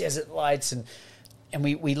and the desert lights, and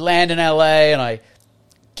we land in LA, and I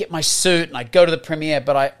get my suit and I go to the premiere.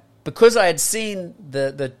 But because I had seen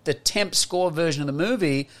the temp score version of the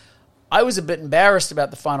movie, I was a bit embarrassed about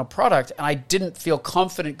the final product, and I didn't feel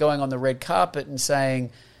confident going on the red carpet and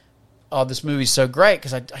saying, "Oh, this movie's so great,"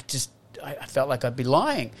 because I felt like I'd be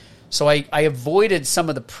lying. So I avoided some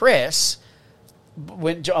of the press.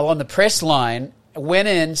 Went on the press line, went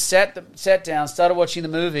in, sat down, started watching the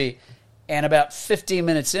movie, and about 15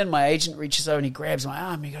 minutes in, my agent reaches over and he grabs my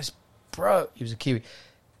arm. He goes, "Bro," he was a Kiwi.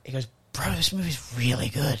 He goes, "Bro, this movie's really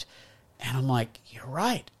good." And I'm like, "You're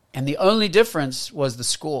right." And the only difference was the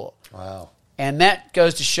score. Wow. And that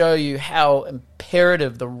goes to show you how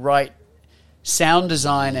imperative the right sound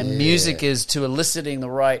design and music is to eliciting the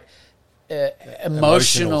right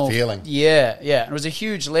emotional feeling. Yeah. It was a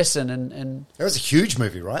huge lesson, and That was a huge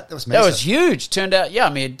movie, right? That was that massive. was huge. Turned out, I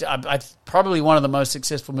mean, I probably one of the most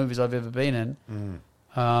successful movies I've ever been in.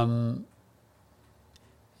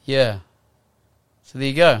 Yeah. So there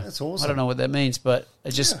you go. That's awesome. I don't know what that means, but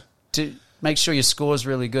it's just to make sure your score's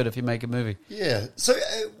really good if you make a movie. Yeah. So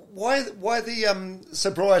why the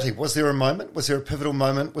sobriety? Was there a moment? Was there a pivotal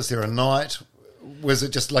moment? Was there a night? Was it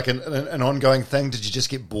just like an ongoing thing? Did you just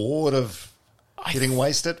get bored of getting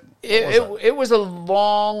wasted? It was a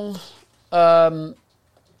long...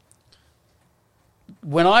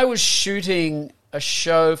 when I was shooting a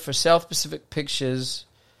show for South Pacific Pictures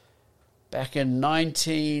back in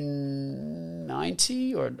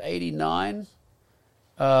 1990 or 89,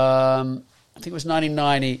 I think it was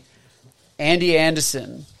 1990, Andy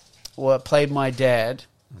Anderson played my dad,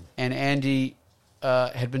 and Andy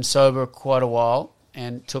had been sober quite a while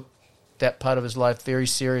and took that part of his life very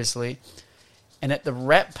seriously. And at the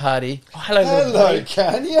wrap party... Oh, Hello,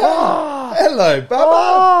 Kanya. Oh, hello, Bubba.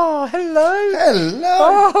 Oh, hello.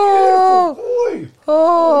 Hello, beautiful boy.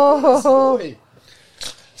 Oh. Boy.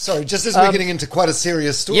 Sorry, just as we're getting into quite a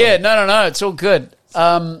serious story. Yeah, no, it's all good.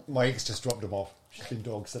 My ex just dropped him off. She's been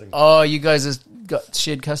dog sitting. Oh, you guys have got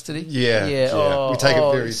shared custody? Yeah. Oh, we take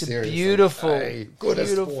it very it's seriously. Beautiful. Hey,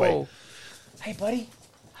 goodness boy. Hey, buddy.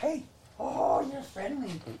 Hey. Oh, you're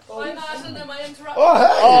friendly. Hi, Martin. Am I interrupting? Oh, hey.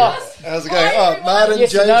 Oh. How's it Hi, going? everyone. Martin,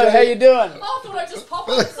 Yes, JJ. no, how you doing? I thought I'd just pop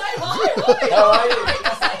up and say hi. How are you? Great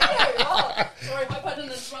to see you. Oh, sorry, hope I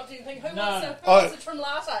didn't interrupt anything. Who wants a trim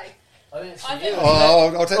latte? I think it's I think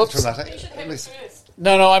I'll take the trim you latte. should have it first.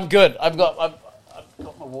 No, I'm good. I've got my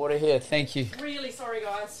water here. Thank you. Really sorry,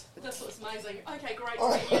 guys. This was amazing. Okay, great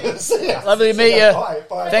to meet you. See ya. Lovely to meet you.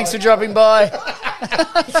 Bye. Thanks for dropping by.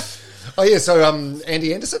 Oh, yeah, so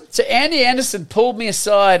Andy Anderson? So Andy Anderson pulled me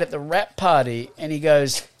aside at the wrap party, and he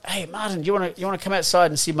goes, "Hey, Martin, do you want to come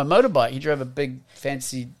outside and see my motorbike?" He drove a big,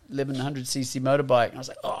 fancy 1100cc motorbike, and I was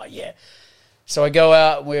like, "Oh yeah." So I go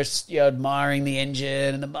out, and we're admiring the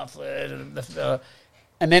engine and the muffler,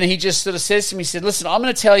 and then he just sort of says to me, he said, "Listen, I'm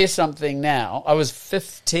going to tell you something now." I was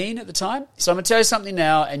 15 at the time, so I'm going to tell you something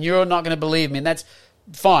now, and you're not going to believe me, and that's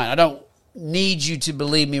fine. I don't need you to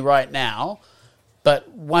believe me right now. But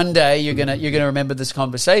one day you're gonna remember this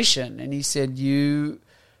conversation. And he said, "You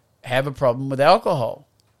have a problem with alcohol."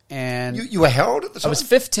 And You were how old at the time? I was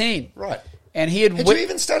 15. Right. And he had... Had you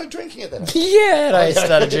even started drinking at that age? Yeah, I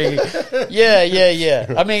started drinking. Yeah.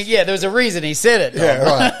 I mean, there was a reason he said it. Yeah,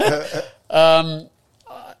 right.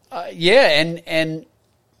 And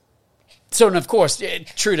so, and of course,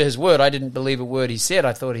 true to his word, I didn't believe a word he said.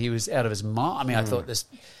 I thought he was out of his mind. I mean, I thought this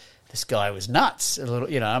guy was nuts. A little,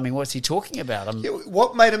 I mean, what's he talking about?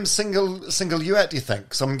 What made him single you out, do you think?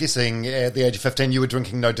 Because I'm guessing at the age of 15 you were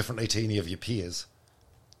drinking no differently to any of your peers.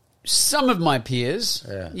 Some of my peers,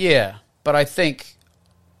 yeah. But I think,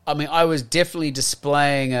 I mean, I was definitely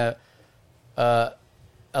displaying a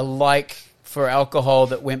like for alcohol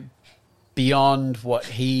that went beyond what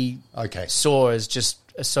he saw as just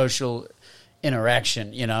a social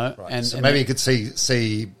interaction, Right. And maybe he could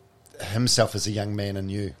see himself as a young man in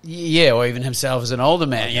you. Yeah, or even himself as an older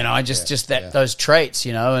man, those traits,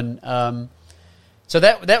 and so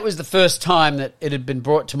that was the first time that it had been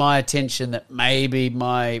brought to my attention that maybe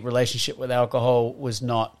my relationship with alcohol was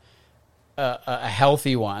not a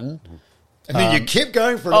healthy one. And then you kept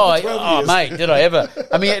going for another 12 years. Oh, mate, did I ever?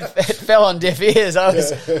 I mean, it fell on deaf ears. I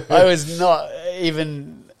was not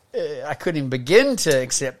even, I couldn't even begin to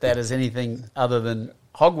accept that as anything other than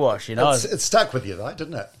hogwash, It stuck with you, though,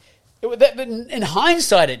 didn't it? But in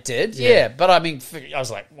hindsight, it did, yeah. But I mean, I was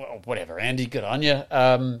like, well, whatever, Andy, good on you.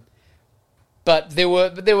 But there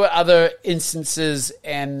were other instances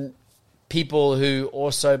and people who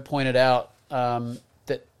also pointed out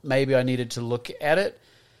that maybe I needed to look at it.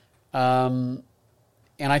 And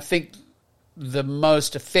I think the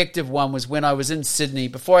most effective one was when I was in Sydney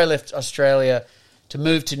before I left Australia to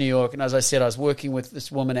move to New York. And as I said, I was working with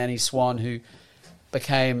this woman, Annie Swan, who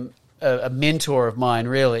became a mentor of mine,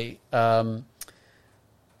 really. And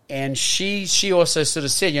she also sort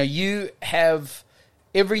of said, you have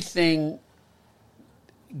everything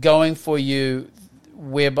going for you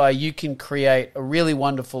whereby you can create a really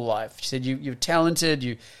wonderful life. She said, you're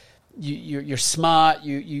talented, you're smart,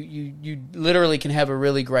 you literally can have a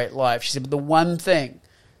really great life. She said, but the one thing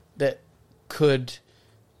that could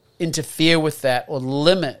interfere with that or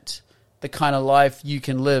limit the kind of life you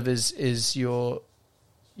can live is your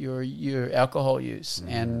alcohol use.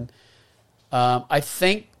 And I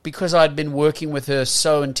think because I'd been working with her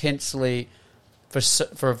so intensely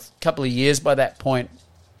for a couple of years by that point,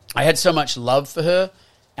 I had so much love for her,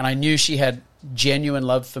 and I knew she had genuine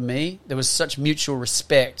love for me. There was such mutual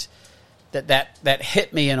respect that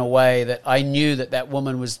hit me in a way that I knew that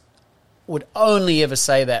woman would only ever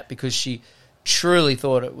say that because she truly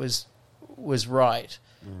thought it was right.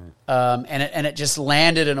 And it just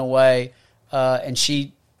landed in a way, and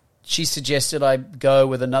she suggested I go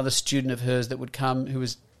with another student of hers that would come, who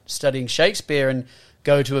was studying Shakespeare, and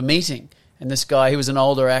go to a meeting. And this guy, he was an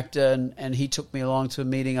older actor, and he took me along to a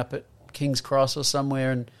meeting up at King's Cross or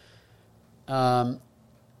somewhere, and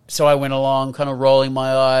so I went along, kind of rolling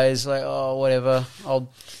my eyes, like, oh, whatever.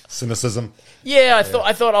 Cynicism. Yeah,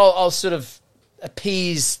 I thought I'll sort of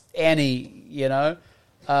appease Annie, you know.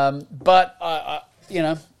 But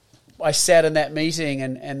I sat in that meeting,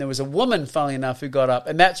 and there was a woman, funnily enough, who got up,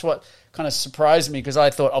 and that's what kind of surprised me, because I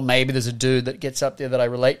thought, oh, maybe there's a dude that gets up there that I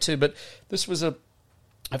relate to, but this was a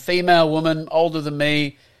female woman, older than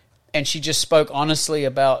me, and she just spoke honestly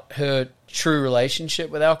about her true relationship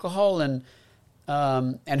with alcohol and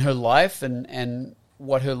her life and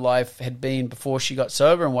what her life had been before she got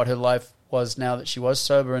sober and what her life was now that she was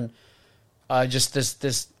sober. And just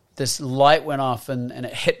this light went off, and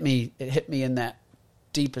it hit me in that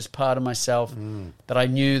deepest part of myself that I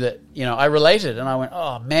knew that, you know, I related, and I went,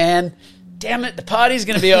 oh man, damn it, the party's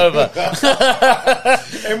going to be over.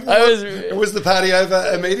 Was the party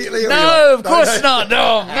over immediately? No, of course not.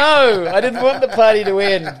 No, I didn't want the party to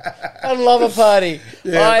end. I love a party.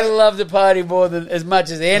 Yeah, I love the party as much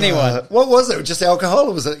as anyone. What was it? Just alcohol,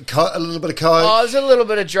 or was it a little bit of coke? Oh, it was a little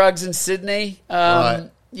bit of drugs in Sydney. Right.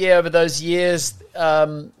 Yeah, over those years.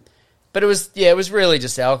 But it was really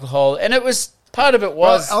just alcohol, and it was. Part of it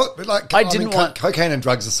was I didn't want cocaine and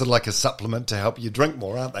drugs are sort of like a supplement to help you drink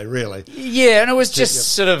more, aren't they? Really? Yeah, and it was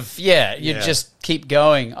just sort of just keep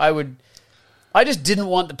going. I just didn't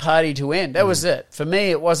want the party to end. That was it for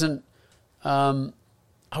me. It wasn't. I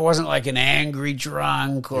wasn't like an angry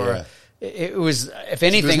drunk, or it was. If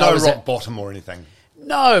anything, there I was was no rock bottom or anything.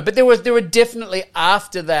 No, but there were definitely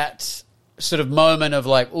after that sort of moment of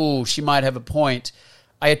like, oh, she might have a point.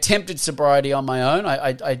 I attempted sobriety on my own.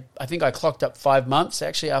 I think I clocked up 5 months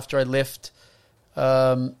actually after I left.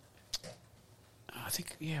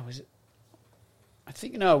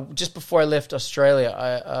 Just before I left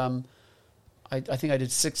Australia. I think I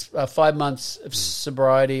did 5 months of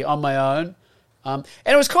sobriety on my own, and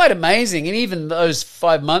it was quite amazing. And even those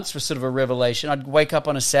 5 months were sort of a revelation. I'd wake up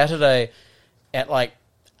on a Saturday at like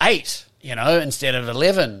 8, instead of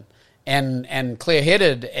 11, and clear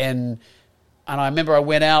headed And I remember I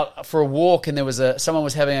went out for a walk, and there was someone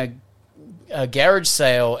was having a garage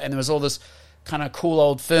sale, and there was all this kind of cool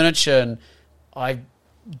old furniture, and I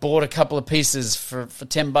bought a couple of pieces for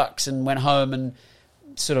 $10 and went home and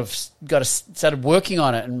sort of started working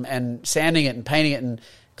on it and sanding it and painting it, and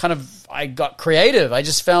kind of I got creative. I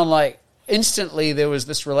just found like instantly there was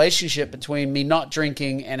this relationship between me not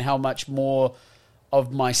drinking and how much more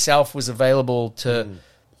of myself was available to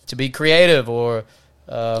be creative or.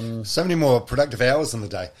 So many more productive hours in the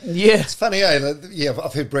day. Yeah. It's funny,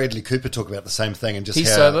 I've heard Bradley Cooper talk about the same thing. And just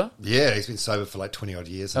he's sober? Yeah, he's been sober for like 20-odd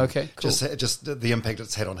years. Okay, cool. Just the impact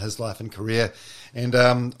it's had on his life and career. And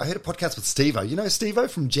I heard a podcast with Steve-O. You know Steve-O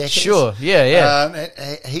from Jackass? Sure, yeah.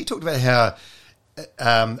 He talked about how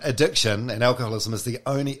addiction and alcoholism is the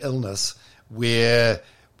only illness where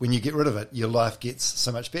when you get rid of it, your life gets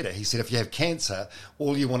so much better. He said if you have cancer,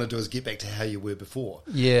 all you want to do is get back to how you were before.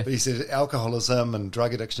 Yeah. But he said alcoholism and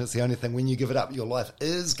drug addiction, it's the only thing, when you give it up, your life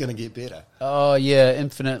is going to get better. Oh, yeah,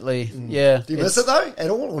 infinitely. Yeah. Do you miss it, though, at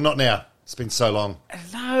all? Or not now? It's been so long.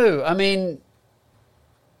 No, I mean,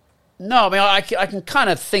 I can kind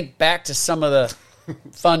of think back to some of the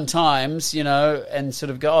fun times, and sort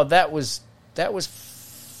of go, oh, that was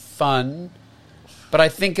fun. But I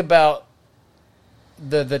think about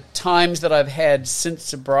the times that I've had since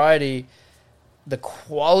sobriety, the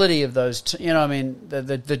quality of those,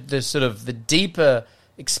 the sort of the deeper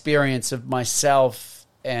experience of myself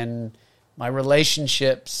and my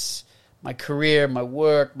relationships, my career, my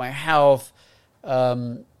work, my health,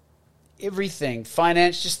 everything,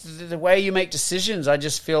 finance, just the way you make decisions. I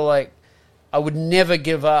just feel like I would never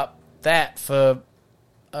give up that for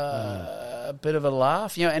a bit of a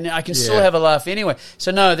laugh, and I can still have a laugh anyway.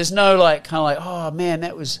 So no, there's no oh man,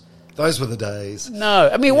 those were the days. No,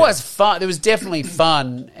 I mean, it was fun. There was definitely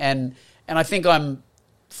fun, and I think I'm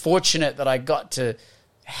fortunate that I got to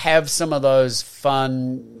have some of those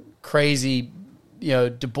fun, crazy,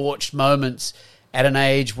 debauched moments at an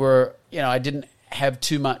age where, I didn't have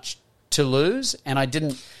too much to lose, and I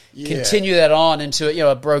didn't continue that on into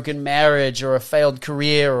a broken marriage or a failed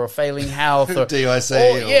career or a failing health or DIC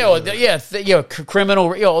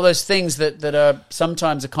criminal, all those things that are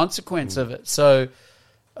sometimes a consequence of it. So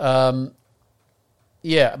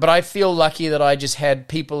Yeah, but I feel lucky that I just had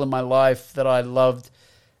people in my life that I loved,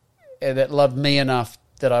 that loved me enough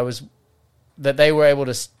that they were able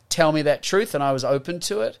to tell me that truth, and I was open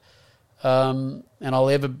to it. And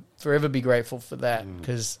I'll forever be grateful for that,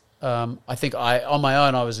 because I think on my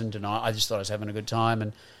own I was in denial. I just thought I was having a good time,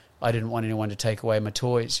 and I didn't want anyone to take away my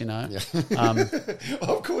toys, Yeah.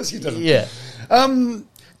 Of course you didn't. Yeah.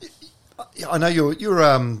 I know you're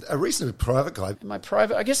a reasonably private guy. Am I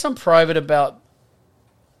private? I guess I'm private about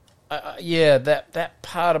that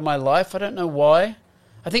part of my life. I don't know why.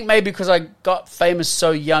 I think maybe because I got famous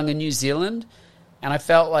so young in New Zealand, and I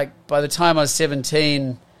felt like by the time I was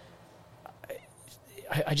 17,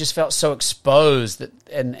 I just felt so exposed that,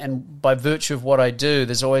 and by virtue of what I do,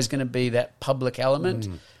 there's always going to be that public element,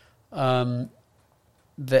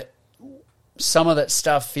 that some of that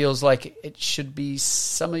stuff feels like it should be,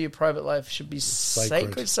 some of your private life should be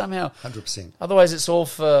sacred somehow. 100%. Otherwise it's all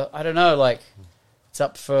for, I don't know, like it's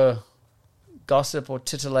up for gossip or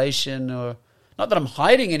titillation, or not that I'm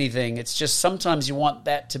hiding anything. It's just sometimes you want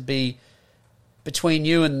that to be between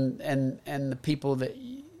you and the people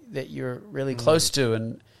that you're really close to,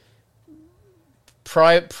 and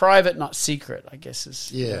private, not secret, I guess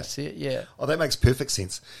is. Yeah. Oh, that makes perfect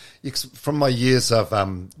sense. From my years of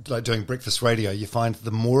like doing breakfast radio, you find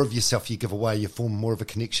the more of yourself you give away, you form more of a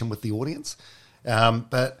connection with the audience.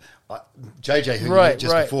 But JJ, who you met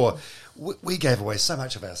just before, we gave away so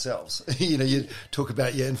much of ourselves. You talk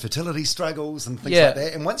about your infertility struggles and things like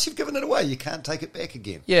that, and once you've given it away, you can't take it back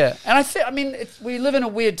again. Yeah, and we live in a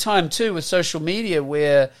weird time too with social media,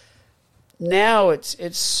 where now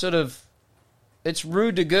it's sort of, it's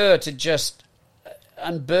rude de guerre to just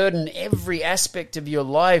unburden every aspect of your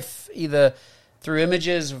life, either through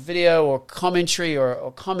images or video or commentary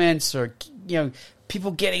or comments, or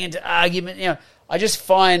people getting into argument. I just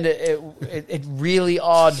find it really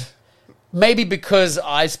odd. Maybe because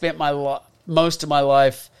I spent most of my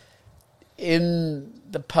life in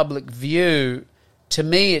the public view, to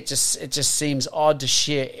me it just seems odd to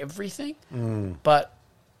share everything. But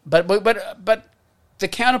the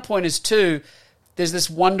counterpoint is too, there's this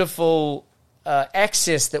wonderful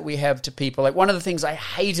access that we have to people. Like, one of the things I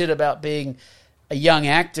hated about being a young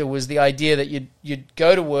actor was the idea that you'd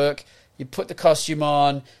go to work, you'd put the costume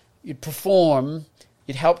on, you'd perform,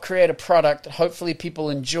 you'd help create a product that hopefully people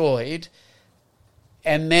enjoyed,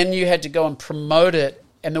 and then you had to go and promote it.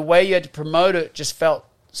 And the way you had to promote it just felt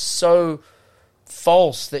so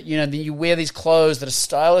false, that you wear these clothes that a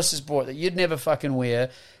stylist has bought that you'd never fucking wear,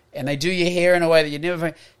 and they do your hair in a way that you'd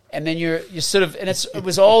never, and then you're sort of, and it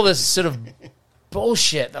was all this sort of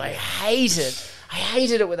bullshit that I hated. I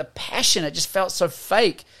hated it with a passion. It just felt so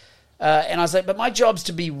fake. And I was like, but my job's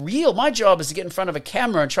to be real. My job is to get in front of a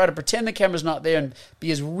camera and try to pretend the camera's not there and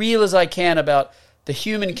be as real as I can about the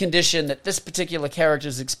human condition that this particular character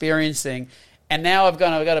is experiencing. And now I've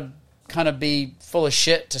got to kind of be full of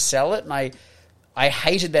shit to sell it. And I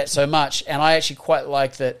hated that so much. And I actually quite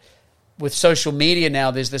like that with social media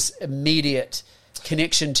now, there's this immediate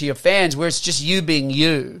connection to your fans where it's just you being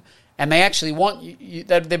you. And they actually want you,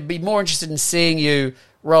 they'd be more interested in seeing you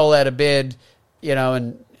roll out of bed,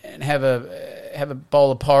 and have a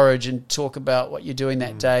bowl of porridge and talk about what you're doing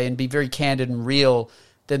that day and be very candid and real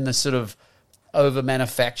than the sort of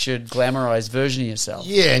over-manufactured, glamorized version of yourself.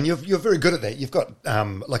 Yeah, and you're very good at that. You've got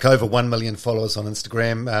like over 1 million followers on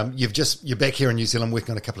Instagram. You're back here in New Zealand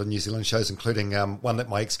working on a couple of New Zealand shows, including one that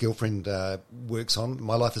my ex-girlfriend works on,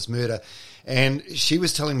 My Life is Murder. And she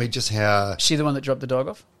was telling me just how... She the one that dropped the dog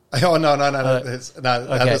off? Oh, no. This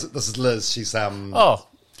is Liz. She's...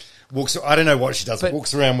 Walks. I don't know what she does. But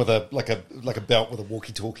walks around with a belt with a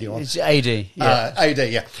walkie-talkie on. It's AD. Yeah. AD.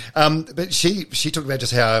 Yeah. But she talked about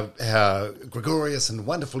just how gregarious and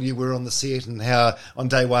wonderful you were on the set, and how on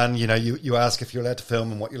day one, you ask if you're allowed to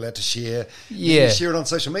film and what you're allowed to share. Yeah. You share it on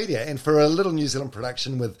social media, and for a little New Zealand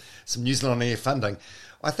production with some New Zealand on air funding,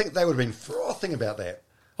 I think they would have been frothing about that.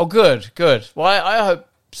 Oh, good. Well, I hope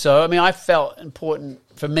so. I mean, I felt important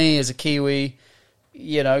for me as a Kiwi.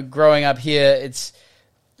 Growing up here,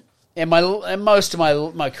 And most of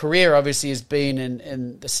my career obviously has been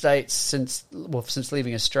in the States since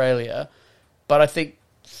leaving Australia, but I think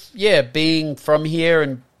being from here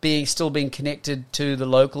and still being connected to the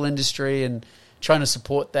local industry and trying to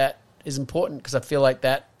support that is important, because I feel like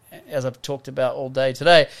that, as I've talked about all day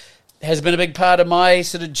today, has been a big part of my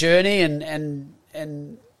sort of journey and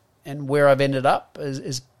where I've ended up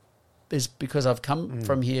is because I've come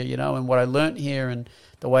from here, and what I learnt here and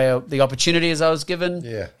the opportunities I was given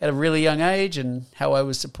at a really young age and how I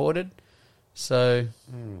was supported. So,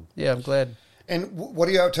 I'm glad. And what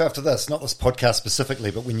are you up to after this? Not this podcast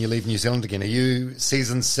specifically, but when you leave New Zealand again, are you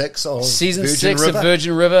season 6 of Season Virgin 6 River? of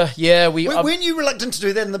Virgin River? Yeah, Weren't you reluctant to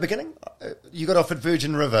do that in the beginning? You got offered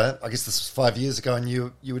Virgin River. I guess this was 5 years ago, and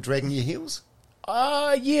you were dragging your heels.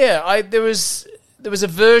 Yeah. There was a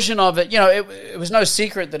version of it. It was no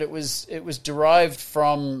secret that it was derived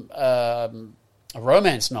from a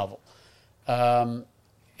romance novel,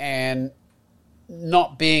 and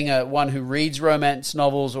not being one who reads romance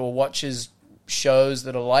novels or watches shows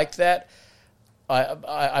that are like that,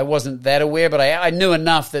 I wasn't that aware, but I knew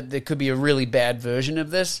enough that there could be a really bad version of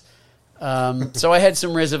this. So I had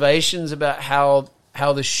some reservations about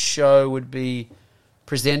how the show would be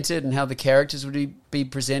presented and how the characters would be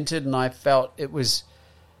presented, and I felt it was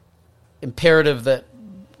imperative that,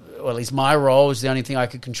 well, at least my role was the only thing I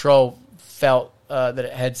could control, felt that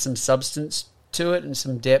it had some substance to it and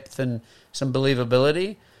some depth and some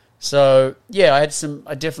believability. So yeah, I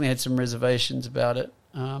definitely had some reservations about it.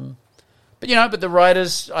 But the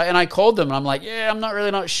writers, I called them and I'm like, yeah, I'm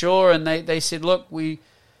not sure. And they said, look, we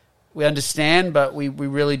understand, but we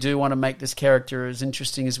really do want to make this character as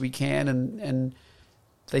interesting as we can. And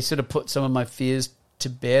they sort of put some of my fears to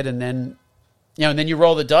bed. And then, and then you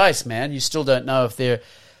roll the dice, man. You still don't know if they're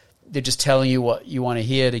just telling you what you want to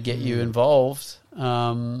hear to get you involved.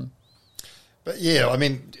 But yeah, I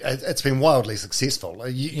mean, it's been wildly successful.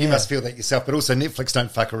 You must feel that yourself, but also Netflix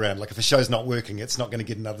don't fuck around. Like if a show's not working, it's not going to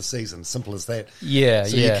get another season. Simple as that. Yeah,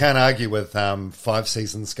 so you can't argue with 5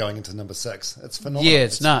 seasons going into number 6. It's phenomenal. Yeah,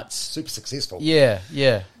 it's nuts. Super successful. Yeah.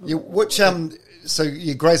 So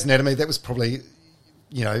your Grey's Anatomy, that was probably,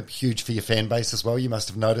 huge for your fan base as well. You must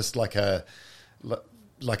have noticed a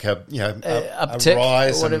uptick,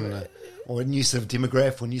 rise or a new sort of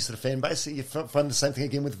demographic or new sort of fan base. You find the same thing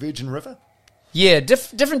again with Virgin River? Yeah,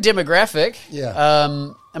 different demographic. Yeah.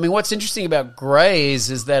 I mean, what's interesting about Grey's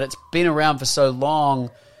is that it's been around for so long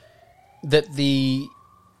that a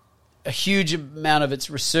huge amount of its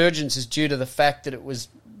resurgence is due to the fact that it was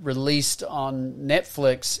released on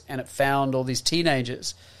Netflix and it found all these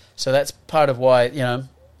teenagers. So that's part of why,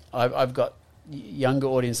 I've got younger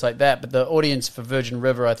audience like that. But the audience for Virgin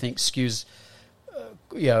River, I think, skews,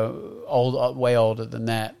 way older than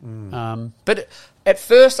that. But at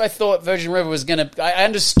first, I thought Virgin River was going to. I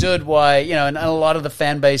understood why, and a lot of the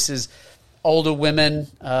fan base is older women,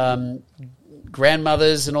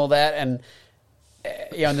 grandmothers, and all that, and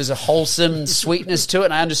and there's a wholesome sweetness to it,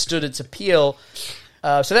 and I understood its appeal.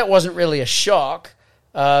 So that wasn't really a shock.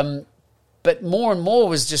 But more and more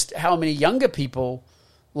was just how many younger people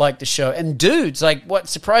like the show, and dudes. Like,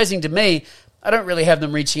 what's surprising to me, I don't really have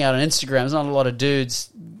them reaching out on Instagram. There's not a lot of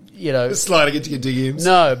dudes. Sliding into your DMs.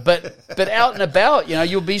 No, but out and about,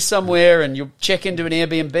 you'll be somewhere and you'll check into an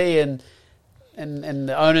Airbnb and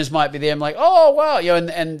the owners might be there. I'm like, oh wow,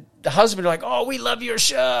 and the husband are like, oh, we love your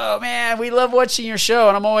show, man. We love watching your show,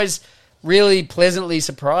 and I'm always really pleasantly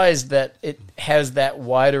surprised that it has that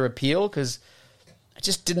wider appeal because I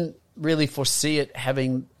just didn't really foresee it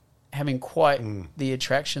having quite the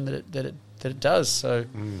attraction that it does. So.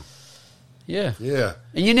 Yeah. Yeah.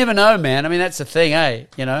 And you never know, man. I mean, that's the thing, eh?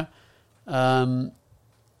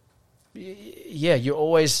 You're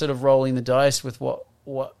always sort of rolling the dice with what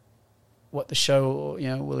the show,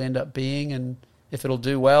 will end up being and if it'll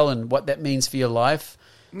do well and what that means for your life.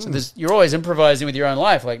 So you're always improvising with your own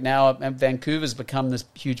life. Like now Vancouver's become this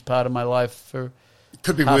huge part of my life for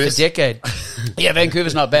could be half worse. a decade. Yeah,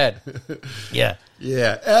 Vancouver's not bad. Yeah.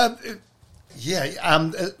 Yeah.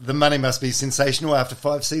 The money must be sensational after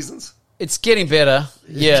 5 seasons. It's getting better.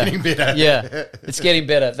 Yeah. Getting better. Yeah. It's getting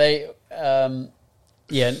better. They, we're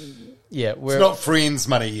it's not Friends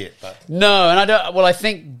money yet, but no, and I don't. Well, I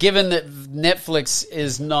think given that Netflix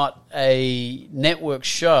is not a network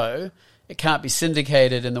show, it can't be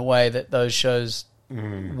syndicated in the way that those shows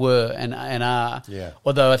were and are. Yeah.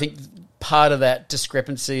 Although I think part of that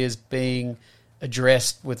discrepancy is being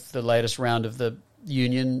addressed with the latest round of the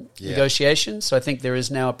union negotiations. So I think there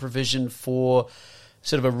is now a provision for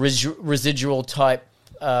sort of a residual type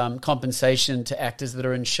compensation to actors that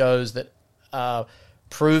are in shows that are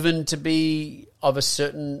proven to be of a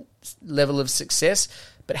certain level of success,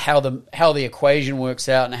 but how the equation works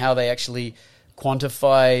out and how they actually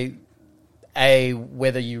quantify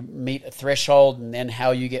whether you meet a threshold and then how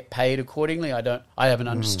you get paid accordingly. I haven't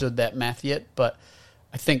understood that math yet, but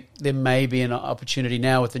I think there may be an opportunity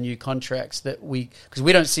now with the new contracts that because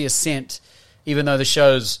we don't see a cent, even though the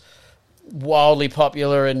show's wildly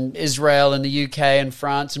popular in Israel and the UK and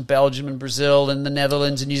France and Belgium and Brazil and the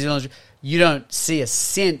Netherlands and New Zealand. You don't see a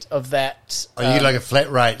cent of that. Are you like a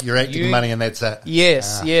flat rate? You're acting money and that's it?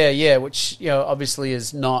 Yes, yeah, which obviously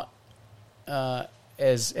is not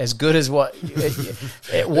as good as what it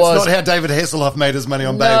It's was. not how David Hasselhoff made his money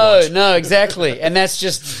on Baywatch. No, exactly. And that's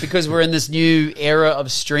just because we're in this new era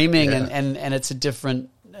of streaming and it's a different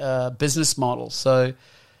business model. So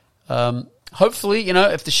hopefully,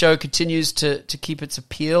 if the show continues to keep its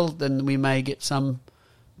appeal, then we may get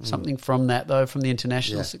something from that, though, from the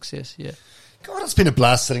international success. Yeah. God, it's been a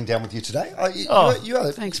blast sitting down with you today. You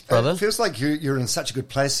are, thanks, brother. It feels like you're in such a good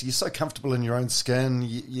place. You're so comfortable in your own skin.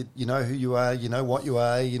 You know who you are. You know what you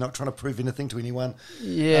are. You're not trying to prove anything to anyone.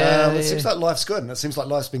 Yeah. It seems like life's good, and it seems like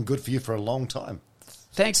life's been good for you for a long time.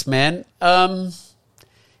 Thanks, man.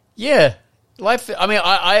 Yeah. Life, I mean,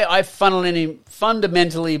 I fundamentally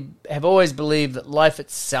have always believed that life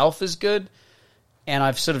itself is good, and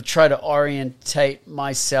I've sort of tried to orientate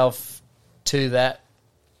myself to that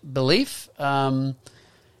belief, and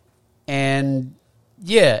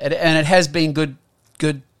it has been good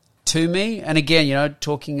to me. And again,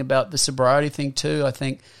 talking about the sobriety thing too, I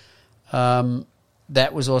think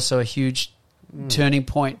that was also a huge turning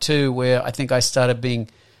point too, where I think I started being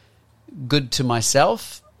good to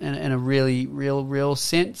myself in a really real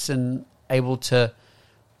sense, and able to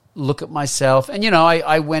look at myself. And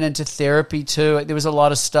I went into therapy too. There was a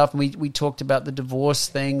lot of stuff. We talked about the divorce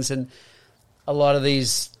things and a lot of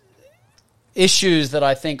these issues that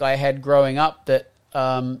I think I had growing up that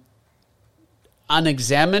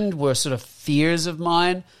unexamined were sort of fears of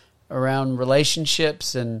mine around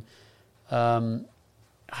relationships and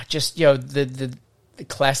just the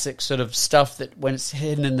classic sort of stuff that when it's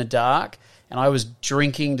hidden in the dark, and I was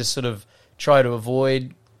drinking to sort of try to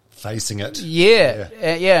avoid facing it. Yeah.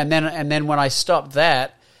 And then when I stopped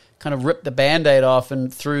that, kind of ripped the Band-Aid off,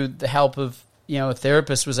 and through the help of a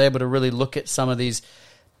therapist, was able to really look at some of these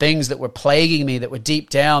things that were plaguing me, that were deep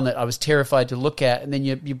down, that I was terrified to look at, and then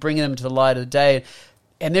you bring them to the light of the day,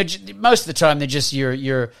 and they're most of the time they're just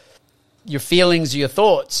your feelings, your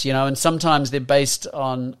thoughts, and sometimes they're based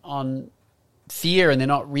on fear and they're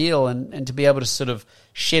not real, and to be able to sort of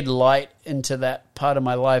shed light into that part of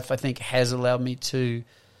my life, I think has allowed me to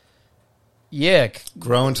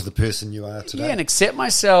grow into the person you are today. Yeah, and accept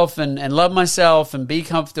myself and love myself and be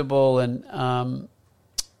comfortable, and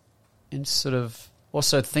sort of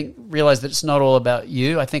also realize that it's not all about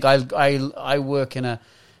you. I think I work in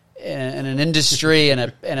an industry and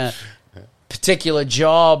a particular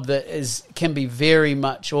job that can be very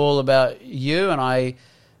much all about you, and I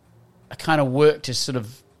kind of work to sort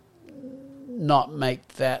of not make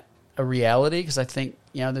that a reality, because I think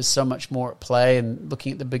there's so much more at play, and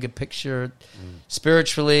looking at the bigger picture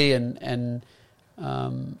spiritually and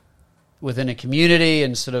within a community,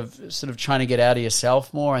 and sort of trying to get out of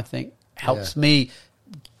yourself more, I think helps me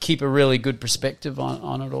keep a really good perspective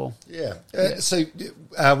on it all. Yeah. So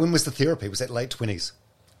when was the therapy? Was that late 20s?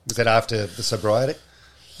 Was that after the sobriety?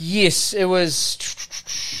 Yes, it was.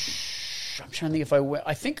 I'm trying to think if I went.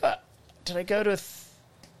 I think did I go to a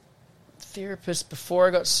therapist before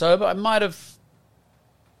I got sober? I might have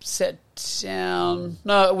sat down.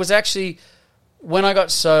 No, it was actually when I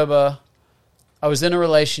got sober. I was in a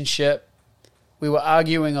relationship. We were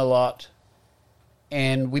arguing a lot,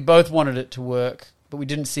 and we both wanted it to work, but we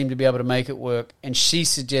didn't seem to be able to make it work. And she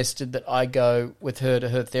suggested that I go with her to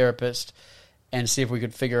her therapist and see if we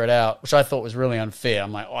could figure it out, which I thought was really unfair.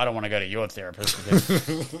 I'm like, I don't want to go to your therapist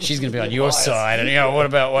because she's going to be on your side. And, what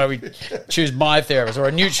about why we choose my therapist or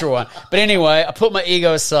a neutral one? But anyway, I put my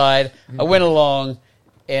ego aside. I went along,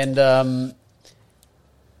 and that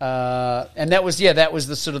was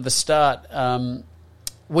the sort of the start.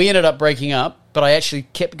 We ended up breaking up, but I actually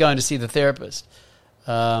kept going to see the therapist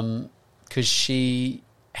because she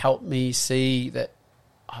helped me see that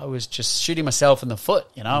I was just shooting myself in the foot,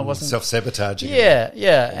 I wasn't self-sabotaging.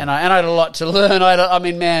 Yeah. And I had a lot to learn. I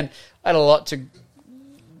had a lot to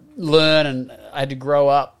learn, and I had to grow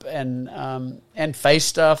up and face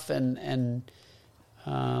stuff, and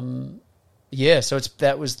so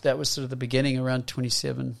that was sort of the beginning around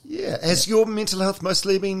 27. Yeah. Has your mental health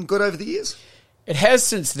mostly been good over the years? It has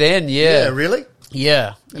since then. Yeah. Yeah. Really?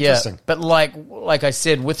 Yeah. Interesting. But like I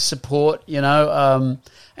said, with support,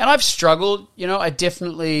 and I've struggled, I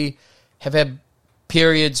definitely have had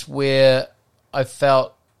periods where I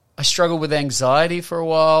felt I struggled with anxiety for a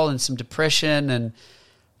while and some depression, and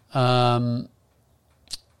I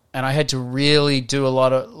had to really do a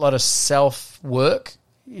lot of self work,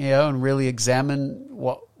 and really examine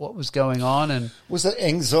what was going on. And was it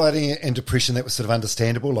anxiety and depression that was sort of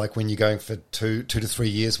understandable, like when you're going for 2 to 3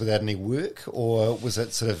 years without any work, or was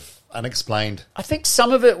it sort of unexplained? I think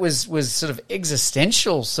some of it was sort of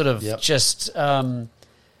existential, sort of just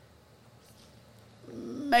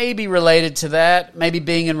maybe related to that, maybe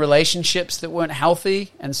being in relationships that weren't healthy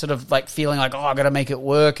and sort of like feeling like, I got to make it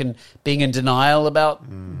work, and being in denial about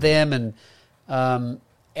them,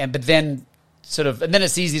 but then sort of, and then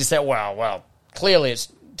it's easy to say, well, clearly it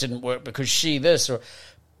didn't work because she this,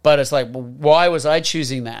 but it's like, well, why was I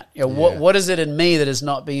choosing that? What is it in me that is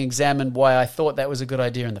not being examined? Why I thought that was a good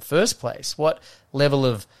idea in the first place? What level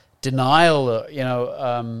of denial,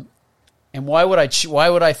 and why would I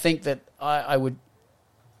think that I would?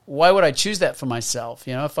 Why would I choose that for myself?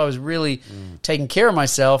 If I was really taking care of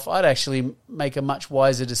myself, I'd actually make a much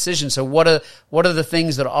wiser decision. So what are the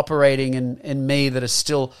things that are operating in me that are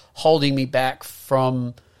still holding me back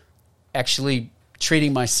from actually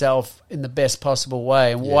treating myself in the best possible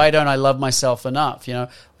way? And why don't I love myself enough?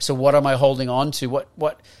 So what am I holding on to?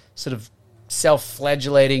 What sort of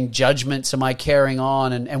self-flagellating judgments am I carrying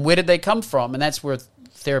on? And where did they come from? And that's where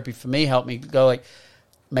therapy for me helped me go, like,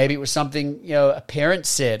 maybe it was something, a parent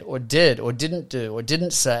said or did or didn't do or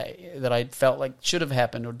didn't say that I felt like should have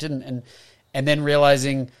happened or didn't. And then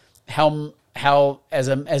realizing how as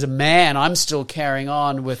a man, I'm still carrying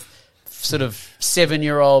on with sort of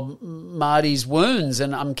 7-year-old Marty's wounds,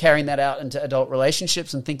 and I'm carrying that out into adult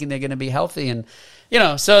relationships and thinking they're going to be healthy. And,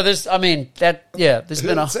 so there's, there's been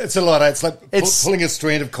it's a lot. It's like pulling a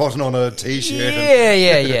strand of cotton on a T-shirt.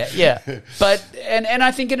 Yeah. But, and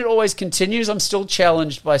I think it always continues. I'm still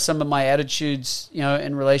challenged by some of my attitudes,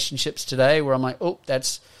 in relationships today, where I'm like, oh,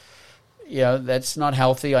 that's not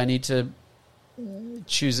healthy. I need to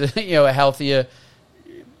choose a healthier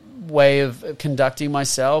way of conducting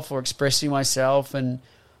myself or expressing myself. And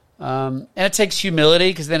it takes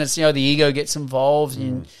humility, because then it's, the ego gets involved,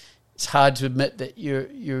 and it's hard to admit that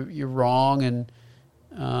you're wrong, and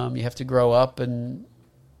you have to grow up,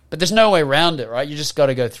 but there's no way around it, right? You just got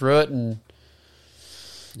to go through it and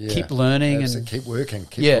keep learning and keep working,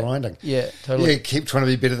 keep grinding. Yeah, totally. Yeah, keep trying to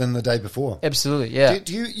be better than the day before. Absolutely, yeah.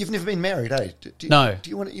 You've never been married, eh? No. Do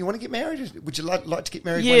you want to get married? Would you like to get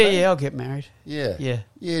married one day? Yeah, I'll get married. Yeah. Yeah.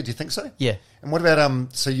 Do you think so? Yeah. And what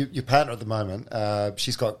about so your partner at the moment?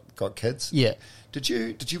 She's got kids. Yeah. Did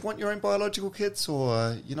you want your own biological kids,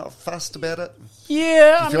 or you're not fussed about it?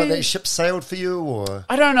 Yeah, Do you feel like that ship sailed for you, or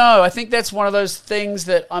I don't know. I think that's one of those things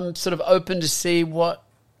that I'm sort of open to see what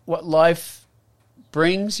life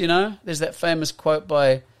brings. There's that famous quote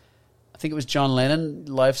by, I think it was John Lennon: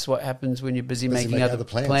 "Life's what happens when you're busy making other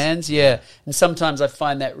plans." Yeah, and sometimes I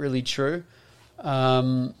find that really true.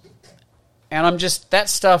 And I'm just that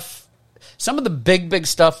stuff. Some of the big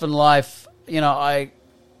stuff in life,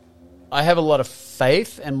 I have a lot of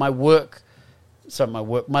faith, and my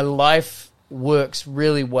life works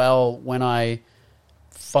really well when I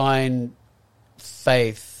find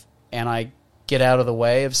faith and I get out of the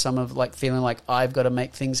way of some of like feeling like I've got to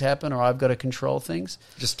make things happen or I've got to control things.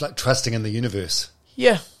 Just like trusting in the universe.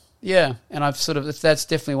 Yeah. And I've that's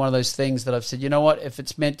definitely one of those things that I've said, you know what, if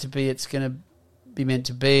it's meant to be, it's going to be meant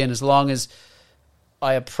to be. And as long as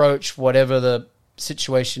I approach whatever the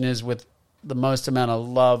situation is with the most amount of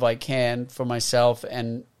love I can for myself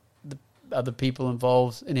and the other people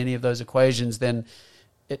involved in any of those equations, then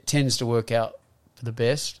it tends to work out for the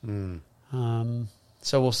best.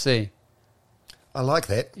 So we'll see. I like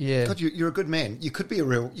that. Yeah. God, you're a good man. You could be a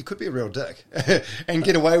real dick and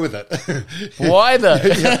get away with it. Why though?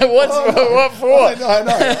 What for?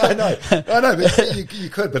 I know. But you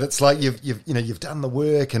could. But it's like you've done the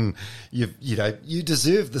work, and you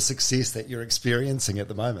deserve the success that you're experiencing at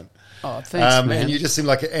the moment. Oh, thanks, man. And you just seem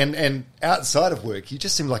like and outside of work, you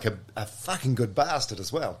just seem like a fucking good bastard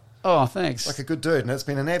as well. Oh, thanks. Like a good dude, and it's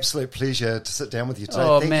been an absolute pleasure to sit down with you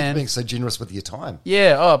today. Thank you for being so generous with your time.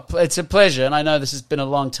 Yeah, it's a pleasure, and I know this has been a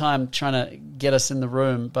long time trying to get us in the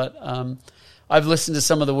room, but I've listened to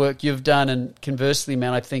some of the work you've done, and conversely,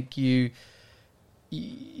 man, I think you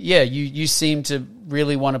seem to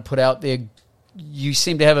really want to put out there. You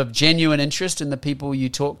seem to have a genuine interest in the people you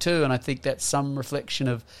talk to, and I think that's some reflection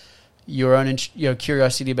of your own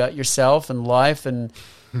curiosity about yourself and life and.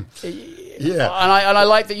 Yeah, and I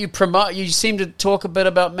like that you promote. You seem to talk a bit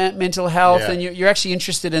about mental health, and you're actually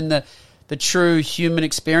interested in the true human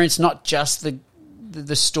experience, not just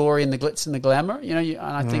the story and the glitz and the glamour. And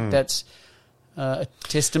I think that's a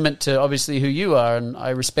testament to obviously who you are, and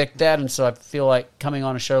I respect that. And so I feel like coming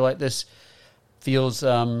on a show like this feels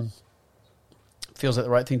like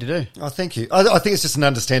the right thing to do. Oh, thank you. I think it's just an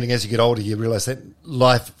understanding as you get older, you realise that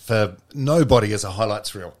life for nobody is a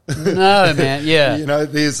highlights reel. No, man, yeah.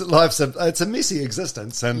 It's a messy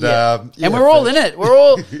existence. And and we're all in it. We're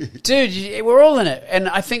all, dude, we're all in it. And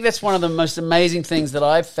I think that's one of the most amazing things that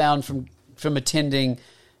I've found from attending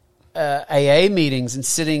AA meetings and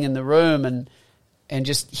sitting in the room and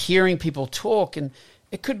just hearing people talk. And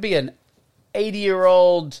It could be an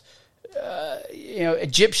 80-year-old,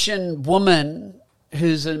 Egyptian woman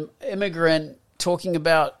who's an immigrant talking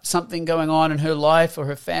about something going on in her life or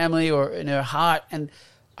her family or in her heart. And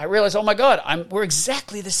I realized, oh my God, we're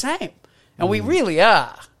exactly the same. And we really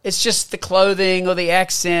are. It's just the clothing or the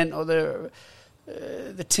accent or the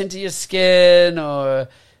tint of your skin or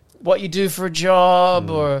what you do for a job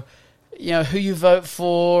or who you vote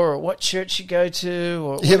for or what church you go to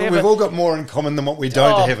or whatever. But we've all got more in common than what we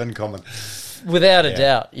don't have in common. Without a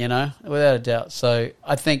doubt, without a doubt. So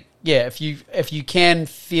I think, if you can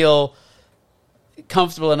feel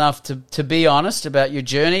comfortable enough to be honest about your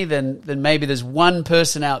journey, then maybe there's one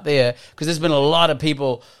person out there, because there's been a lot of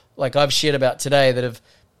people like I've shared about today that have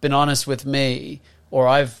been honest with me, or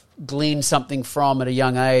I've gleaned something from at a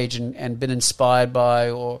young age and been inspired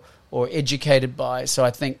by or educated by. So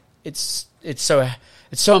I think it's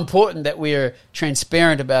so important that we are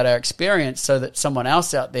transparent about our experience so that someone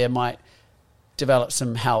else out there might develop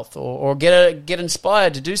some health or get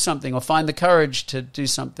inspired to do something or find the courage to do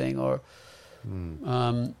something or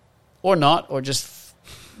not, or just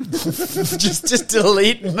just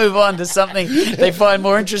delete and move on to something they find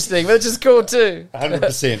more interesting, which is cool too.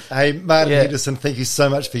 100%. Hey, Martin Henderson, thank you so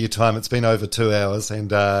much for your time. It's been over 2 hours,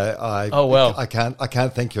 and I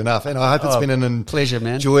can't thank you enough. And I hope it's been an pleasure,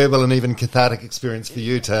 man. Enjoyable and even cathartic experience for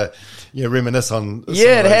you to reminisce on.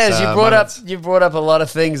 Yeah, it has. You brought up a lot of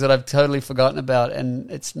things that I've totally forgotten about, and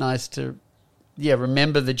it's nice to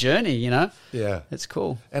remember the journey. Yeah, it's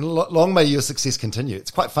cool. And long may your success continue. It's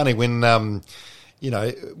quite funny when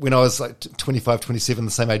when I was like 25, 27,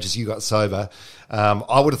 the same age as you got sober,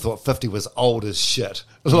 I would have thought 50 was old as shit.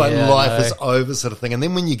 Life is over sort of thing. And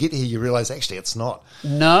then when you get here, you realise actually it's not.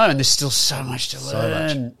 No, and there's still so much to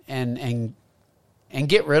learn and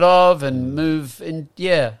get rid of and move. And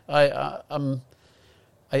I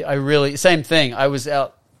really, same thing. I was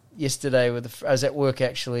out yesterday I was at work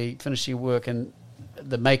actually, finishing work, and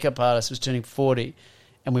the makeup artist was turning 40.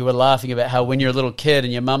 And we were laughing about how when you're a little kid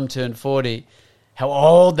and your mum turned 40, how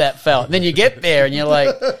old that felt. And then you get there and you're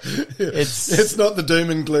like, it's not the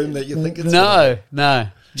doom and gloom that you think it's. No.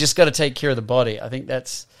 Just got to take care of the body. I think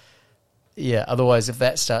that's, otherwise if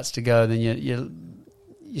that starts to go, then your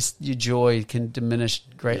joy can diminish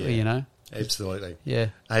greatly, Absolutely. Yeah.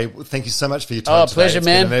 Hey, thank you so much for your time today. Pleasure,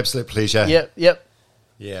 man. It's been an absolute pleasure. Yep.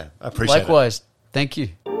 Yeah, I appreciate it. Likewise. Thank you.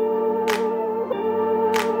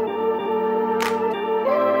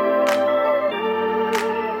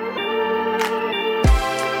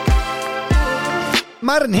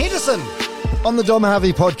 Martin Henderson on the Dom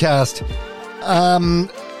Harvey podcast.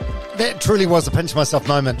 That truly was a pinch myself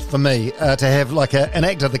moment for me, to have like an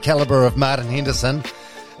actor the caliber of Martin Henderson,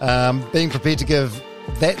 being prepared to give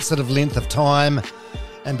that sort of length of time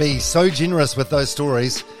and be so generous with those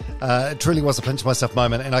stories. It truly was a pinch myself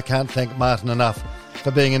moment, and I can't thank Martin enough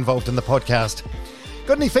for being involved in the podcast.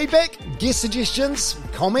 Got any feedback, guest suggestions,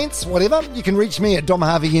 comments, whatever? You can reach me at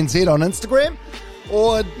domharveynz on Instagram,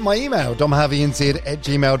 or my email,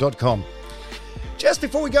 domharveynz@gmail.com. Just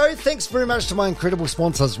before we go, thanks very much to my incredible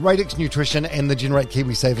sponsors, Radix Nutrition and the Generate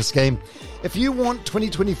KiwiSaver scheme. If you want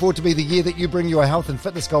 2024 to be the year that you bring your health and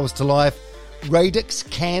fitness goals to life, Radix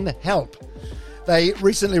can help. They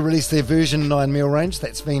recently released their version 9 meal range,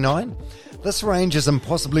 that's V9. This range is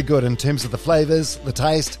impossibly good in terms of the flavours, the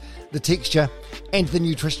taste, the texture, and the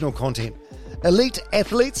nutritional content. Elite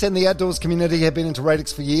athletes and the outdoors community have been into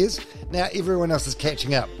Radix for years. Now everyone else is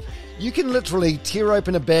catching up. You can literally tear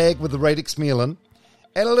open a bag with the Radix meal in,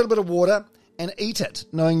 add a little bit of water, and eat it,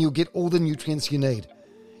 knowing you'll get all the nutrients you need.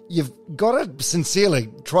 You've got to sincerely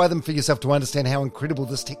try them for yourself to understand how incredible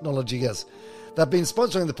this technology is. They've been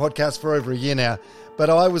sponsoring the podcast for over a year now, but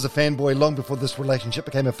I was a fanboy long before this relationship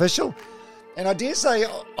became official. And I dare say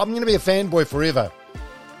I'm going to be a fanboy forever,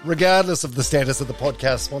 regardless of the status of the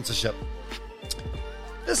podcast sponsorship.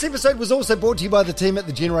 This episode was also brought to you by the team at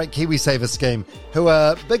the Generate KiwiSaver scheme, who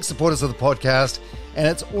are big supporters of the podcast, and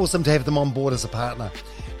it's awesome to have them on board as a partner.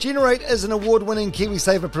 Generate is an award-winning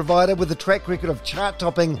KiwiSaver provider with a track record of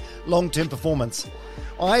chart-topping long-term performance.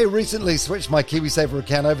 I recently switched my KiwiSaver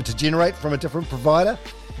account over to Generate from a different provider.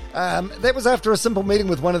 That was after a simple meeting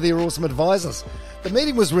with one of their awesome advisors. The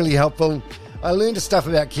meeting was really helpful. I learned stuff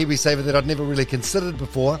about KiwiSaver that I'd never really considered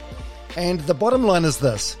before. And the bottom line is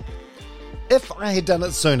this. If I had done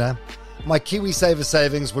it sooner, my KiwiSaver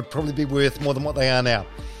savings would probably be worth more than what they are now.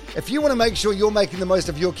 If you want to make sure you're making the most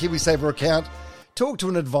of your KiwiSaver account, talk to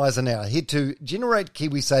an advisor now. Head to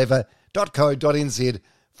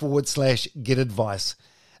generatekiwisaver.co.nz/get advice.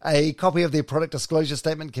 A copy of their product disclosure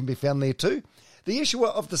statement can be found there too. The issuer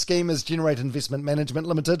of the scheme is Generate Investment Management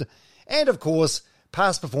Limited. And of course,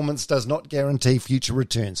 Past performance does not guarantee future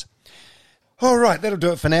returns. All right, that'll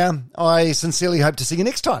do it for now. I sincerely hope to see you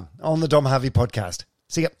next time on the Dom Harvey podcast.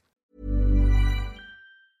 See ya.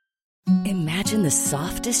 Imagine the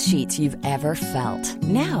softest sheets you've ever felt.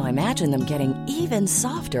 Now imagine them getting even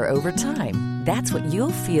softer over time. That's what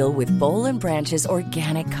you'll feel with Boll & Branch's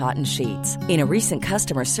organic cotton sheets. In a recent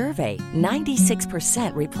customer survey,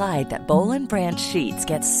 96% replied that Boll & Branch sheets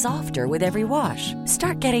get softer with every wash.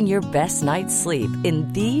 Start getting your best night's sleep in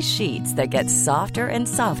these sheets that get softer and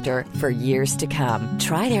softer for years to come.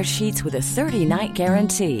 Try their sheets with a 30-night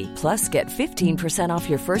guarantee. Plus, get 15% off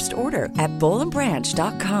your first order at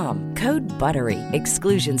bollandbranch.com. Code BUTTERY.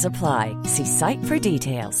 Exclusions apply. See site for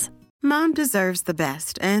details. Mom deserves the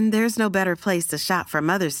best, and there's no better place to shop for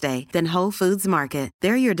Mother's Day than Whole Foods Market.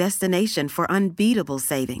 They're your destination for unbeatable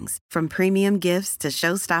savings, from premium gifts to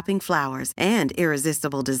show-stopping flowers and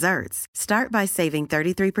irresistible desserts. Start by saving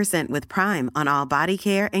 33% with Prime on all body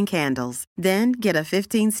care and candles. Then get a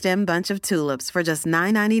 15-stem bunch of tulips for just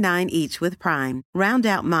 $9.99 each with Prime. Round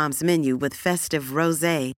out Mom's menu with festive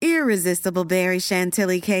rosé, irresistible berry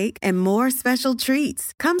chantilly cake, and more special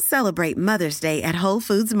treats. Come celebrate Mother's Day at Whole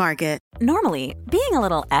Foods Market. Normally, being a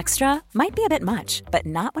little extra might be a bit much, but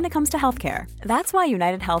not when it comes to healthcare. That's why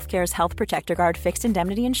United Healthcare's Health Protector Guard fixed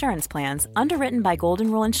indemnity insurance plans, underwritten by Golden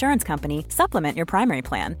Rule Insurance Company, supplement your primary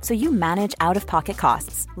plan so you manage out-of-pocket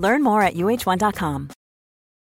costs. Learn more at uh1.com.